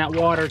ice in that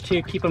water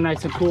too, keep them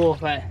nice and cool.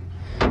 But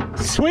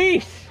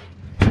sweet,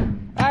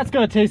 that's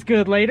gonna taste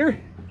good later.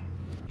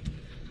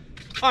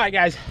 All right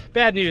guys,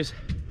 bad news.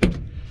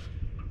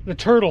 The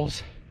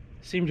turtles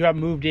seem to have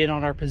moved in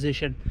on our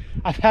position.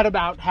 I've had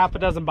about half a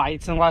dozen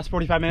bites in the last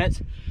 45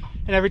 minutes,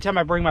 and every time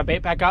I bring my bait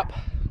back up,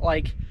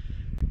 like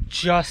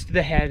just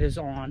the head is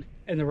on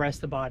and the rest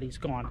of the body's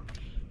gone,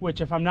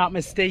 which if I'm not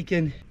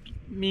mistaken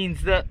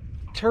means that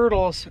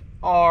turtles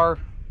are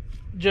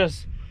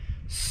just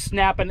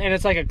snapping, and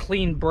it's like a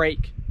clean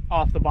break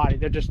off the body.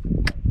 They're just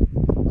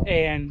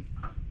and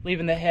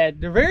leaving the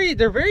head. They're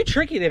very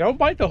tricky. They don't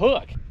bite the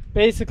hook.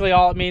 Basically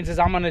all it means is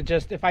I'm gonna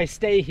just, if I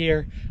stay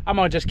here, I'm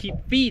gonna just keep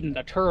feeding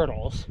the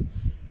turtles,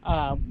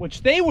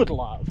 which they would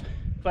love,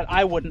 but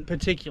I wouldn't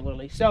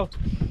particularly. So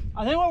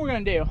I think what we're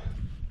gonna do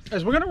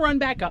is we're gonna run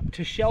back up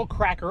to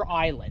Shellcracker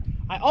Island.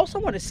 I also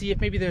want to see if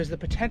maybe there's the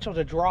potential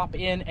to drop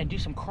in and do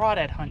some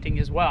crawdad hunting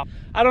as well.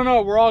 I don't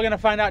know, we're all gonna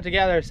find out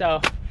together,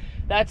 so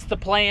that's the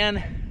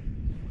plan.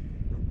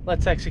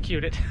 Let's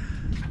execute it.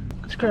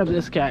 Let's grab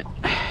this guy.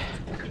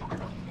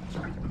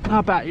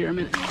 Hop out here a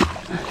minute.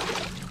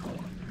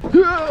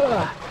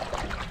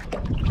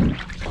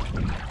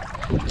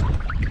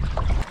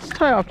 Let's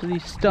tie off to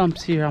these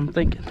stumps here, I'm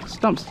thinking.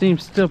 Stump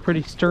seems still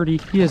pretty sturdy.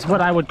 He is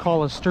what I would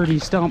call a sturdy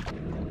stump.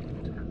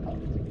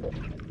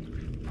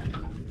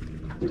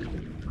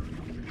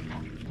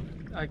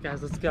 Alright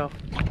guys, let's go.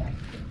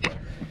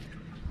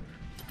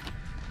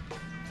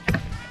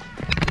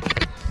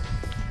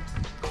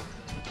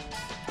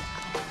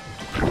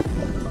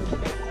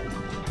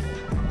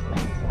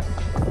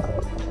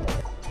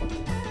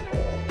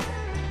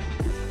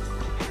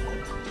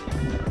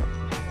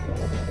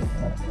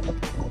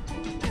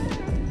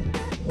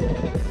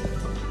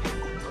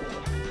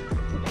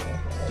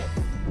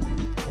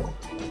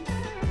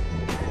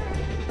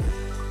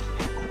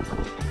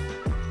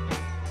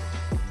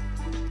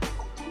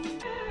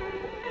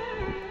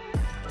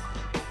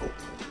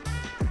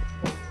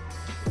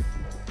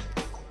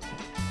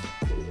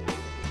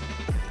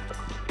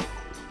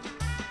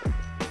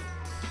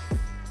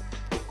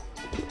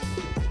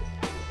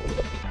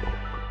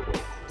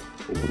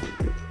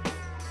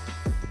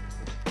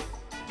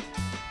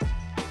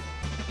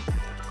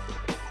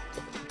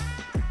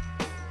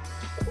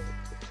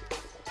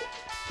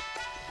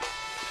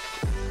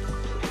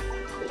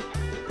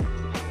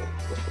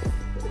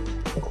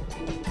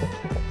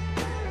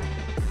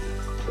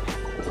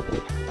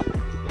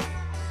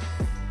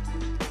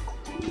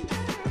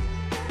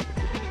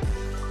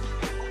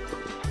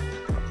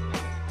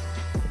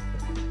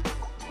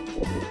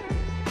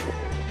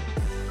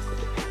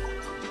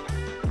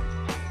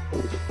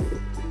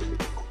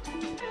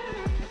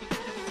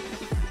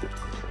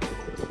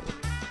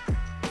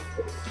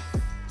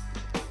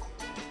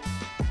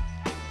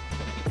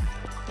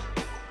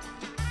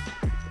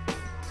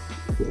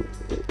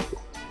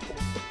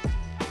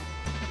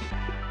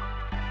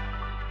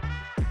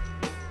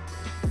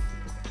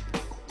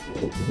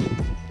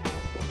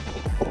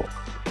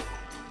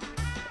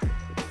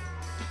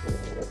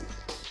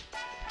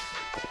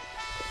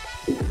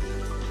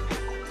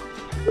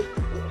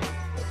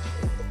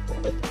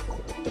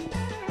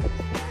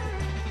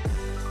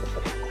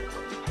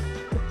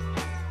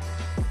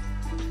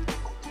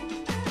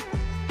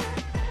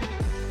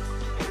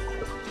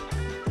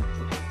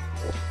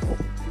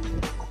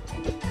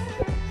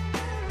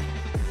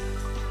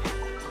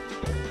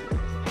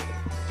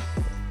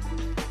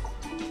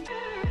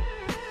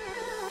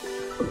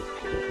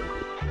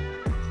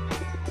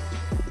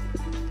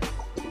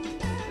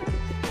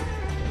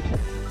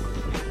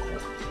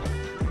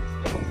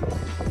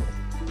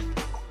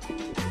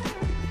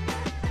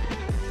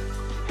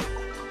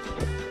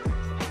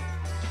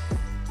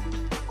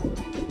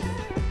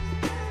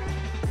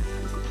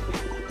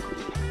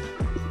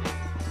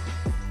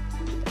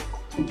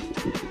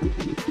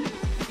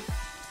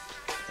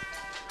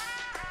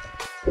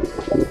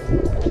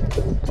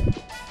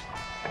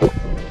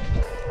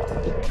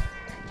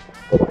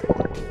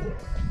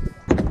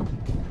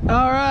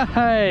 All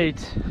right,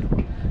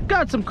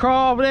 got some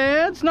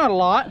crawdads, not a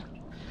lot.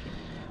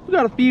 We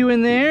got a few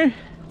in there.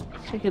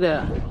 Check it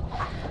out.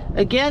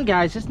 Again,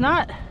 guys, it's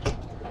not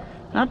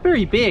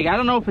very big. I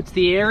don't know if it's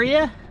the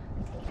area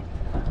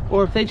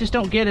or if they just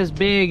don't get as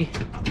big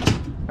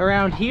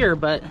around here,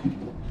 but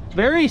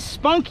very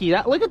spunky.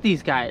 Look at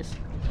these guys,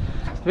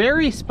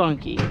 very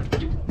spunky.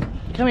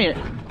 Come here.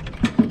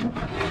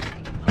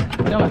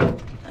 Come on.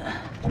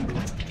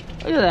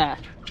 Look at that.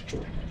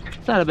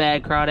 It's not a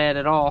bad crawdad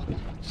at all.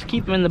 Just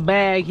keep them in the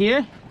bag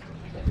here.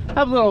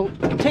 Have a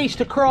little taste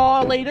of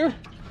craw later.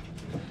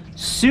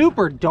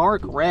 Super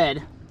dark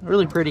red.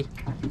 Really pretty.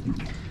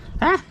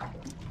 Huh?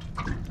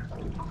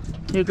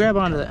 Here, grab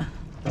onto that.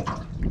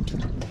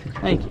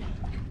 Thank you.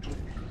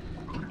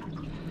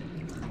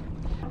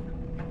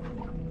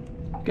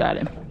 Got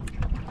him.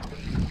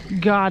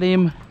 Got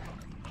him.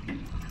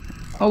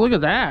 Oh, look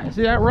at that.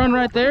 See that run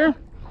right there?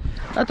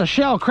 That's a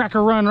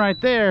shellcracker run right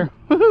there.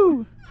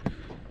 Woohoo!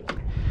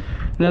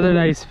 Another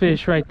nice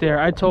fish right there.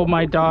 I told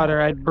my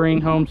daughter I'd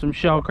bring home some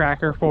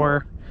shellcracker for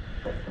her.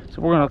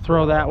 So we're gonna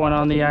throw that one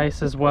on the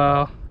ice as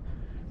well.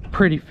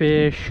 Pretty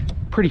fish,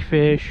 pretty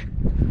fish.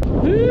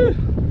 Woo.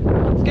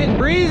 It's getting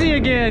breezy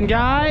again,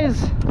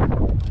 guys.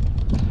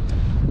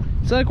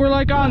 It's like we're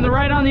like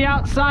right on the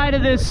outside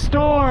of this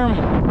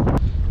storm.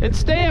 It's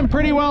staying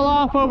pretty well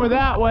off over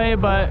that way,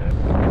 but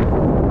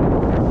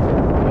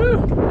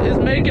it's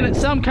making it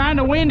some kind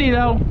of windy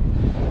though.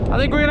 I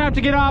think we're gonna have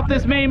to get off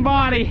this main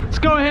body. Let's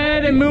go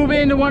ahead and move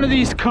into one of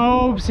these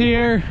coves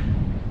here.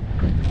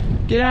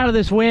 Get out of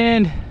this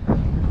wind.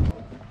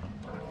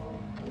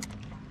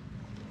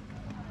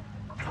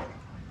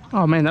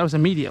 Oh man, that was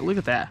immediate. Look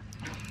at that.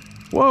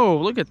 Whoa,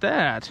 look at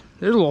that.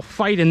 There's a little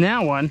fight in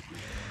that one.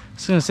 I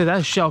was gonna say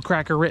that's shell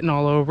cracker written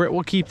all over it.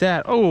 We'll keep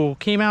that. Oh,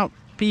 came out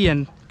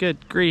peeing.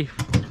 Good grief.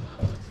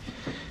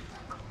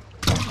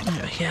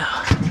 Yeah.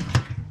 I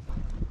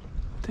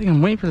think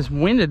I'm waiting for this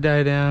wind to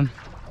die down.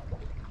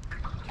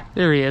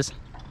 There he is.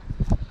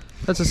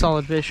 That's a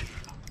solid fish.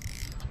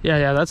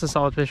 Yeah, that's a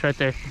solid fish right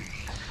there.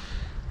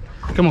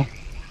 Come on.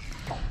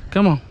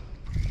 Come on.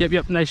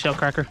 Yep, nice shell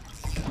cracker.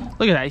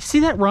 Look at that. You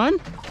see that run?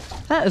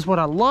 That is what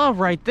I love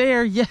right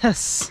there.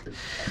 Yes.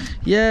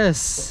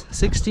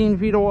 16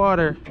 feet of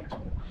water.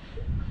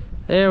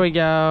 There we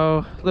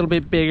go. A little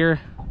bit bigger.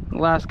 The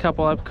last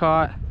couple I've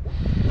caught.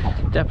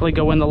 Definitely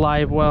go in the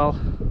live well.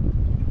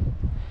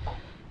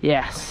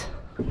 Yes.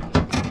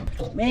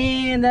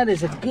 Man, that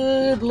is a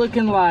good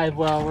looking live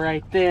well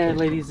right there,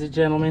 ladies and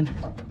gentlemen.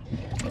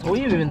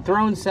 We've even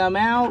thrown some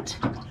out.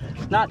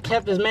 Not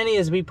kept as many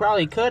as we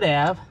probably could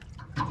have.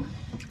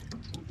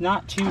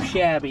 Not too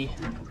shabby.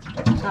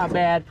 Not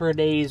bad for a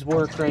day's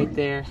work right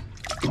there.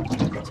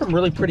 Some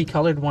really pretty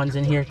colored ones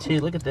in here too.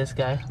 Look at this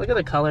guy. Look at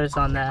the colors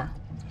on that.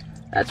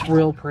 That's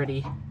real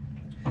pretty.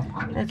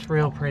 That's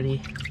real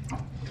pretty.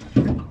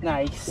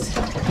 Nice.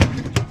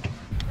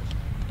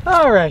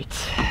 All right.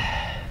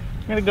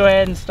 I'm gonna go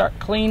ahead and start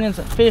cleaning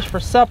some fish for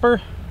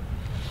supper.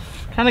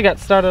 Kind of got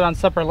started on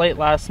supper late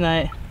last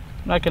night.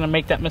 I'm not gonna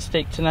make that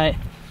mistake tonight.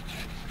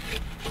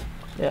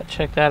 Yeah,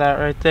 check that out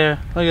right there.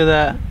 Look at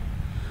that.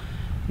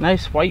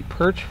 Nice white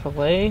perch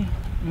fillet.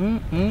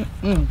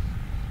 I'm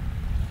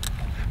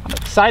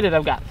excited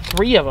I've got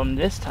 3 of them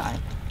this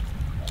time.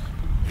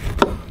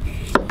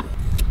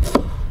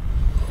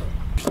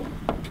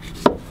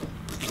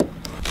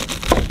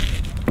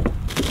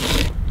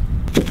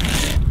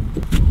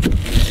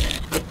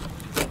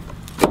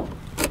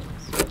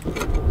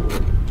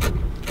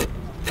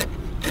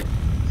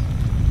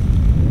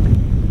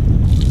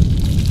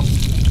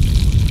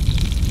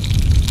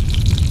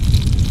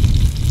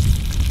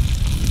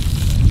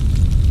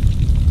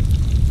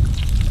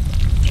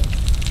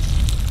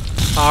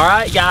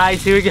 Alright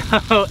guys, here we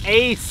go.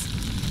 Ace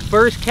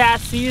first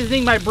cast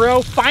seasoning. My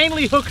bro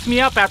finally hooks me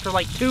up after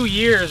like 2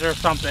 years or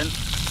something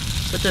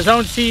with his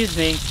own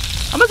seasoning.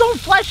 I'm his own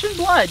flesh and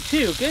blood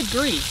too, good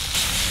grief.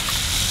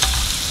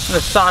 I'm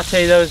gonna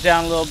saute those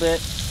down a little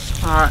bit.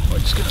 Alright, we're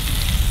just gonna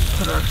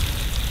put our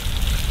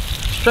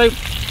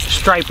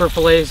striper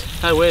fillets.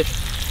 I wish.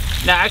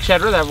 Now actually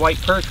I'd rather have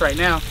white perch right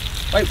now.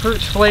 White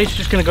perch fillets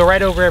just gonna go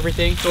right over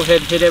everything. Go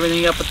ahead and hit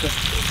everything up with the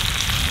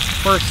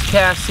first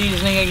cast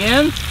seasoning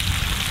again.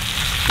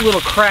 A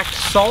little cracked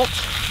salt.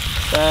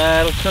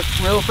 That'll cook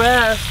real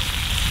fast.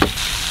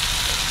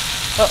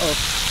 Uh-oh.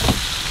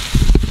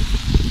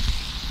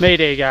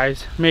 Mayday,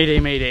 guys. Mayday,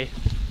 mayday.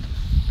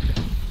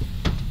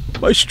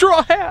 My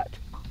straw hat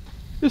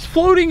is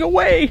floating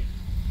away.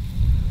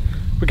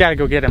 We gotta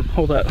go get him.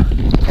 Hold up.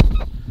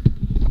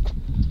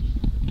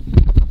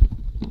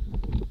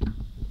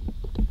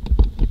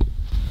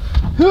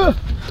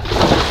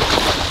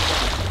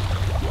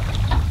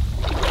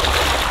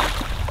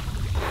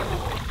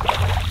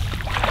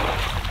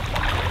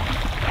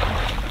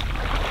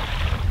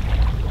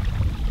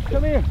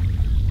 Come here.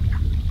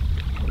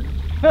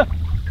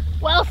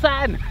 Well,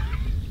 son.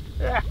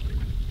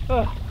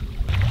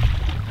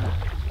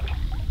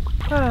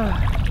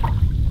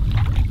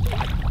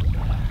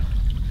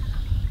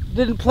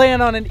 Didn't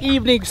plan on an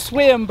evening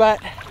swim, but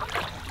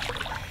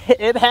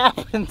it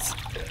happens.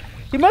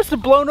 He must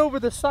have blown over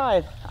the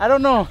side. I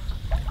don't know.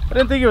 I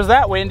didn't think it was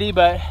that windy,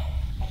 but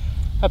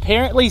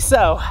apparently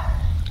so.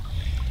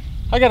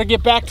 I gotta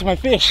get back to my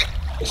fish.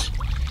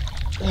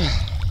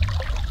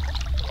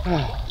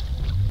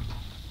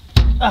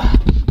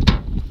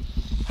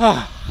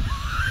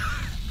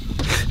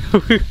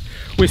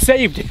 We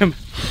saved him.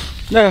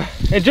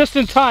 And just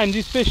in time,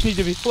 these fish need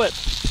to be flipped.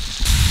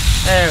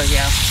 There we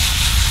go.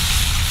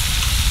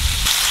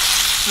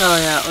 Oh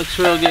yeah, it looks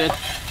real good.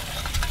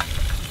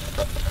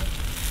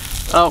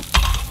 Oh,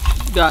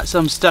 got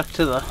some stuck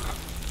to the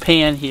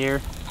pan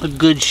here. A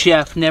good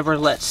chef never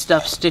lets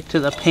stuff stick to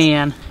the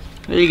pan.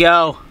 There you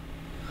go.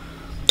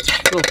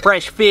 Little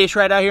fresh fish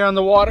right out here on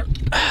the water.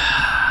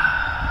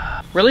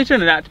 Really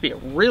turned out to be a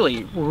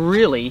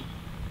really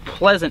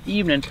pleasant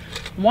evening.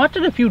 I'm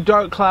watching a few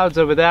dark clouds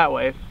over that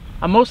way.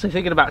 I'm mostly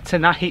thinking about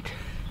tonight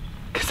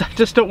because I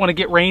just don't want to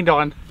get rained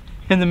on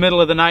in the middle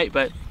of the night,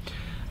 but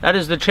that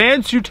is the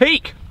chance you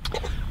take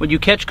when you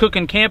catch, cook,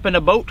 and camp in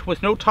a boat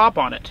with no top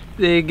on it.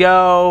 There you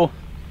go.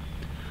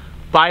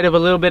 Bite of a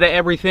little bit of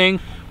everything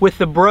with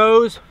the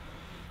Bros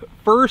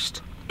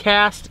first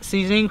cast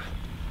seasoning.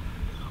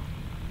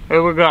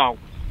 Here we go.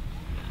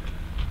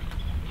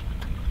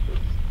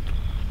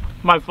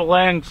 My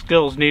filleting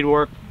skills need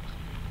work.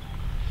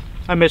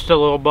 I missed a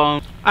little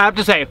bone. I have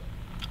to say,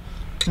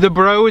 the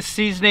Bros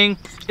seasoning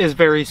is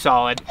very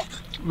solid.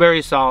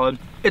 Very solid.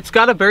 It's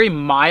got a very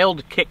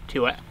mild kick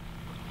to it.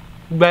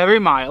 Very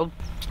mild.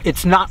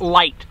 It's not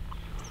light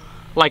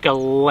like a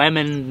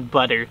lemon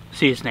butter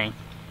seasoning.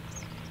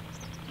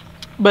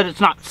 But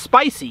it's not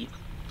spicy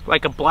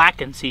like a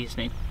blackened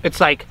seasoning. It's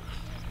like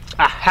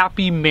a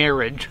happy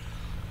marriage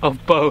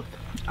of both.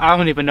 I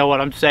don't even know what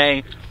I'm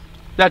saying.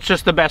 That's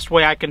just the best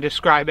way I can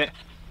describe it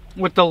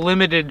with the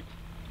limited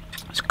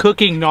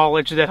cooking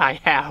knowledge that I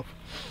have.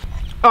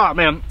 Oh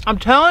man, I'm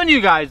telling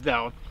you guys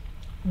though,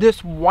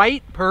 this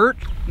white perch,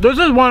 this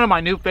is one of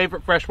my new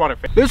favorite freshwater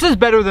fish. This is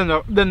better than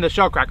the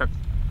shellcracker.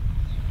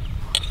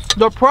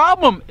 The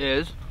problem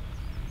is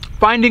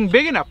finding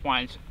big enough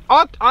ones.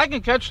 I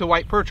can catch the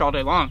white perch all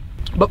day long,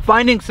 but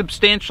finding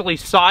substantially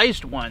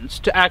sized ones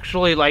to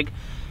actually like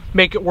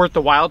make it worth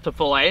the while to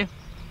fillet,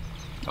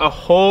 a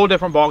whole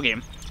different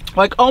ballgame.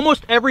 Like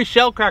almost every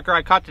shellcracker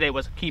I caught today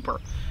was a keeper.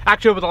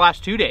 Actually over the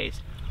last 2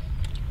 days.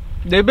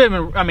 They've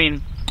been, I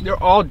mean,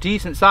 they're all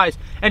decent size.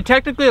 And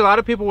technically a lot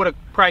of people would have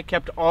probably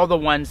kept all the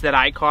ones that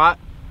I caught.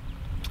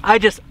 I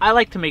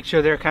like to make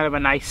sure they're kind of a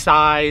nice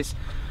size.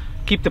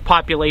 Keep the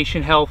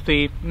population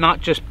healthy,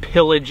 not just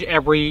pillage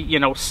every, you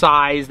know,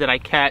 size that I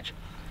catch.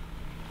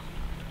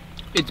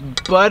 It's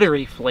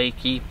buttery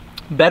flaky,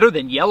 better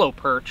than yellow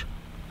perch.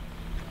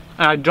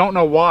 And I don't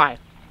know why.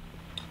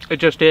 It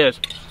just is.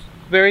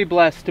 Very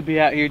blessed to be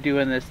out here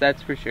doing this,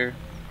 that's for sure.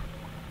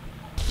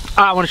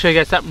 I want to show you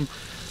guys something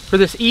for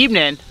this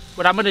evening.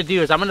 What I'm going to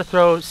do is I'm going to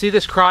throw, see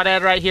this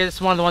crawdad right here? This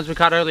is one of the ones we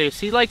caught earlier.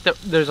 See like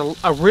there's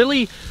a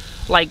really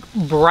like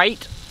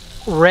bright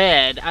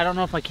red, I don't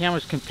know if my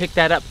cameras can pick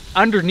that up,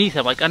 underneath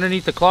it, like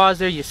underneath the claws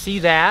there, you see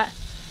that?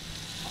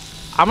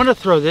 I'm gonna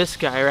throw this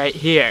guy right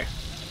here.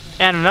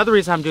 And another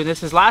reason I'm doing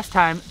this is the last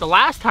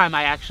time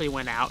I actually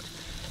went out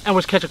and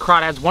was catching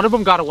crawdads, one of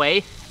them got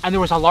away and there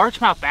was a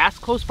largemouth bass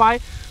close by,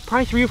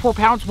 probably 3 or 4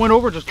 pounds, went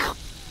over, just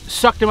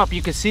sucked him up.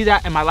 You can see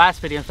that in my last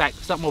video. In fact,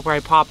 something will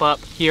probably pop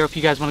up here if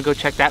you guys want to go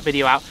check that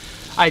video out.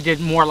 I did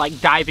more like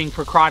diving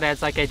for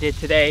crawdads like I did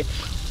today.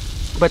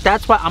 But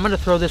that's why I'm going to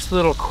throw this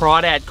little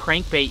crawdad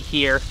crankbait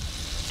here.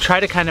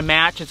 Try to kind of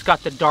match. It's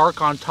got the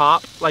dark on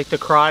top, like the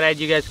crawdad.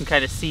 You guys can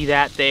kind of see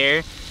that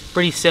there.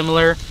 Pretty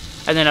similar.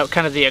 And then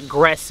kind of the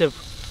aggressive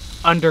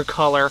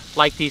undercolor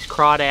like these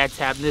crawdads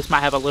have. And this might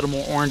have a little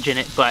more orange in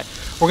it. But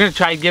we're going to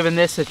try giving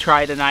this a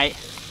try tonight.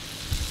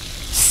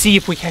 See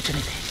if we catch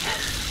anything.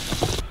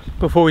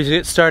 Before we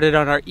get started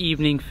on our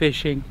evening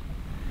fishing,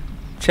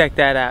 check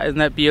that out. Isn't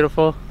that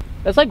beautiful?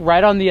 That's like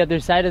right on the other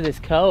side of this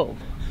cove.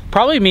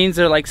 Probably means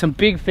there are like some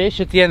big fish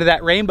at the end of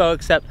that rainbow,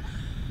 except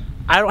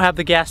I don't have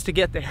the gas to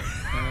get there.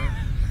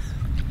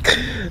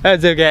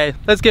 That's okay.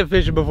 Let's get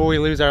fishing before we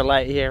lose our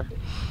light here.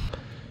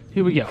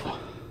 Here we go.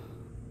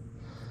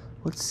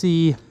 Let's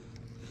see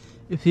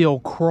if the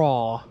old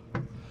craw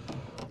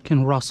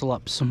can rustle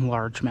up some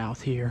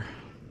largemouth here.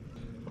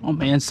 Oh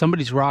man,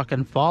 somebody's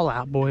rocking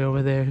Fallout Boy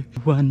over there.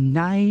 One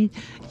night,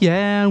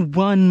 yeah,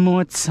 one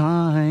more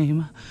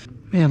time.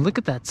 Man, look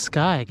at that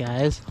sky,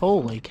 guys.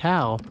 Holy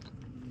cow.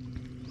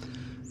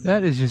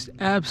 That is just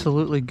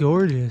absolutely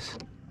gorgeous.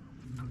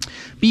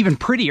 Be even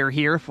prettier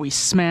here if we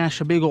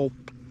smash a big old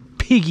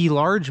piggy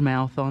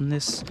largemouth on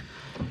this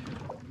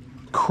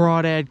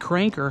crawdad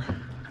cranker.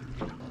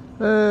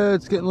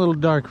 It's getting a little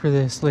dark for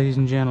this, ladies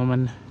and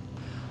gentlemen.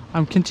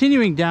 I'm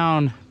continuing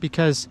down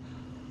because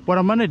what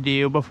I'm gonna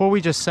do before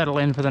we just settle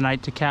in for the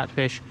night to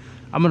catfish,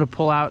 I'm gonna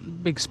pull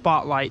out big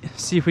spotlight,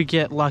 see if we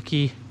get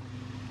lucky,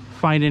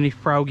 find any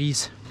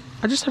froggies.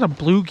 I just had a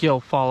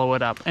bluegill follow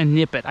it up and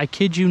nip it. I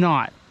kid you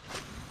not.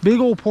 Big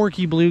old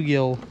porky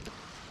bluegill.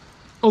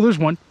 Oh, there's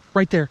one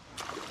right there.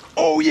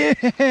 Oh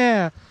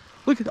yeah!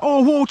 Look at,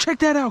 oh, whoa, check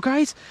that out,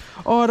 guys.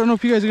 Oh, I don't know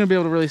if you guys are gonna be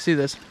able to really see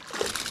this.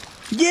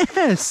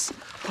 Yes!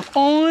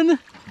 On,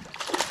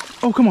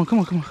 oh, come on, come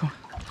on, come on, come on.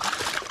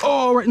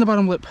 Oh, right in the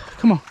bottom lip.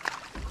 Come on.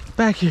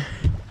 Back here.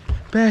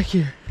 Back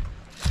here.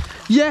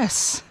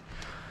 Yes!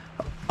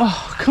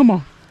 Oh, come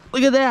on.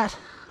 Look at that.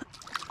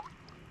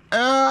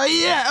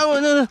 Yeah. Oh,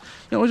 no, no. You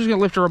know, we're just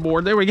gonna lift her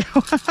aboard. There we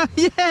go.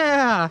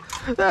 Yeah!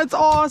 That's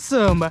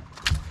awesome.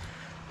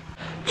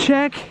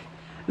 Check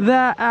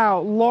that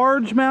out.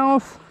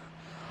 Largemouth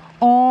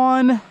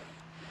on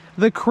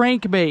the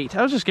crankbait.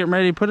 I was just getting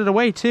ready to put it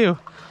away too.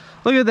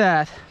 Look at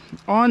that.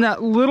 On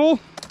that little,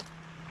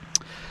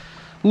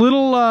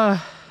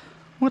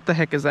 what the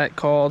heck is that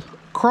called?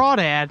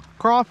 Crawdad.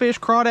 Crawfish,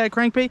 crawdad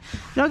crankbait. You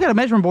know, I got a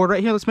measuring board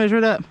right here. Let's measure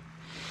it up.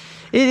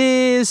 It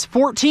is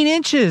 14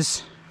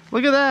 inches.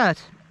 Look at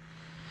that.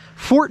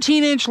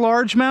 14-inch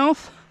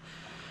largemouth.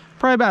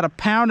 Probably about 1.5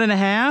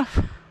 pounds.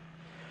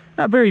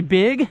 Not very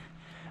big,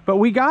 but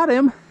we got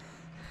him.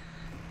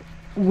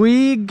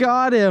 We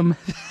got him.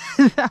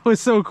 That was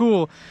so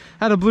cool.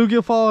 Had a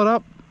bluegill follow it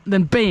up,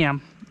 then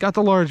bam, got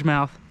the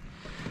largemouth.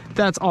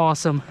 That's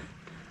awesome.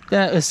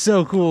 That is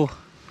so cool.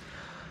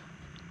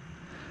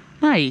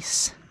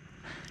 Nice.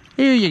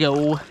 Here you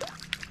go.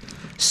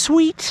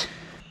 Sweet.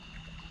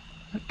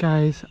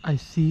 Guys, I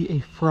see a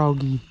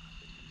froggy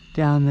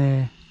down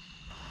there.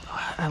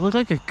 I look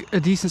like a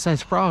decent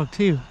sized frog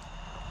too.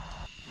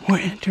 We're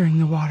entering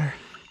the water.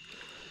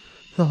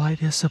 The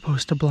light is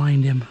supposed to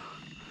blind him.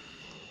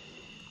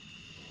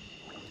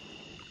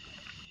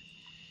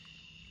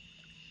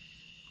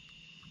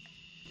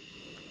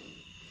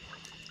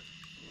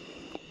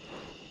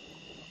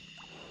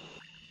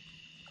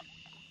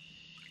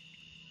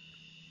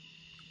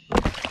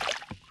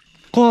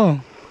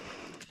 Whoa.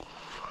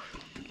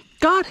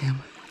 Got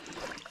him.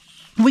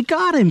 We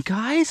got him,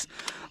 guys.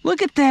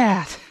 Look at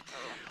that.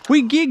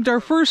 We gigged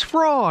our first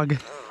frog.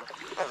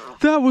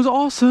 That was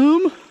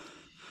awesome.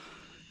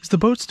 Is the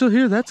boat still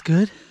here? That's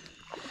good.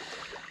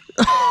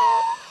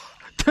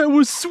 That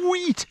was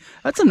sweet.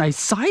 That's a nice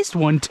sized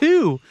one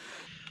too.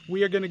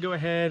 We are gonna go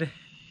ahead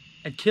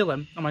and kill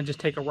him. I'm gonna just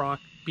take a rock,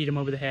 beat him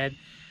over the head.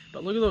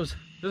 But look at those.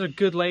 Those are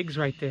good legs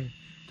right there.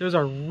 Those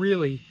are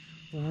really,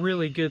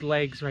 really good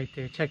legs right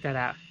there. Check that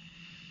out.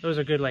 Those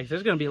are good legs.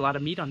 There's gonna be a lot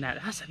of meat on that.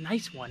 That's a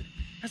nice one.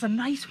 That's a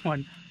nice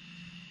one.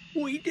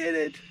 We did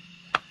it.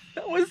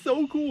 That was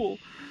so cool.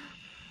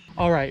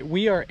 All right,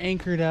 we are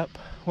anchored up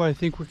where I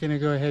think we're gonna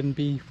go ahead and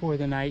be for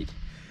the night.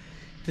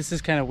 This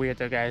is kind of weird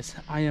though, guys.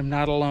 I am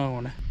not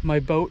alone. My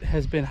boat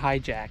has been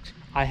hijacked.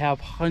 I have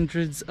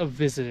hundreds of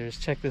visitors.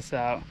 Check this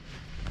out.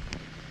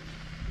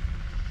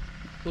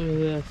 Look at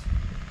this.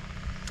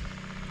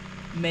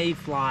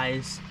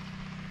 Mayflies.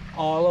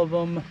 All of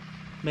them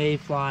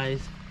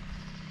mayflies.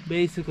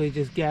 Basically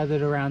just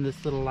gathered around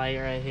this little light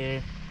right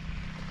here.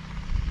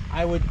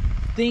 I would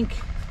think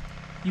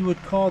you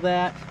would call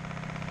that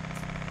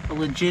a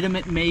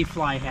legitimate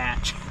mayfly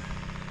hatch.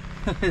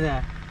 Look at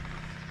that.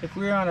 If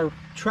we were on a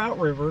trout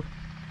river,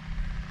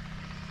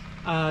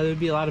 there'd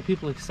be a lot of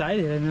people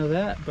excited, I know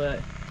that,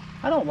 but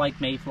I don't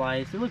like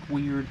mayflies. They look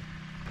weird.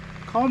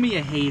 Call me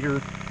a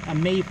hater, a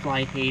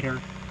mayfly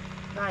hater.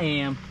 I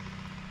am.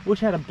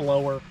 Wish I had a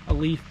blower, a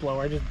leaf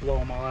blower. I just blow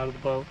them all out of the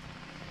boat.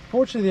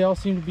 Fortunately, they all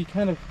seem to be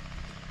kind of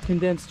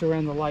condensed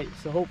around the light,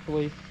 so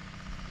hopefully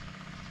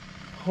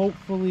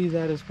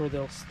that is where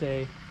they'll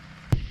stay.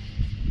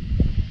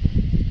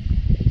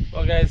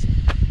 Well guys,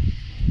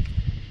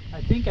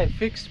 I think I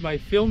fixed my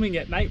filming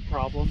at night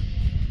problem.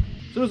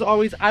 So as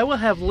always, I will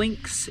have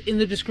links in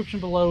the description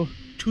below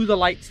to the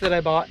lights that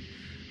I bought.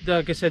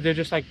 Like I said, they're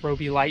just like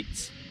Roby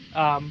lights.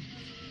 And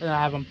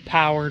I have them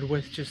powered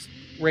with just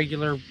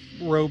regular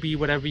Roby,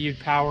 whatever you'd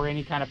power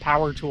any kind of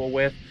power tool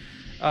with.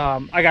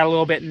 I got a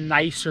little bit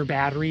nicer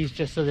batteries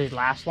just so they'd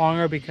last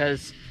longer,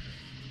 because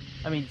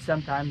I mean,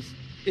 sometimes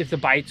if the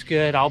bite's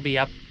good, I'll be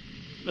up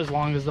as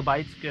long as the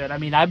bite's good. I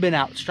mean, I've been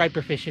out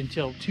striper fishing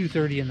till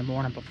 2:30 in the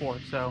morning before,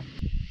 so.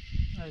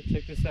 All right,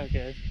 check this out,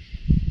 guys.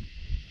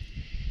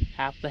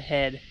 Half the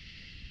head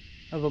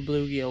of a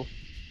bluegill.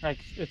 Like,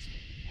 it's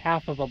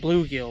half of a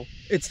bluegill.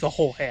 It's the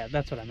whole head,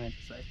 that's what I meant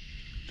to say.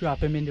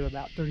 Drop him into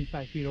about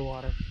 35 feet of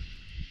water.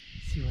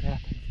 See what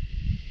happens.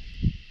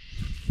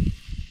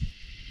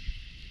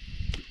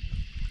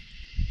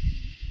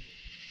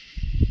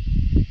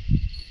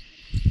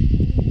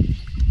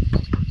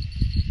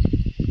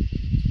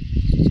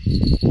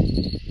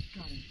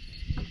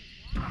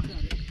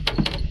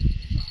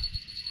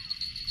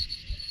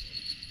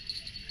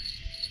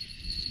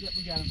 Yep,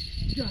 we got him.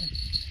 Got him.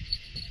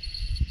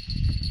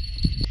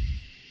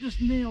 Just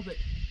nailed it.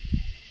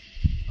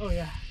 Oh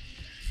yeah.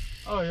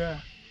 Oh yeah.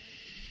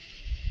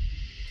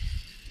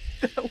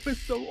 That was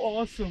so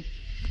awesome.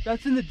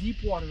 That's in the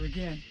deep water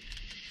again.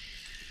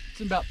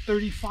 It's about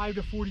 35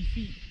 to 40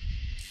 feet.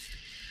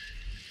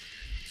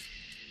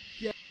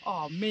 Yeah.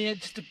 Oh man,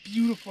 just a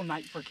beautiful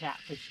night for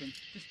catfishing.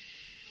 Just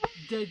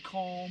dead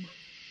calm.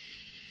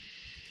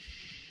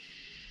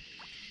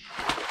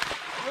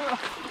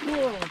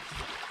 Whoa.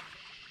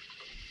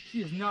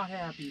 She is not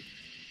happy.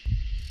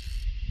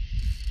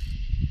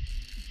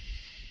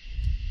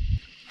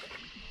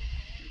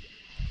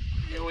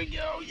 Here we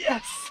go.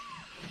 Yes.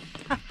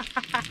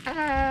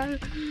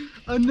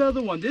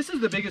 Another one. This is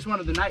the biggest one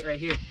of the night right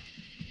here.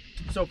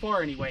 So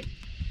far anyway.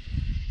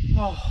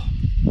 Oh,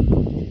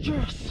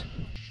 yes.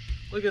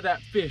 Look at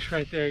that fish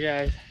right there,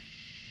 guys.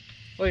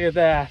 Look at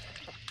that.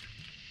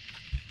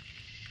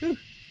 Whew.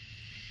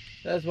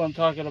 That's what I'm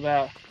talking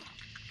about.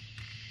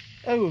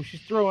 Oh,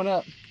 she's throwing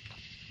up.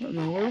 What in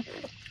the world?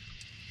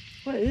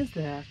 What is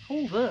that?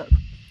 Hold up.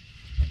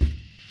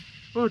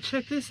 Oh,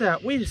 check this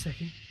out. Wait a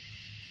second.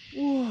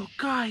 Whoa,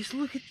 guys,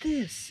 look at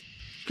this.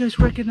 You guys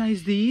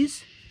recognize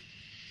these?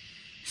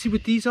 See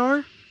what these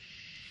are?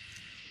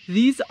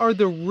 These are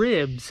the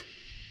ribs.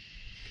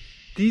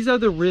 These are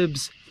the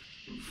ribs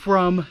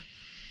from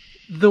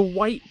the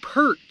white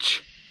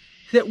perch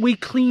that we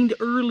cleaned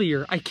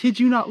earlier. I kid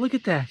you not. Look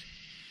at that.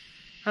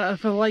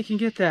 If a light can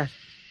get that.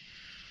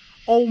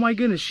 Oh my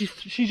goodness,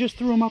 she just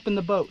threw them up in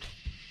the boat.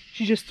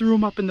 She just threw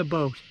them up in the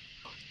boat.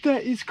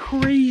 That is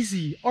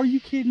crazy. Are you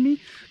kidding me?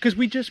 Because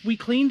we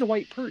cleaned the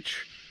white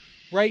perch,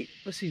 right?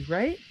 Let's see,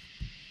 right?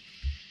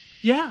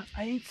 Yeah,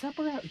 I ate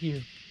supper out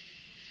here.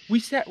 We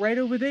sat right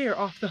over there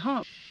off the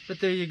hump. But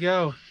there you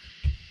go.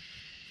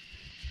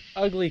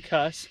 Ugly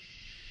cuss.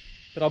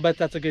 But I'll bet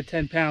that's a good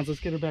 10 pounds. Let's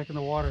get her back in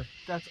the water.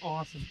 That's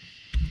awesome.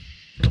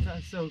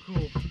 That's so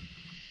cool.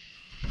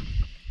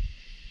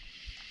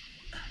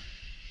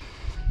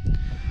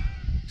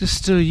 Just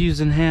still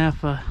using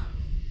half a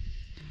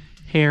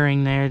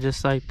herring there,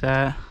 just like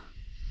that.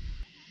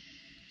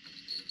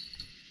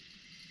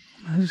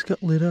 I just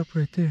got lit up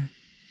right there.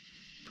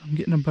 I'm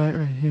getting a bite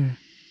right here.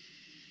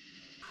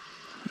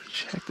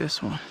 Check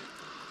this one.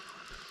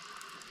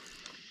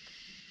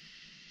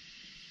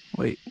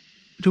 Wait,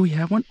 do we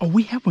have one? Oh,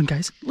 we have one,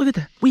 guys. Look at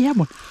that. We have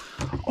one.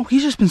 Oh,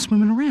 he's just been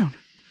swimming around.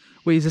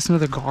 Wait, is this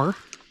another gar?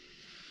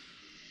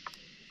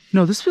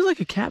 No, this feels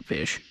like a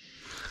catfish.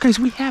 Guys,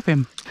 we have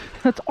him.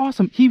 That's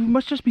awesome. He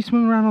must just be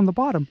swimming around on the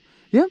bottom.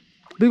 Yep,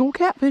 big old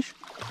catfish.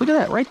 Look at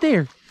that right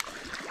there.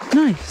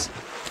 Nice.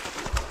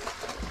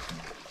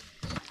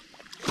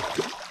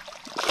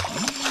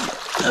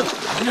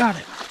 Oh, got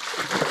it.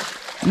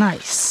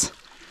 Nice.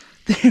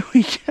 There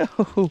we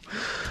go.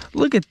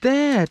 Look at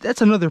that.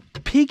 That's another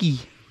piggy.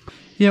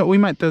 You know, we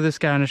might throw this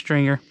guy on a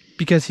stringer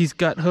because he's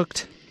gut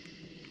hooked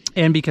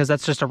and because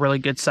that's just a really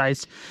good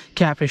sized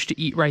catfish to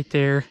eat right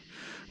there.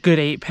 Good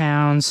 8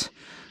 pounds.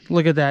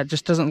 Look at that.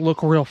 Just doesn't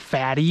look real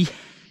fatty.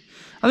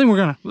 I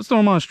think let's throw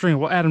him on a string.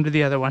 We'll add him to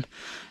the other one.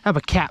 Have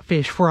a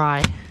catfish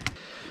fry.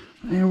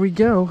 There we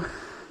go.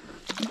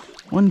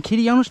 One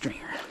kitty on a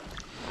stringer.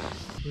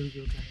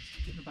 Bluegill, guys.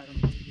 Get a bite on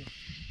the bluegill.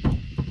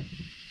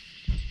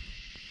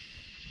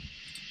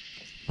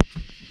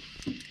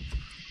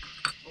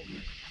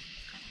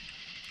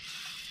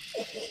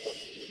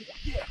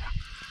 Yeah.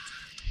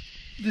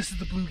 This is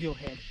the bluegill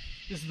head.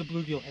 This is the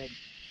bluegill head.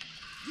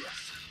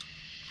 Yes.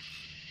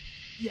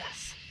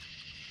 Yes.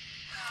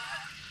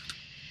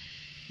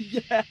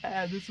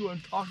 Yeah, this is what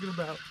I'm talking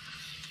about.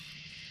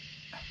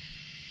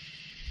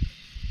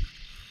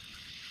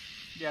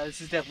 Yeah,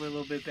 this is definitely a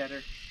little bit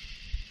better.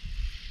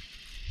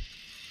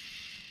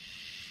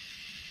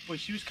 Boy,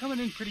 she was coming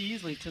in pretty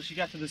easily until she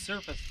got to the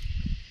surface.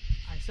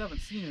 I still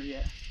haven't seen her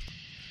yet.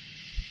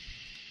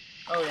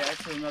 Oh yeah,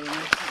 actually another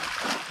one.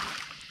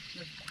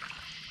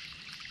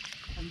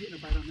 I'm getting a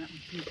bite on that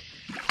one too.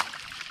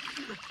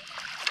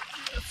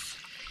 Yes.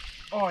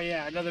 Oh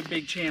yeah, another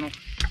big channel.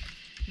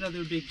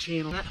 Another big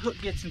channel. That hook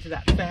gets into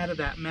that fat of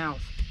that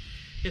mouth.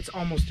 It's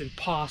almost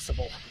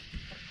impossible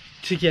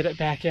to get it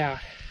back out.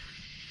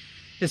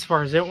 As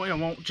far as it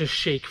won't just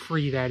shake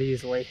free that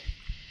easily.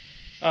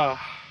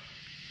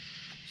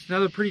 It's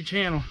another pretty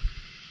channel.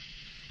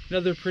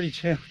 Another pretty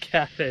channel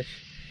catfish.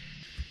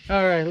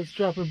 Alright, let's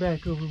drop her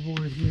back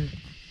overboard here.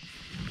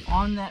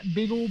 On that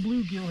big old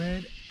bluegill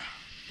head.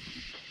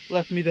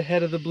 Left me the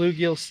head of the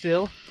bluegill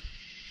still.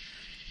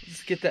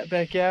 Let's get that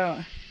back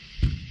out.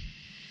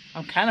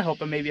 I'm kind of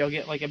hoping maybe I'll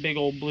get like a big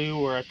old blue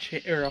or a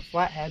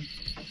flathead.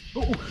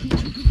 Oh,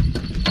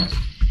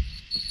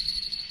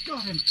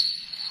 got him.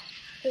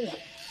 Oh,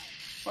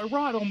 my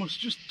rod almost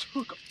just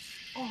took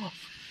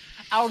off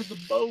out of the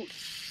boat.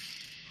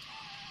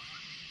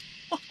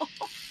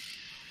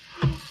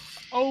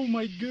 Oh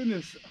my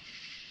goodness.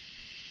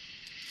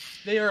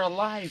 They are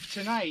alive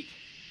tonight.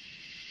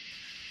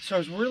 So I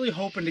was really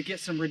hoping to get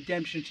some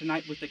redemption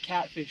tonight with the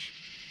catfish.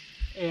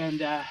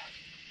 And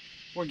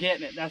we're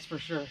getting it, that's for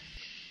sure.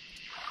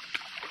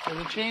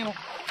 Another channel.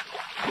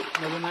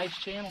 Another nice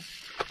channel.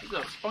 This is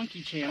a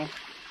spunky channel.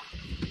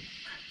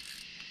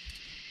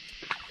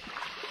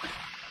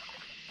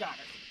 Got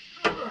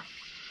it.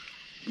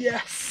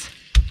 Yes.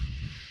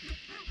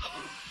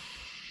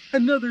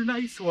 Another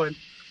nice one.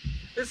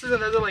 This is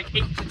another like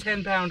 8 to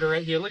 10 pounder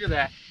right here. Look at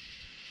that.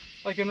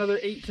 Like another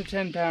 8 to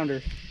 10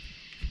 pounder.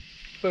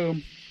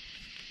 Boom.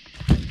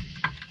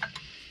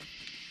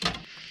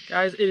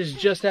 Guys, it is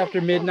just after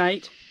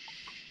midnight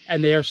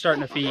and they are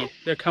starting to feed.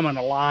 They're coming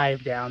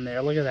alive down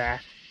there. Look at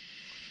that.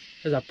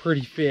 There's a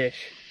pretty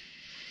fish.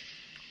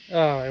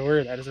 Oh my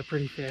word, that is a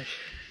pretty fish.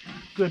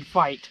 Good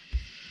fight.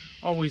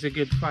 Always a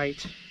good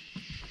fight.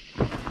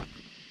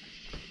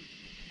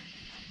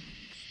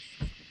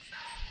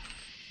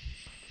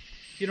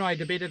 You know, I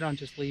debated on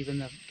just leaving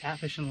the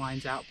catfishing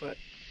lines out, but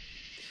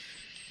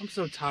I'm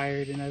so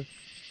tired and I've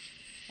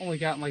only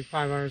gotten like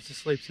 5 hours of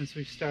sleep since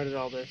we started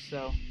all this,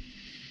 so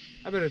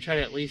I better try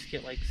to at least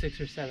get like 6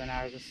 or 7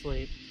 hours of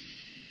sleep.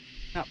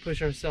 Not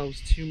push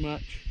ourselves too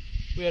much.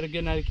 We had a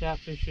good night of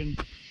catfishing.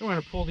 We're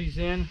going to pull these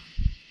in,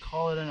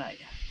 call it a night.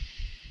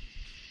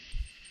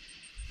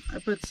 I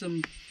put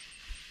some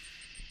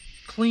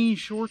clean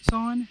shorts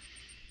on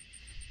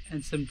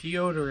and some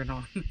deodorant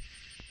on.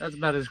 That's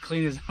about as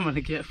clean as I'm going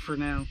to get for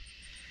now.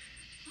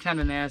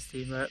 Kind of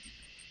nasty, but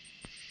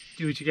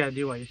do what you got to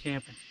do while you're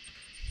camping.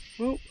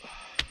 Well,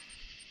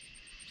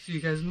 see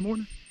you guys in the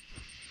morning.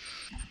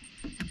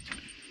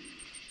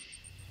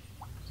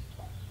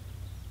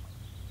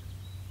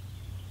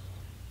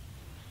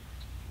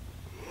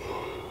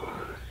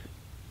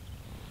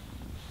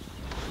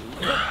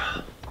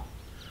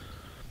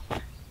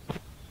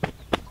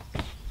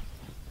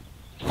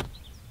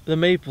 The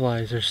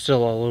mayflies are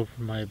still all over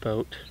my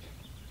boat.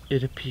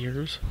 it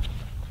appears.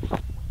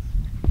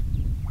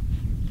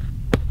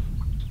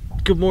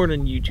 Good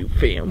morning, YouTube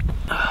fam.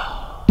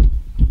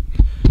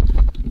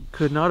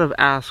 Could not have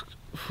asked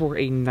for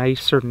a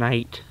nicer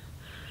night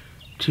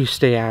to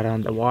stay out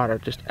on the water.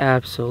 Just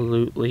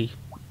absolutely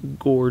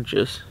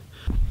gorgeous.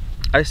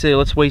 I say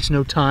let's waste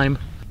no time.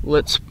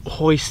 Let's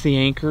hoist the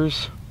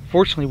anchors.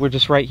 Fortunately, we're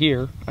just right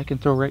here. I can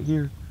throw right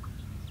here.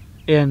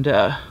 And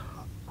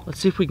let's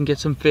see if we can get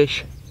some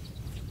fish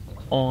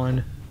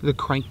on the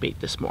crankbait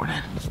this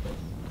morning.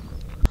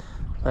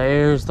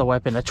 There's the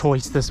weapon of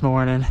choice this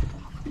morning.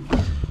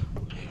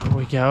 Here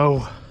we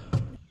go.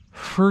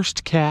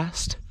 First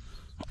cast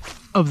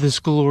of this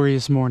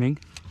glorious morning.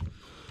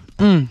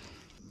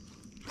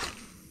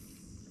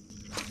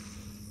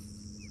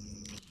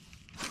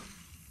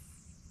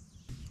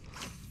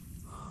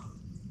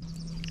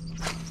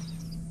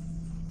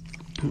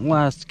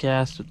 Last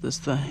cast with this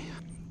thing.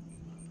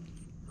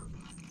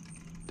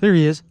 There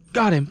he is.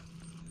 Got him.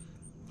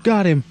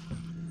 Got him.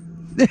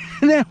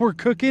 Now we're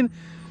cooking.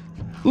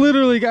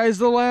 Literally, guys,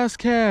 the last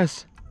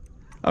cast.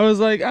 I was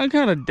like, I'm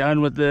kind of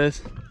done with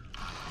this.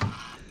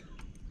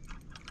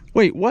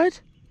 Wait, what?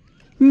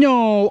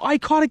 No, I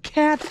caught a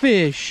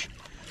catfish.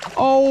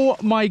 Oh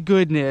my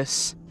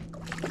goodness.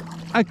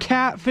 A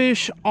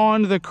catfish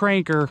on the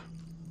cranker.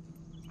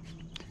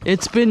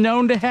 It's been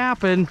known to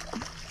happen.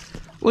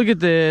 Look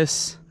at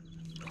this.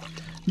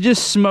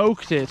 Just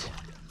smoked it.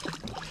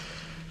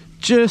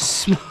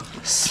 Just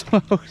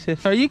smoked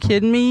it. Are you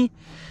kidding me?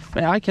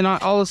 Man, I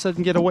cannot all of a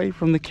sudden get away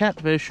from the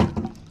catfish.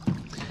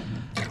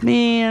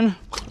 Man,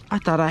 I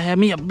thought I had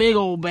me a big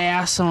old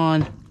bass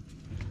on.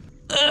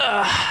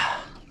 Ugh.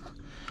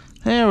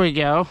 There we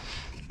go.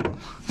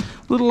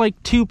 Little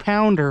like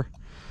 2-pounder.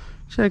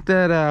 Check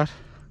that out.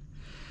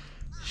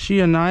 She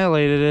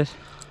annihilated it.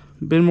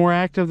 Been more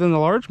active than the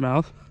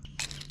largemouth.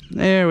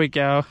 There we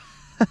go.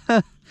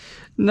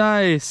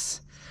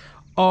 Nice.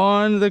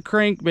 On the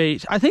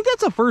crankbait. I think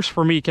that's a first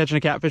for me, catching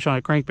a catfish on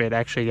a crankbait,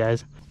 actually,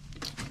 guys.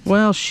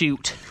 Well,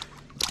 shoot.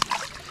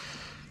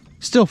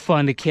 Still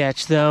fun to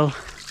catch, though.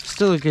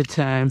 Still a good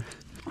time.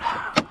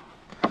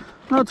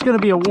 Well, it's going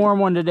to be a warm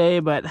one today,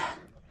 but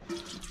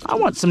I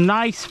want some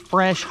nice,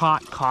 fresh,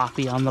 hot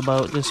coffee on the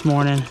boat this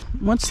morning.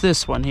 What's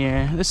this one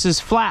here? This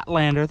is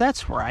Flatlander.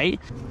 That's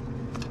right.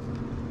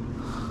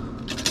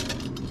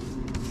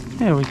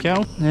 There we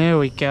go. There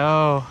we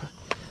go.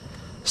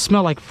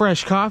 Smell like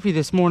fresh coffee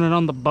this morning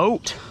on the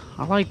boat.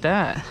 I like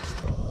that.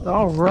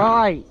 All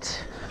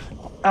right.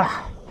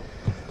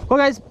 Well,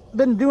 guys,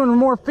 been doing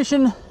more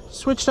fishing.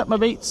 Switched up my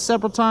baits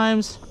several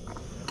times.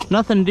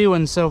 Nothing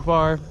doing so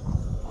far.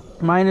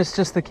 Minus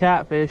just the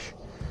catfish.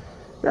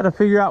 Got to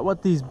figure out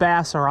what these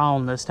bass are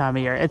on this time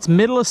of year. It's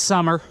middle of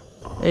summer,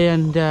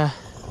 and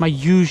my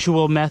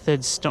usual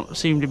methods don't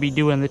seem to be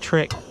doing the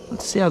trick.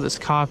 Let's see how this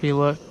coffee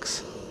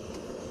looks.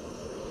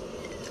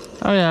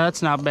 Oh yeah,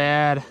 that's not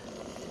bad.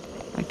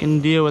 I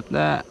can deal with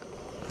that.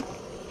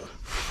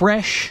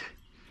 Fresh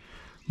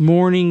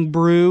morning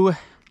brew.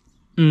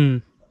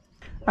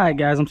 Alright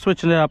guys, I'm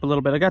switching it up a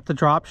little bit. I got the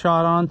drop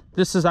shot on.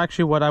 This is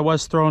actually what I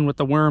was throwing with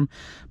the worm,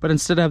 but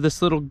instead I have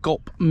this little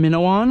gulp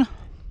minnow on.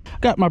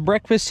 Got my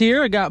breakfast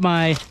here. I got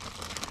my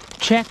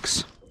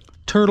Chex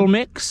turtle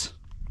mix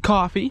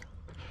coffee.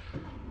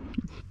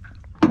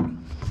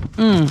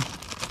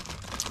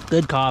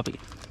 Good coffee.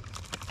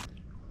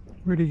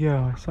 Where'd he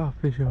go? I saw a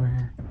fish over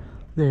here.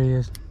 There he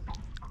is.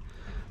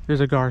 There's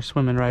a gar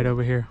swimming right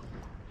over here.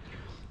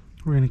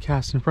 We're gonna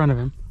cast in front of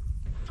him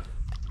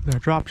with our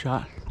drop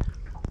shot.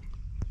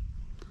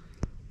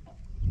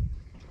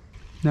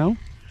 No?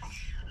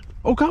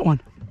 Oh, got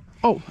one.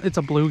 Oh, it's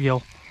a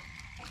bluegill.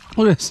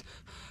 Look at this.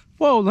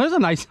 Whoa, there's a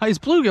nice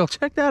bluegill.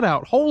 Check that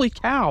out. Holy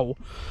cow.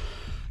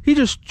 He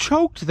just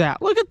choked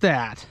that. Look at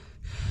that.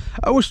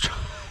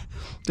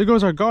 There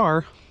goes our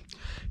gar.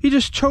 He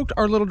just choked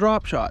our little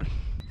drop shot.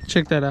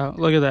 Check that out.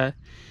 Look at that.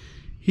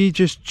 He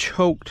just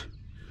choked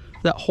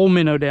that whole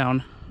minnow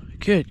down.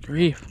 Good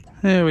grief.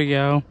 There we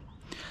go.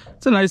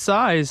 It's a nice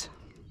size.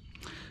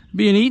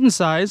 Be an eating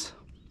size.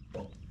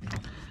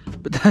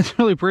 But that's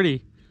really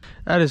pretty.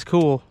 That is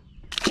cool.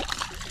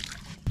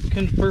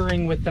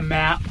 Conferring with the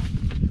map.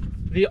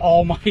 The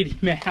almighty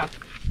map.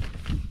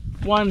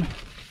 One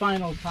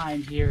final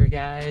time here,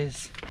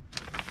 guys.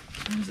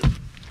 There's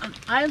an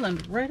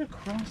island right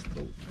across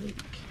the lake.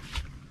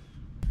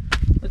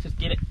 Let's just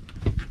get it.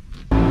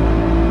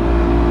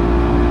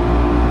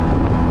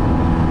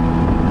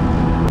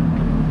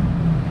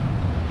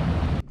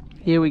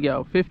 Here we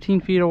go,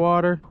 15 feet of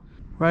water,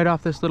 right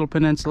off this little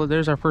peninsula.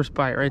 There's our first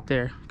bite right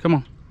there. Come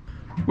on.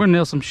 We're gonna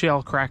nail some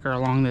shell cracker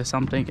along this,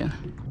 I'm thinking.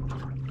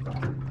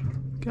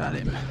 Got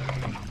him.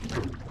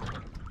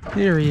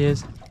 There he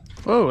is.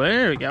 Oh,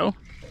 there we go.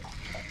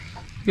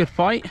 Good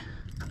fight.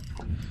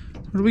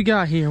 What do we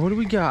got here? What do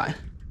we got?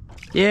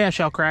 Yeah,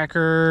 shell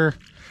cracker.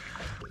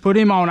 Put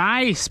him on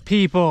ice,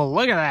 people.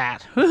 Look at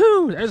that.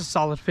 Woohoo! There's a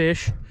solid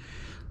fish.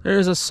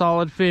 There's a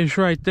solid fish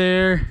right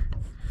there.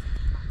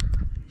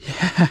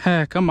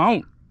 Yeah, come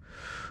on.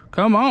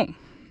 Come on.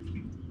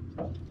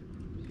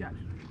 Got it.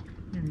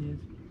 There he is.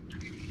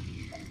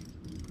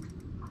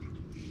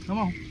 Come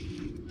on.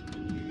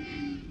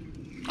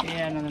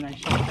 Yeah, another nice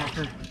shell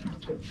cracker.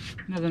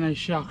 Another nice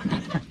shell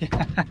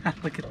cracker.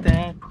 Look at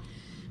that.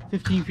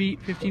 15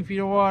 feet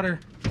of water.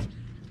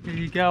 Here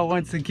you go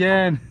once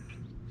again.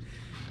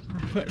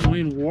 We're putting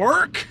in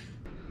work.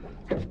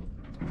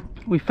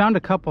 We found a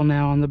couple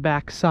now on the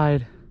back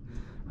side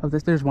of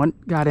this. There's one.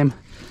 Got him.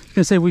 I was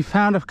gonna say we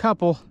found a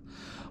couple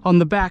on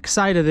the back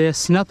side of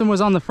this. Nothing was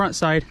on the front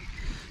side.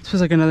 This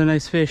feels like another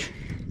nice fish.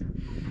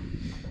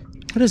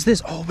 What is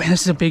this? Oh man,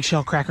 this is a big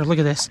shell cracker. Look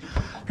at this.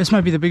 This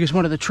might be the biggest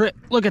one of the trip.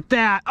 Look at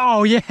that.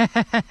 Oh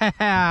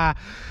yeah.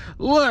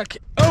 Look.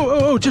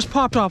 Oh, just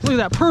popped off. Look at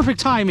that. Perfect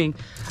timing.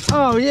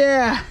 Oh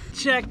yeah.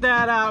 Check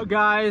that out,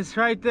 guys.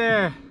 Right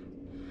there.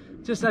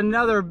 Just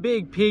another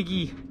big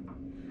piggy.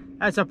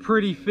 That's a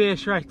pretty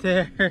fish right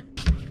there.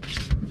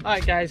 All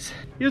right, guys.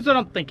 Here's what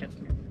I'm thinking.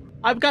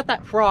 I've got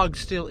that frog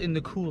still in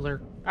the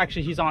cooler.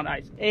 Actually, he's on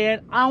ice.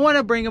 And I want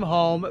to bring him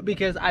home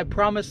because I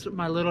promised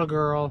my little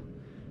girl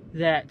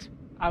that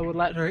I would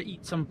let her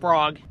eat some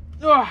frog.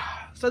 Ugh.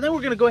 So then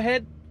we're going to go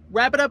ahead,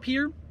 wrap it up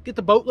here, get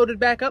the boat loaded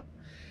back up,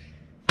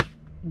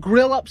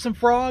 grill up some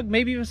frog,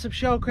 maybe even some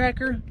shell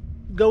cracker,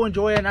 go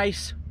enjoy a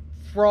nice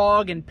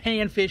frog and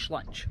panfish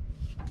lunch.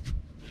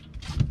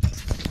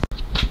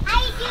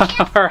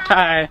 All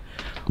right.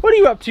 What are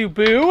you up to,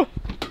 Boo?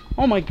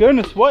 Oh my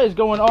goodness, what is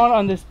going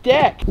on this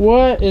deck?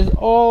 What is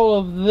all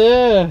of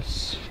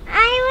this?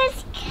 I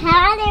was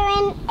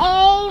coloring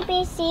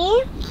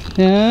ABC.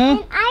 Yeah?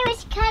 And I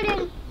was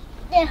coloring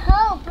the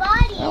whole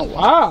body. Oh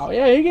wow,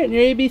 yeah, you're getting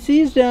your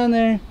ABCs down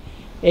there.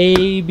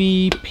 A,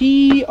 B,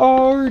 P,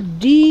 R,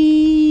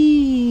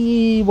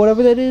 D,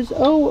 whatever that is.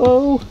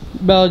 Oh.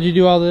 Bella, did you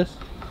do all this?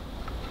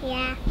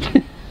 Yeah.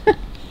 You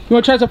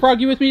want to try some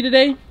froggy with me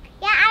today?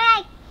 Yeah, I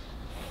like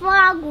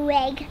frog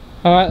leg.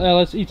 All right, now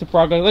let's eat some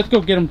frog leg. Let's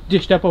go get them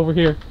dished up over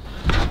here.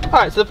 All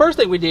right, so the first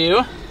thing we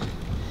do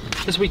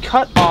is we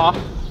cut off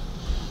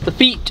the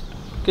feet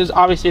because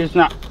obviously there's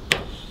not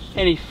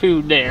any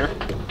food there.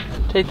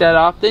 Take that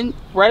off. Then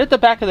right at the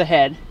back of the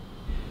head,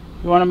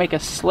 you want to make a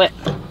slit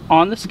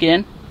on the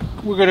skin.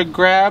 We're going to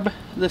grab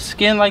the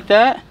skin like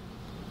that.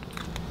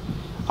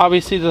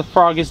 Obviously the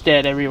frog is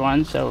dead,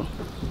 everyone, so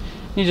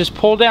you just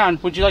pull down.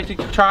 Would you like to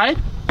try?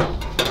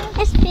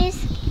 Yes,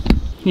 please.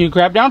 You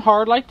grab down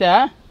hard like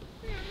that,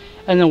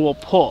 and then we'll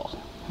pull.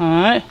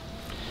 Alright?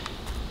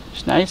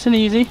 Just nice and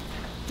easy.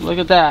 Look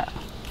at that.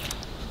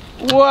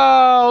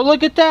 Whoa,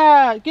 look at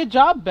that. Good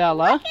job,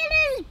 Bella. Look at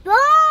his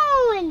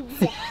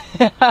bones.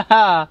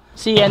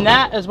 See, and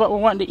that is what we're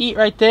wanting to eat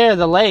right there,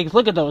 the legs.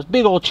 Look at those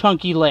big old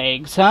chunky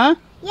legs, huh?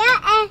 Yeah,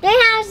 and they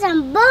have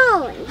some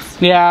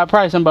bones. Yeah,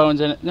 probably some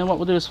bones in it. Then what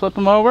we'll do is flip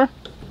them over.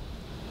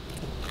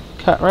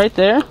 Cut right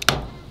there.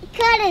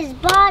 Cut his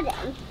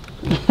bottom.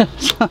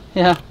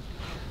 Yeah,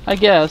 I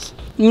guess.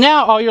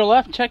 Now all you're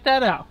left, check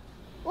that out.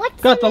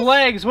 Got the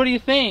legs, what do you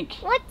think?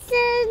 What's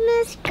in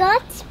his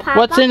guts, Papa?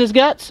 What's in his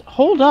guts?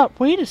 Hold up,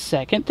 wait a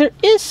second. There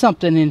is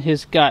something in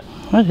his gut.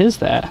 What is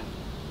that?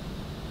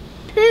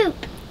 Poop.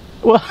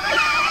 Well,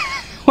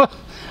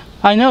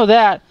 I know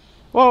that.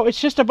 Well,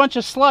 it's just a bunch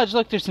of sludge.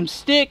 Look, there's some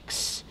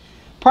sticks.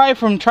 Probably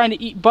from trying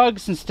to eat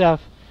bugs and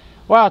stuff.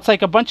 Wow, it's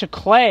like a bunch of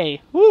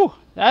clay. Whew,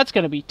 that's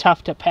going to be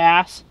tough to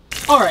pass.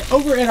 Alright,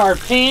 over in our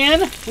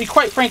pan, we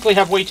quite frankly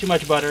have way too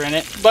much butter in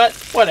it, but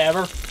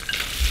whatever.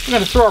 We're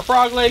going to throw our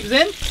frog legs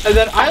in. And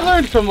then I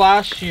learned from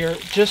last year,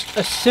 just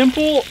a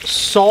simple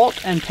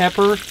salt and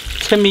pepper,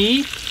 to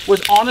me,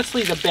 was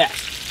honestly the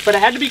best. But it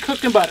had to be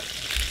cooked in butter.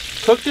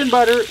 Cooked in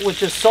butter with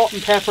just salt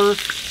and pepper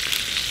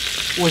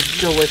was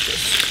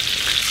delicious.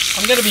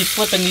 I'm going to be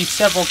flipping these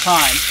several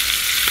times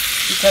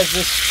because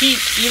this heat,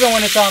 even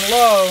when it's on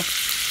low,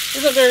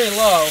 isn't very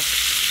low.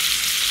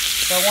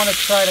 So I want to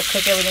try to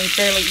cook everything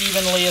fairly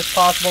evenly as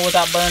possible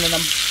without burning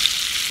them.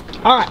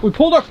 Alright, we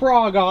pulled our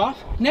frog off.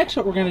 Next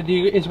what we're going to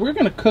do is we're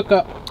going to cook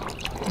up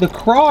the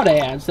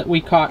crawdads that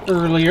we caught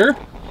earlier.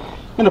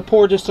 I'm going to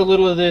pour just a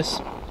little of this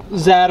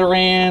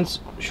Zatarain's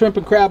shrimp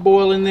and crab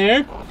boil in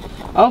there.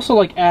 I also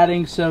like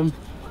adding some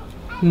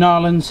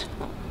Nolan's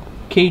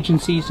Cajun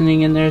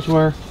seasoning in there as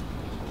well.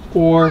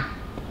 Or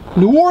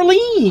New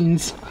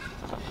Orleans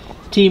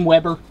Team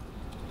Weber.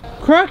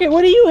 Crockett,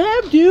 what do you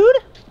have, dude?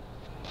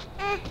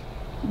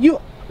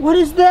 What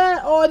is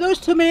that? Oh, are those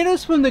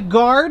tomatoes from the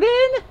garden?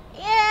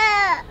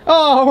 Yeah.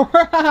 All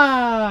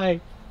right.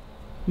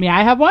 May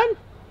I have one?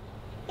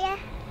 Yeah.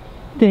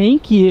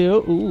 Thank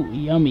you. Ooh,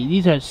 yummy.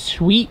 These are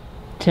sweet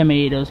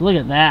tomatoes. Look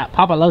at that.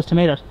 Papa loves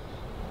tomatoes.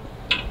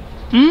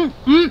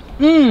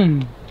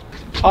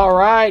 All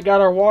right,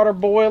 got our water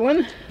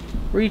boiling.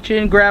 Reach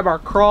in, grab our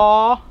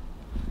craw.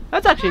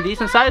 That's actually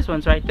decent sized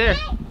ones right there.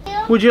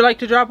 Would you like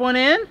to drop one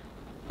in?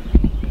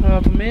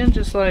 Drop them in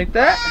just like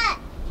that.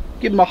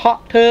 Give them a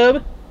hot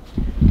tub.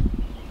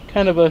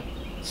 Kind of a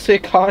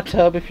sick hot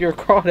tub if you're a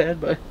crawdad,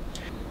 but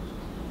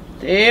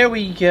there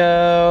we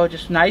go.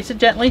 Just nice and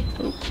gently.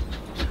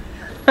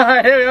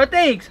 Alright, there we go.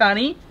 Thanks,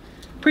 honey.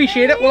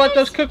 Appreciate it. We'll let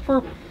those cook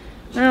for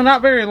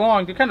not very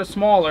long. They're kind of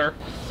smaller.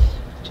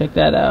 Check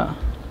that out.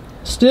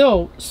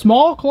 Still,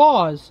 small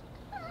claws.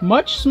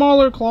 Much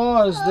smaller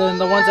claws than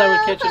the ones I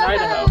would catch in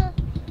Idaho.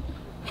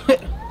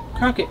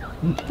 Crockett,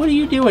 what are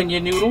you doing, you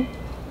noodle?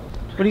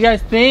 What do you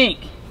guys think?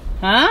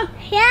 Huh?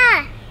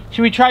 Yeah.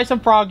 Should we try some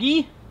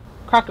froggy?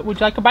 Crockett, would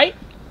you like a bite?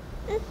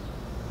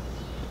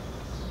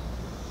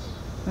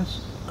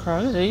 That's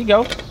Crockett, there you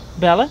go.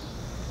 Bella.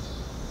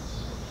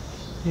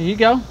 There you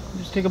go.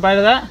 Just take a bite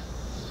of that.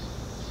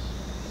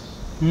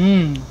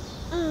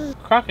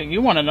 Crockett,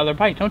 you want another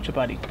bite, don't you,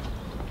 buddy?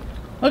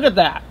 Look at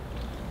that.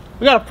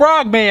 We got a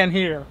frog man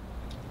here.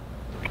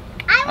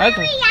 I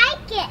really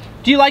like it.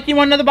 Do you like? You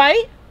want another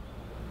bite?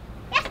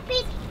 Yes,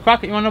 please.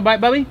 Crockett, you want another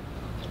bite, Bubby?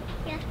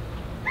 Yeah.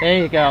 There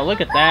you go.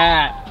 Look at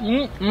that.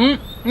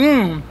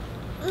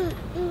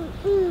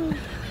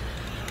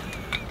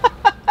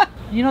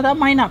 You know, that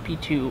might not be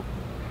too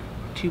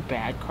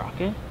bad,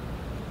 Crockett.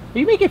 Are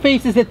you making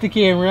faces at the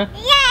camera?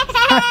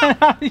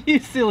 Yeah. You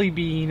silly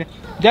bean.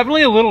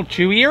 Definitely a little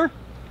chewier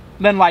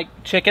than like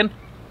chicken,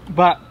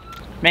 but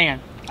man,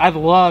 I'd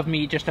love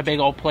me just a big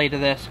old plate of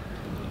this.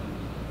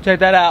 Check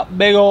that out,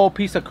 big old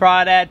piece of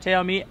crawdad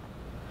tail meat.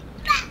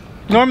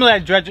 Normally I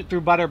dredge it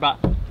through butter, but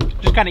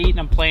just kind of eating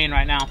them plain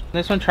right now.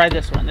 This one, try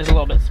this one. This is a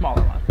little bit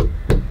smaller one.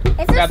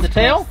 Grab the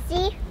tail.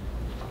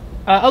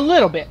 A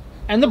little bit.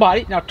 And the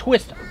body. Now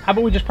twist them. How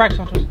about we just practice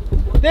on twist?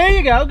 There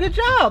you go. Good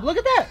job. Look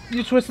at that.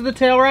 You twisted the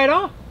tail right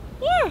off.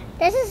 Yeah,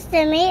 this is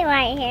the meat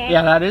right here.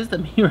 Yeah, that is the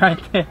meat right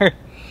there.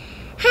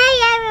 Hey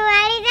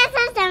everybody, this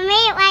is the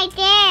meat right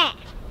there.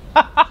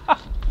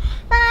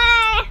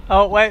 Bye.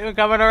 Oh, wait, we're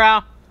coming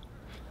around.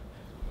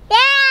 Yeah.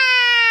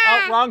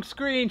 Oh, wrong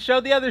screen. Show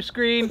the other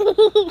screen.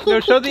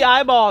 No, show the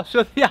eyeball.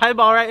 Show the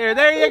eyeball right here.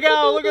 There you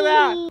go. Look at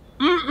that.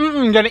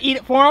 You gonna eat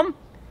it for him?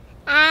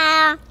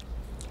 No.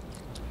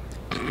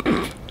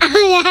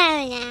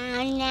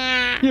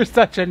 You're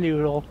such a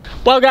noodle.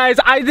 Well, guys,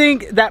 I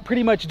think that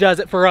pretty much does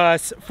it for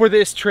us for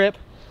this trip.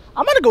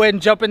 I'm gonna go ahead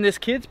and jump in this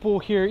kids pool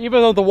here,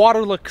 even though the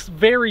water looks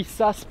very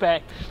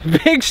suspect.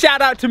 Big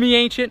shout out to me,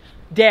 Ancient.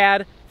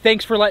 Dad,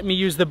 thanks for letting me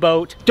use the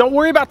boat. Don't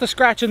worry about the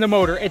scratch in the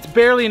motor. It's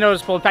barely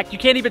noticeable. In fact, you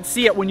can't even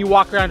see it when you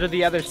walk around to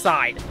the other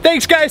side.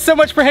 Thanks, guys, so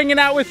much for hanging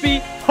out with me.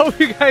 Hope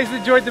you guys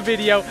enjoyed the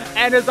video.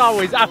 And as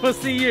always, I will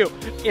see you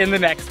in the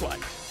next one.